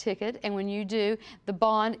protest that ticket. And when you do, the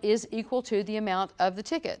bond is equal to the amount of the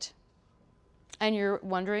ticket. And you're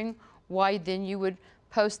wondering why then you would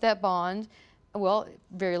post that bond. Well,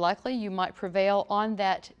 very likely you might prevail on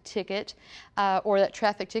that ticket, or that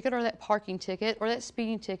traffic ticket, or that parking ticket, or that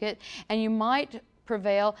speeding ticket, and you might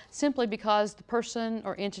prevail simply because the person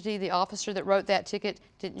or entity, the officer that wrote that ticket,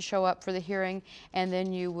 didn't show up for the hearing, and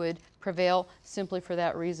then you would prevail simply for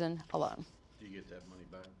that reason alone. Do you get that money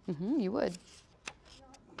back? You would.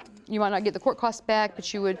 You might not get the court costs back,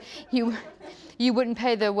 but you wouldn't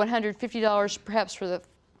pay the $150 perhaps for the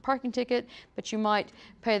parking ticket, but you might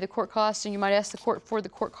pay the court costs, and you might ask the court for the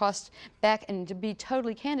court costs back. And to be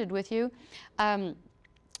totally candid with you,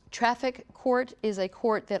 traffic court is a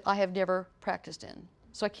court that I have never practiced in,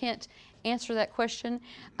 so I can't answer that question.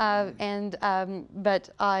 But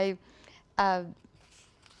I have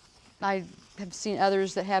seen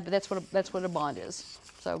others that have, but that's what a bond is.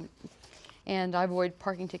 So, and I avoid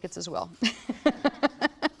parking tickets as well.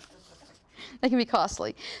 They can be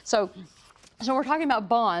costly. So we're talking about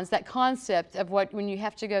bonds, that concept of when you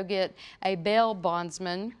have to go get a bail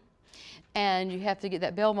bondsman, and you have to get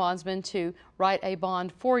that bail bondsman to write a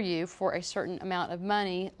bond for you for a certain amount of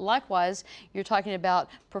money. Likewise, you're talking about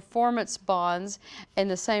performance bonds in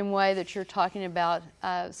the same way that you're talking about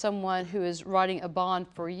someone who is writing a bond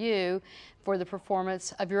for you for the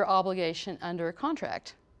performance of your obligation under a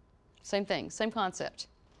contract. Same thing, same concept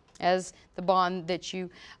as the bond that you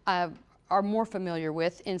are more familiar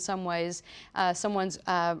with. In some ways, someone's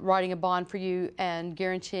writing a bond for you and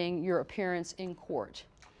guaranteeing your appearance in court.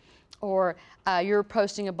 Or you're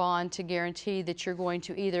posting a bond to guarantee that you're going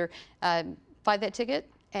to either fight that ticket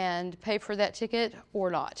and pay for that ticket or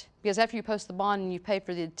not. Because after you post the bond and you pay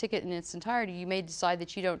for the ticket in its entirety, you may decide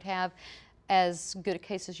that you don't have as good a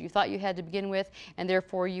case as you thought you had to begin with, and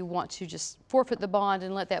therefore you want to just forfeit the bond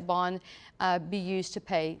and let that bond be used to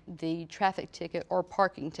pay the traffic ticket or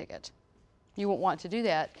parking ticket. You won't want to do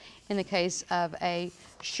that in the case of a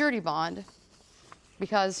surety bond,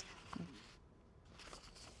 because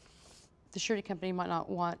the surety company might not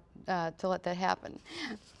want to let that happen.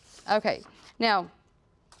 Okay, now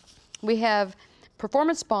we have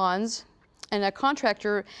performance bonds, and a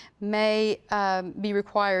contractor may be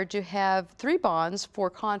required to have 3 bonds for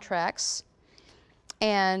contracts,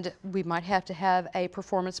 and we might have to have a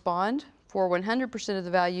performance bond for 100% of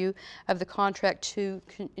the value of the contract to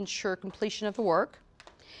ensure completion of the work.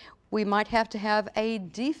 We might have to have a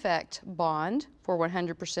defect bond for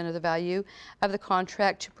 100% of the value of the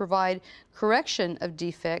contract to provide correction of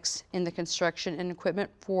defects in the construction and equipment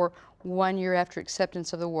for 1 year after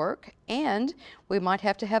acceptance of the work. And we might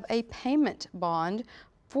have to have a payment bond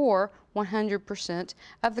for 100%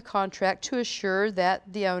 of the contract to assure that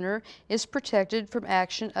the owner is protected from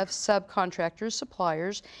action of subcontractors,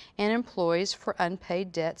 suppliers, and employees for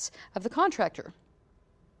unpaid debts of the contractor.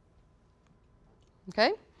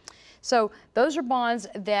 Okay? So those are bonds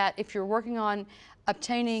that, if you're working on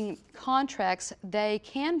obtaining contracts, they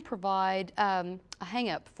can provide a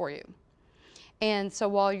hang-up for you. And so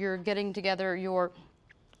while you're getting together your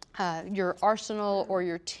arsenal or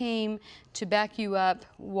your team to back you up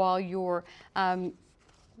while you're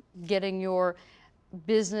getting your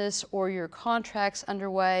business or your contracts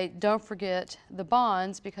underway, don't forget the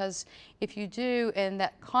bonds, because if you do and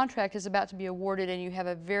that contract is about to be awarded and you have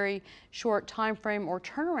a very short time frame or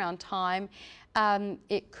turnaround time,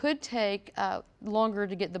 it could take longer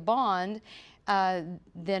to get the bond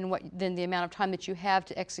than the amount of time that you have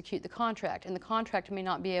to execute the contract, and the contract may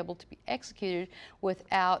not be able to be executed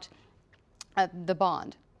without the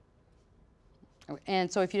bond.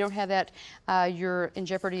 And so if you don't have that, you're in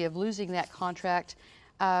jeopardy of losing that contract.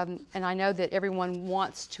 And I know that everyone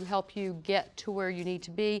wants to help you get to where you need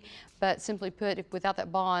to be, but simply put, if without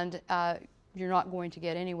that bond, you're not going to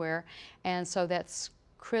get anywhere. And so that's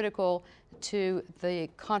critical to the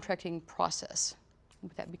contracting process.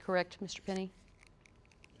 Would that be correct, Mr. Penny?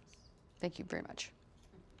 Thank you very much.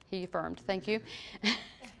 He affirmed. Thank you.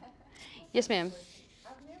 Yes, ma'am.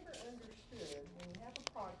 I've never understood, when you have a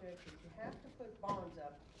project that you have to put bonds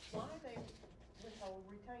up, why they withhold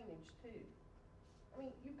retainage too. I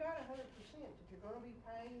mean, you've got 100% that you're gonna be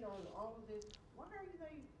paid on all of this. Why are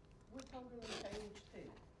they withholding retainage too?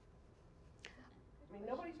 I mean,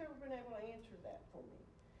 nobody's ever been able to answer that for me.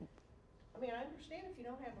 I mean, I understand if you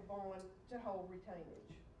don't have a bond to hold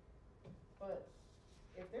retainage. But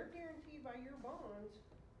if they're guaranteed by your bonds,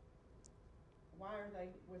 why are they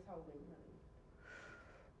withholding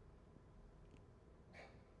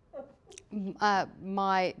money?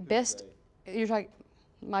 My best, you're talking,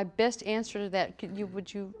 my best answer to that,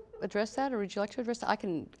 would you address that, or would you like to address that?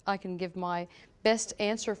 I can give my best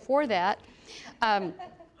answer for that. The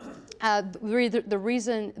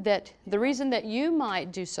reason that you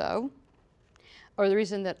might do so, or the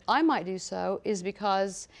reason that I might do so, is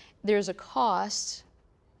because there's a cost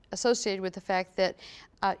associated with the fact that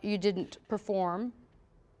you didn't perform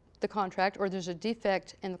the contract, or there's a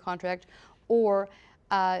defect in the contract, or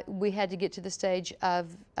we had to get to the stage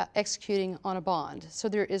of executing on a bond. So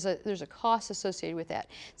there's a cost associated with that.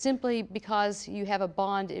 Simply because you have a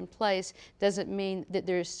bond in place doesn't mean that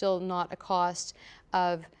there is still not a cost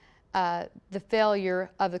of the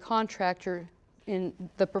failure of the contractor in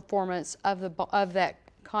the performance of that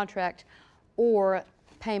contract, or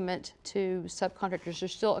payment to subcontractors.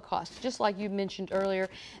 There's still a cost. Just like you mentioned earlier,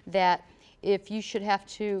 that if you should have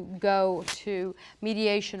to go to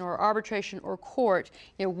mediation or arbitration or court,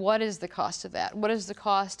 what is the cost of that? What is the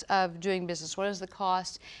cost of doing business? What is the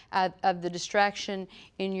cost of the distraction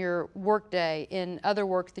in your workday, in other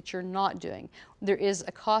work that you're not doing? There is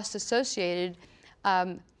a cost associated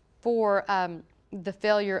for the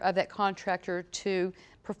failure of that contractor to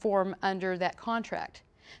perform under that contract.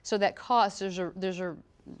 So that cost, there's a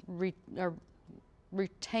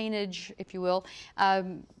retainage, if you will.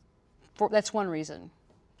 That's one reason.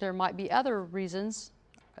 There might be other reasons.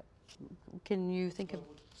 Can you think of?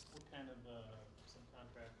 What kind of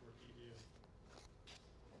subcontract work do you do?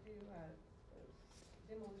 I do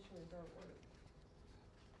demolition and dirt work.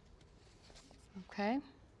 Okay.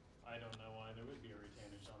 I don't know why there would be a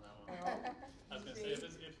retainage on that one. Well, I was going to say,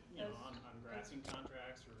 if you know, on grassing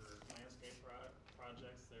contracts or landscape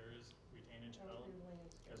projects, there is retainage I held, don't do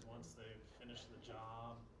landscape. because once they've finished the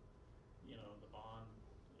job, you know, the bond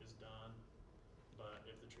is done. But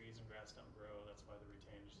if the trees and grass don't grow, that's why the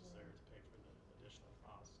retainage is there to pay for the additional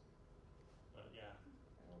cost. But yeah,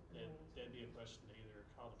 that'd be a question to either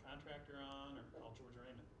call the contractor on or call George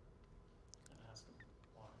Raymond and ask him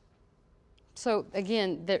why. So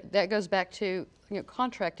again, that goes back to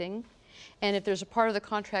contracting. And if there's a part of the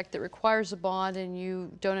contract that requires a bond and you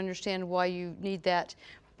don't understand why you need that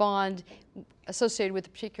bond associated with the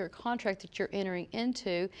particular contract that you're entering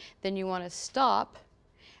into, then you want to stop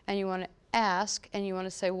and you want to ask and you want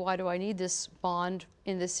to say, why do I need this bond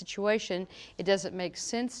in this situation? It doesn't make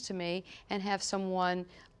sense to me, and have someone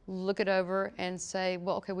look it over and say,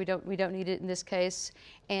 well, okay, we don't need it in this case.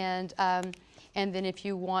 And then if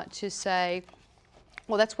you want to say,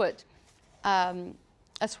 well, that's what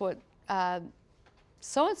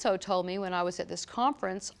so-and-so told me when I was at this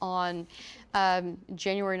conference on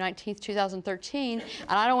January 19th, 2013, and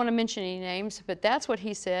I don't want to mention any names, but that's what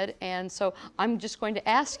he said, and so I'm just going to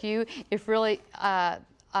ask you if really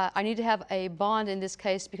I need to have a bond in this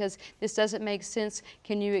case because this doesn't make sense.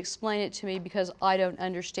 Can you explain it to me because I don't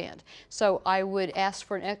understand? So I would ask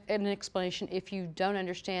for an explanation if you don't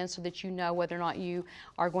understand, so that you know whether or not you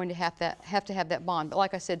are going to have to have that bond. But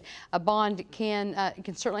like I said, a bond can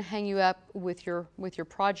certainly hang you up with your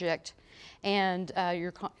project and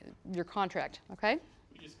your contract. Okay.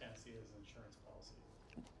 We just kind of see it as an insurance policy.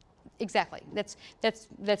 Exactly.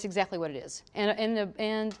 That's exactly what it is.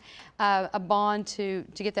 And a bond to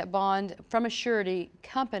get that bond from a surety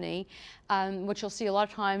company, what you'll see a lot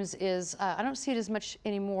of times is I don't see it as much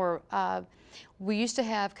anymore. We used to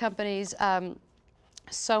have companies,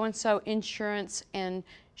 so-and-so insurance and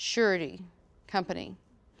surety company.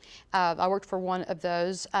 I worked for one of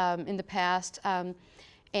those in the past.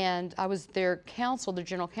 And I was their counsel, their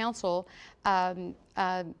general counsel,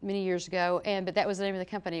 many years ago. But that was the name of the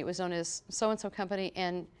company. It was known as so-and-so company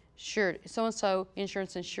and surety, so-and-so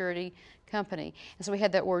insurance and surety company. And so we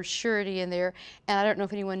had that word surety in there. And I don't know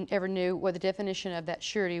if anyone ever knew what the definition of that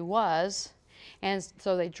surety was. And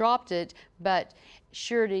so they dropped it. But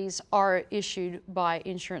sureties are issued by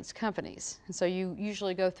insurance companies. And so you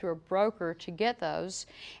usually go through a broker to get those.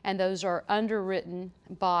 And those are underwritten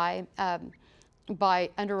by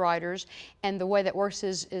underwriters, and the way that works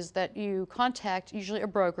is that you contact usually a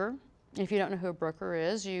broker. If you don't know who a broker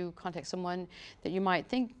is, you contact someone that you might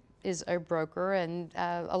think is a broker, and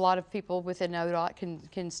a lot of people within ODOT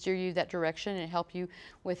can steer you that direction and help you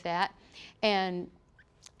with that. And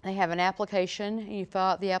they have an application, you fill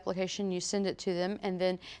out the application, you send it to them, and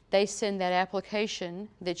then they send that application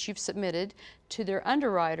that you've submitted to their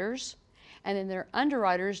underwriters, and then their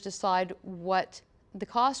underwriters decide what the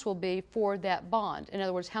cost will be for that bond. In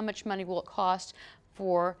other words, how much money will it cost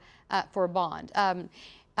for a bond?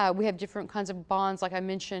 we have different kinds of bonds, like I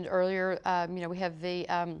mentioned earlier. You know, we have the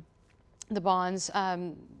bonds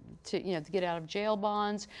to get out of jail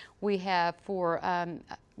bonds. We have for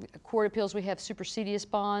court appeals, we have supersedious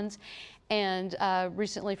bonds. And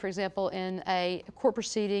recently, for example, in a court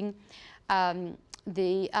proceeding,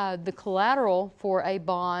 the collateral for a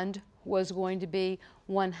bond was going to be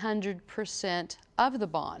 100% of the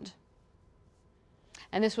bond.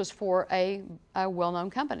 And this was for a well-known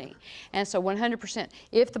company. And so 100%,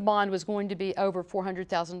 if the bond was going to be over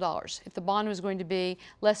 $400,000, if the bond was going to be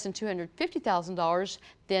less than $250,000,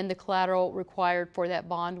 then the collateral required for that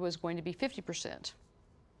bond was going to be 50%.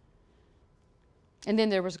 And then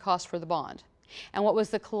there was a cost for the bond. And what was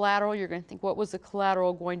the collateral? You're going to think, what was the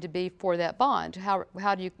collateral going to be for that bond? How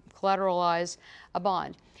do you collateralize a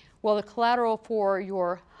bond? Well, the collateral for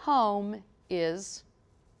your home is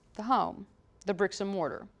the home, the bricks and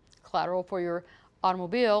mortar. Collateral for your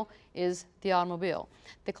automobile is the automobile.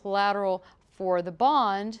 The collateral for the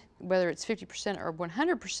bond, whether it's 50% or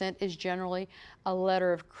 100%, is generally a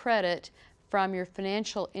letter of credit from your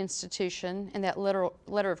financial institution, and that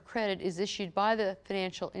letter of credit is issued by the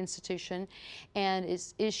financial institution and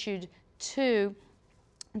is issued to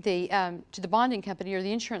the bonding company or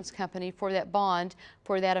the insurance company for that bond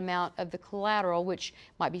for that amount of the collateral, which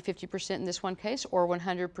might be 50% in this one case or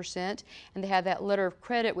 100%. And they have that letter of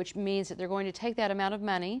credit, which means that they're going to take that amount of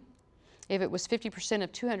money. If it was 50%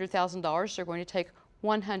 of $200,000, they're going to take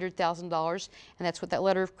 $100,000, and that's what that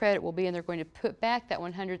letter of credit will be, and they're going to put back that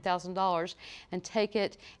 $100,000 and take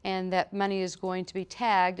it, and that money is going to be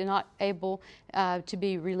tagged and not able to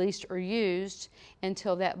be released or used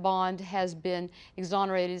until that bond has been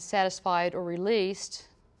exonerated, satisfied, or released,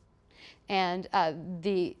 and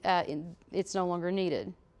it's no longer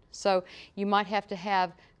needed. So you might have to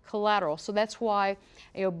have collateral. So that's why,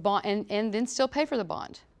 bond, and then still pay for the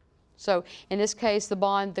bond. So in this case, the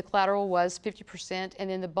bond, the collateral was 50%, and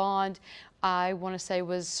then the bond, I want to say,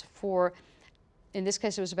 was for, in this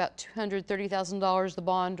case, it was about $230,000. The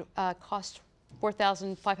bond cost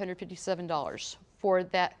 $4,557 for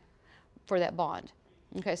that bond.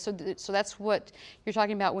 Okay, so that's what you're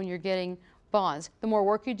talking about when you're getting bonds. The more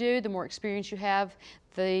work you do, the more experience you have,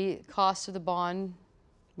 the cost of the bond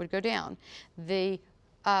would go down. The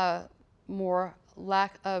more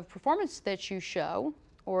lack of performance that you show,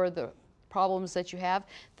 or the problems that you have,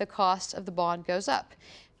 the cost of the bond goes up.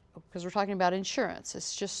 Because we're talking about insurance.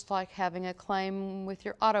 It's just like having a claim with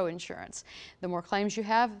your auto insurance. The more claims you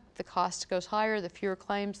have, the cost goes higher. The fewer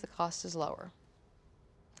claims, the cost is lower.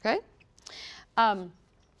 Okay?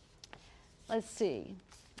 Let's see.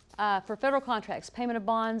 For federal contracts, payment of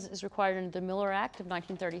bonds is required under the Miller Act of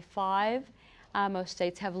 1935. Most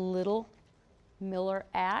states have little Miller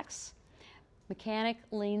Acts. Mechanic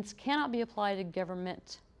liens cannot be applied to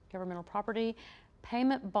governmental property.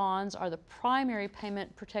 Payment bonds are the primary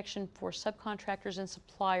payment protection for subcontractors and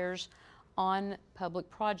suppliers on public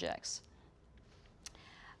projects.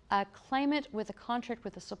 A claimant with a contract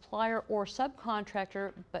with a supplier or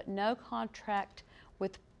subcontractor but no contract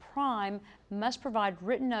with prime must provide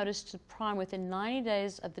written notice to prime within 90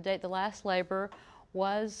 days of the date the last labor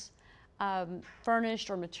was furnished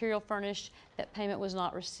or material furnished that payment was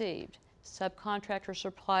not received. Subcontractor or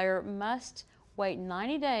supplier must wait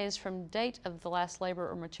 90 days from date of the last labor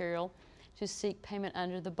or material to seek payment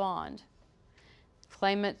under the bond.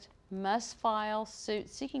 Claimant must file suit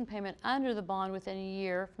seeking payment under the bond within a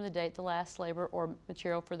year from the date the last labor or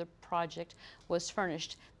material for the project was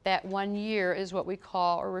furnished. That 1 year is what we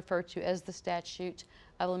call or refer to as the statute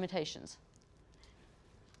of limitations.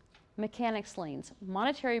 Mechanics liens,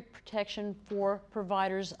 monetary protection for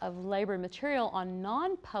providers of labor and material on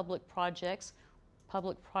non-public projects.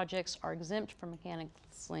 Public projects are exempt from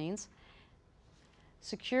mechanics liens.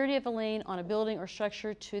 Security of a lien on a building or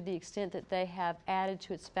structure to the extent that they have added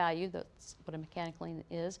to its value. That's what a mechanics lien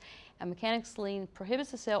is. A mechanics lien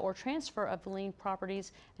prohibits the sale or transfer of the lien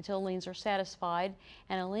properties until liens are satisfied,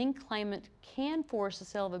 and a lien claimant can force the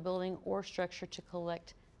sale of a building or structure to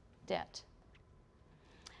collect debt.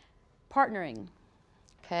 Partnering.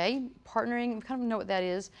 Okay, partnering, we kind of know what that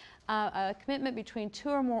is. A commitment between two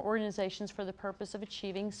or more organizations for the purpose of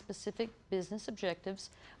achieving specific business objectives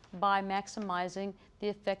by maximizing the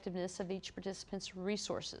effectiveness of each participant's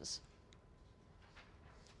resources.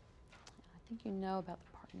 I think you know about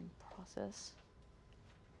the partnering process.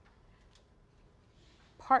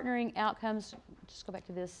 Partnering outcomes, just go back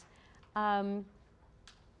to this.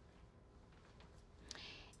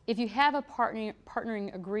 If you have a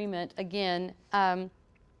partnering agreement, again,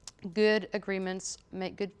 good agreements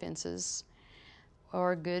make good fences,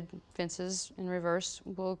 or good fences in reverse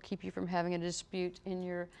will keep you from having a dispute in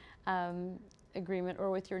your agreement or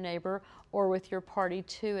with your neighbor or with your party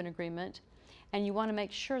to an agreement. And you want to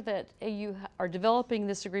make sure that you are developing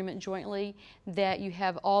this agreement jointly, that you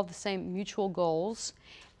have all the same mutual goals.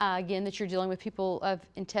 Again, that you're dealing with people of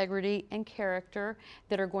integrity and character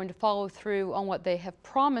that are going to follow through on what they have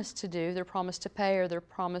promised to do, their promise to pay or their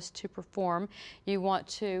promise to perform. You want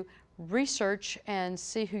to research and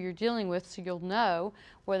see who you're dealing with so you'll know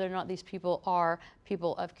whether or not these people are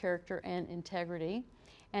people of character and integrity.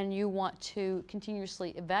 And you want to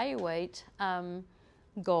continuously evaluate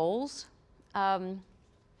goals. And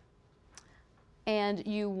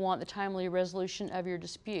you want the timely resolution of your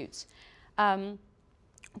disputes.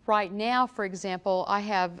 Right now, for example, I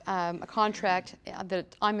have a contract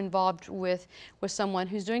that I'm involved with someone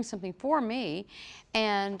who's doing something for me,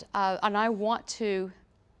 and I want to.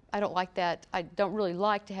 I don't like that. I don't really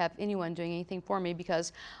like to have anyone doing anything for me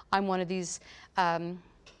because I'm one of these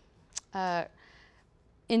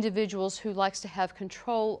individuals who likes to have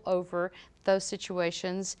control over those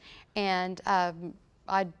situations, and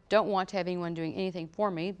I don't want to have anyone doing anything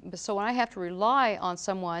for me. So when I have to rely on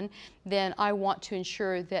someone, then I want to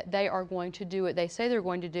ensure that they are going to do what they say they're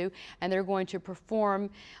going to do, and they're going to perform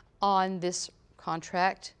on this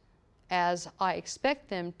contract as I expect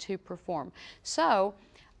them to perform. So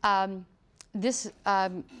in this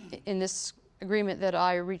agreement that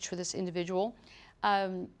I reached with this individual,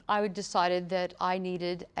 I decided that I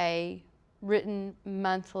needed a written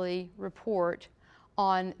monthly report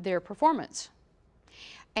on their performance.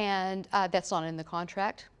 And that's not in the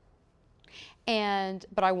contract.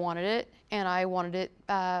 But I wanted it, and I wanted it,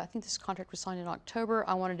 I think this contract was signed in October.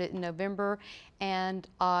 I wanted it in November, and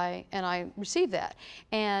I received that.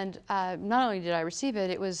 And not only did I receive it,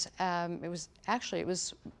 it was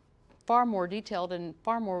far more detailed and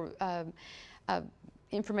far more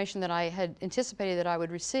information than I had anticipated that I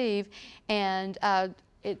would receive. And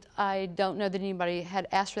I don't know that anybody had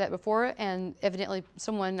asked for that before, and evidently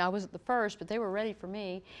I wasn't the first, but they were ready for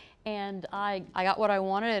me. And I got what I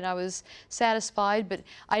wanted, and I was satisfied, but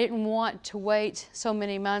I didn't want to wait so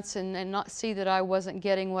many months and not see that I wasn't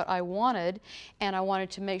getting what I wanted. And I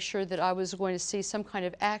wanted to make sure that I was going to see some kind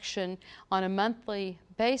of action on a monthly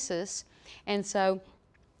basis. And so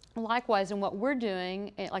likewise, in what we're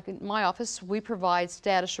doing, like in my office, we provide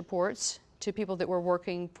status reports to people that we're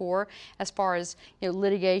working for, as far as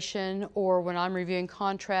litigation, or when I'm reviewing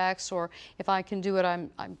contracts, or if I can do what I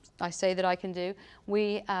say that I can do.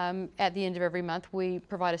 We at the end of every month, we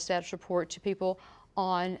provide a status report to people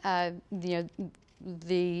on the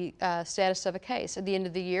status of a case. At the end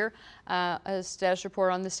of the year, a status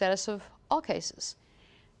report on the status of all cases.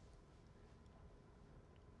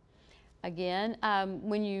 Again,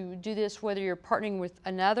 when you do this, whether you're partnering with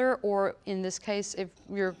another, or in this case, if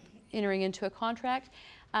you're entering into a contract,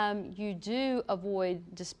 you do avoid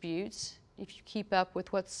disputes if you keep up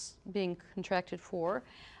with what's being contracted for.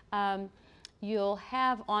 You'll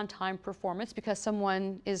have on-time performance because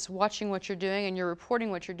someone is watching what you're doing and you're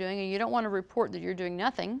reporting what you're doing, and you don't want to report that you're doing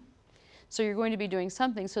nothing. So you're going to be doing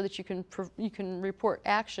something so that you can report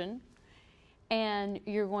action, and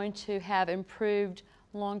you're going to have improved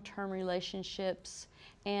long-term relationships.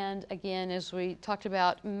 And again, as we talked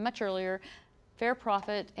about much earlier, fair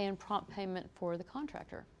profit and prompt payment for the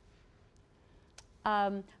contractor.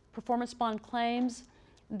 Performance bond claims,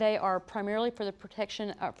 they are primarily for the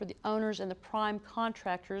protection for the owners and the prime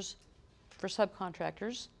contractors for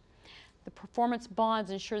subcontractors. The performance bonds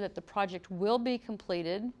ensure that the project will be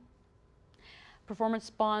completed. Performance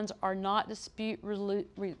bonds are not dispute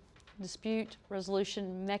resolution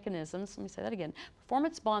mechanisms. Let me say that again.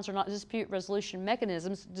 Performance bonds are not dispute resolution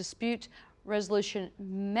mechanisms. Dispute resolution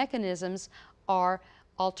mechanisms are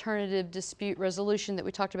alternative dispute resolution that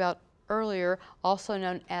we talked about earlier, also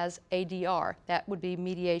known as ADR. That would be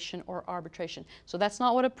mediation or arbitration. So that's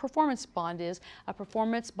not what a performance bond is. A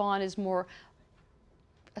performance bond is more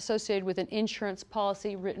associated with an insurance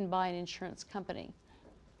policy written by an insurance company.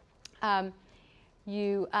 The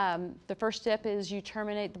first step is you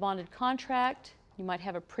terminate the bonded contract. You might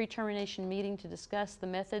have a pre-termination meeting to discuss the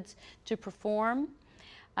methods to perform.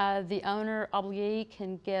 The owner obligee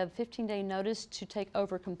can give 15-day notice to take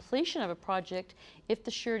over completion of a project if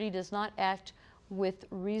the surety does not act with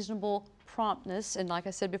reasonable promptness. And like I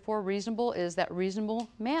said before, reasonable is that reasonable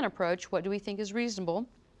man approach. What do we think is reasonable?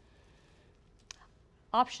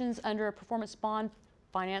 Options under a performance bond: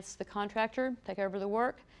 finance the contractor, take over the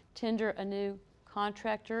work, tender a new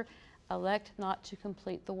contractor, elect not to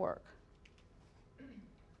complete the work.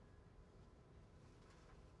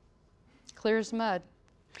 Clear as mud.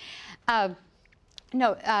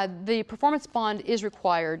 The performance bond is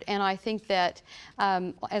required, and I think that,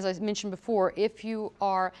 as I mentioned before, if you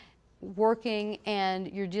are working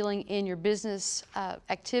and you're dealing in your business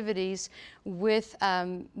activities with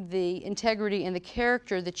the integrity and the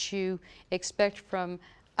character that you expect from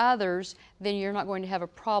others, then you're not going to have a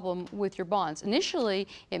problem with your bonds. Initially,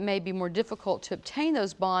 it may be more difficult to obtain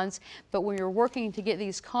those bonds, but when you're working to get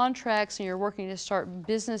these contracts and you're working to start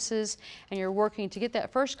businesses and you're working to get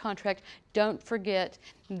that first contract, don't forget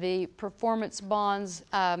the performance bonds,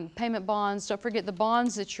 payment bonds. Don't forget the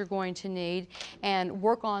bonds that you're going to need, and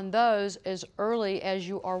work on those as early as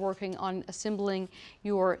you are working on assembling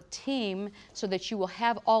your team so that you will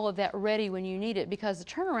have all of that ready when you need it, because the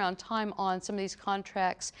turnaround time on some of these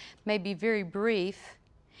contracts may be very brief,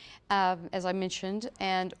 as I mentioned,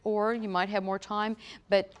 or you might have more time,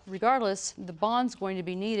 but regardless, the bond's going to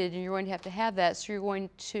be needed and you're going to have that, so you're going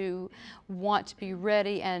to want to be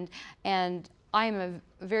ready, and I am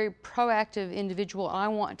a very proactive individual. I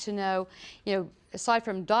want to know, aside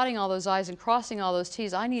from dotting all those I's and crossing all those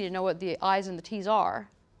T's, I need to know what the I's and the T's are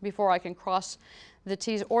before I can cross the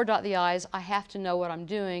T's or dot the I's. I have to know what I'm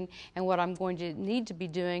doing and what I'm going to need to be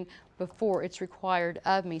doing before it's required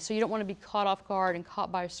of me. So you don't want to be caught off guard and caught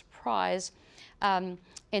by surprise in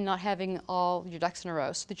not having all your ducks in a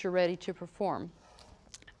row so that you're ready to perform.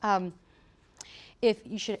 If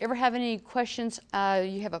you should ever have any questions,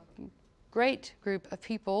 you have a great group of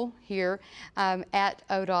people here at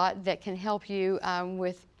ODOT that can help you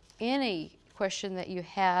with any question that you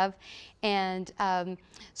have. And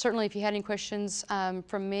certainly if you had any questions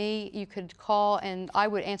from me, you could call and I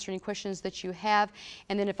would answer any questions that you have.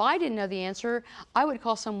 And then if I didn't know the answer, I would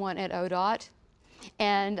call someone at ODOT.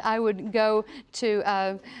 And I would go to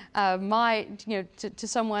to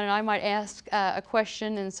someone, and I might ask a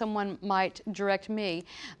question, and someone might direct me.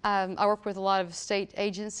 I work with a lot of state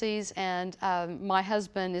agencies, and my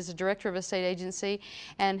husband is a director of a state agency,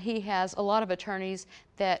 and he has a lot of attorneys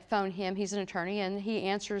that phone him. He's an attorney, and he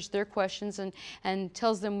answers their questions and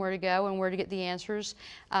tells them where to go and where to get the answers,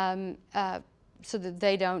 so that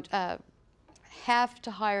they don't have to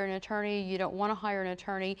hire an attorney. You don't want to hire an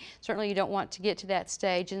attorney. Certainly you don't want to get to that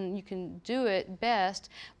stage, and you can do it best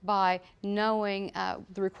by knowing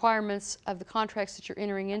the requirements of the contracts that you're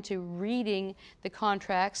entering into, reading the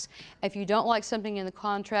contracts. If you don't like something in the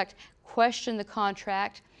contract, question the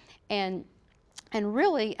contract, and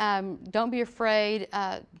really don't be afraid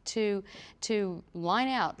to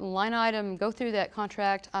line item, go through that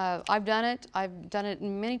contract. I've done it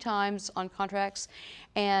many times on contracts,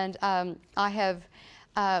 and I have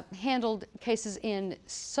handled cases in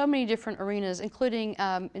so many different arenas, including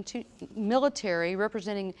military,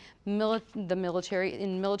 representing the military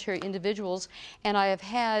in military individuals, and I've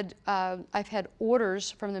had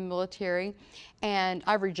orders from the military, and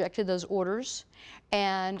I've rejected those orders.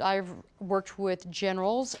 And I've worked with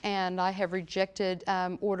generals, and I have rejected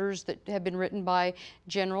orders that have been written by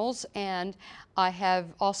generals, and I have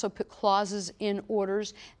also put clauses in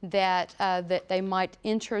orders that they might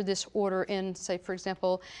enter this order in, say, for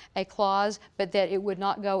example, a clause, but that it would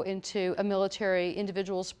not go into a military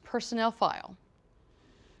individual's personnel file.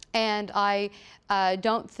 And I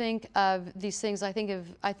don't think of these things. I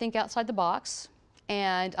think outside the box.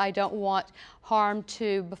 And I don't want harm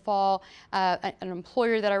to befall an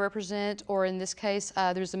employer that I represent, or in this case,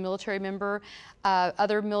 there's a military member,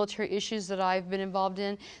 other military issues that I've been involved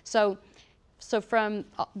in. So from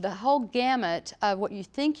the whole gamut of what you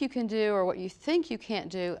think you can do or what you think you can't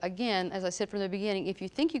do, again, as I said from the beginning, if you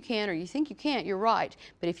think you can or you think you can't, you're right.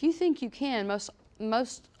 But if you think you can,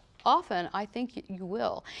 most often, I think you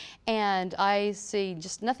will. And I see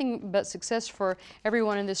just nothing but success for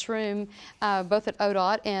everyone in this room, both at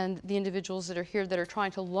ODOT and the individuals that are here that are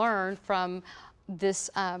trying to learn from this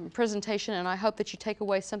presentation, and I hope that you take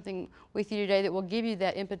away something with you today that will give you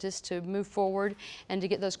that impetus to move forward and to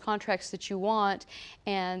get those contracts that you want.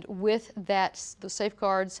 And with that, the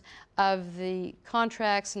safeguards of the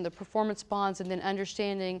contracts and the performance bonds, and then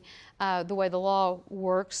understanding the way the law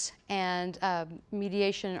works, and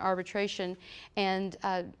mediation and arbitration, and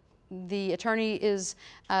the attorney is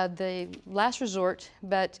the last resort,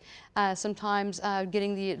 but sometimes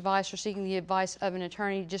getting the advice or seeking the advice of an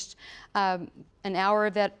attorney, just an hour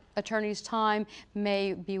of that attorney's time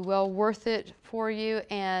may be well worth it for you,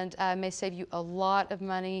 and may save you a lot of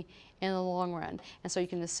money in the long run. And so you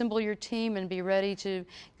can assemble your team and be ready to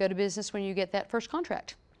go to business when you get that first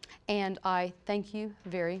contract. And I thank you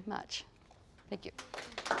very much. Thank you.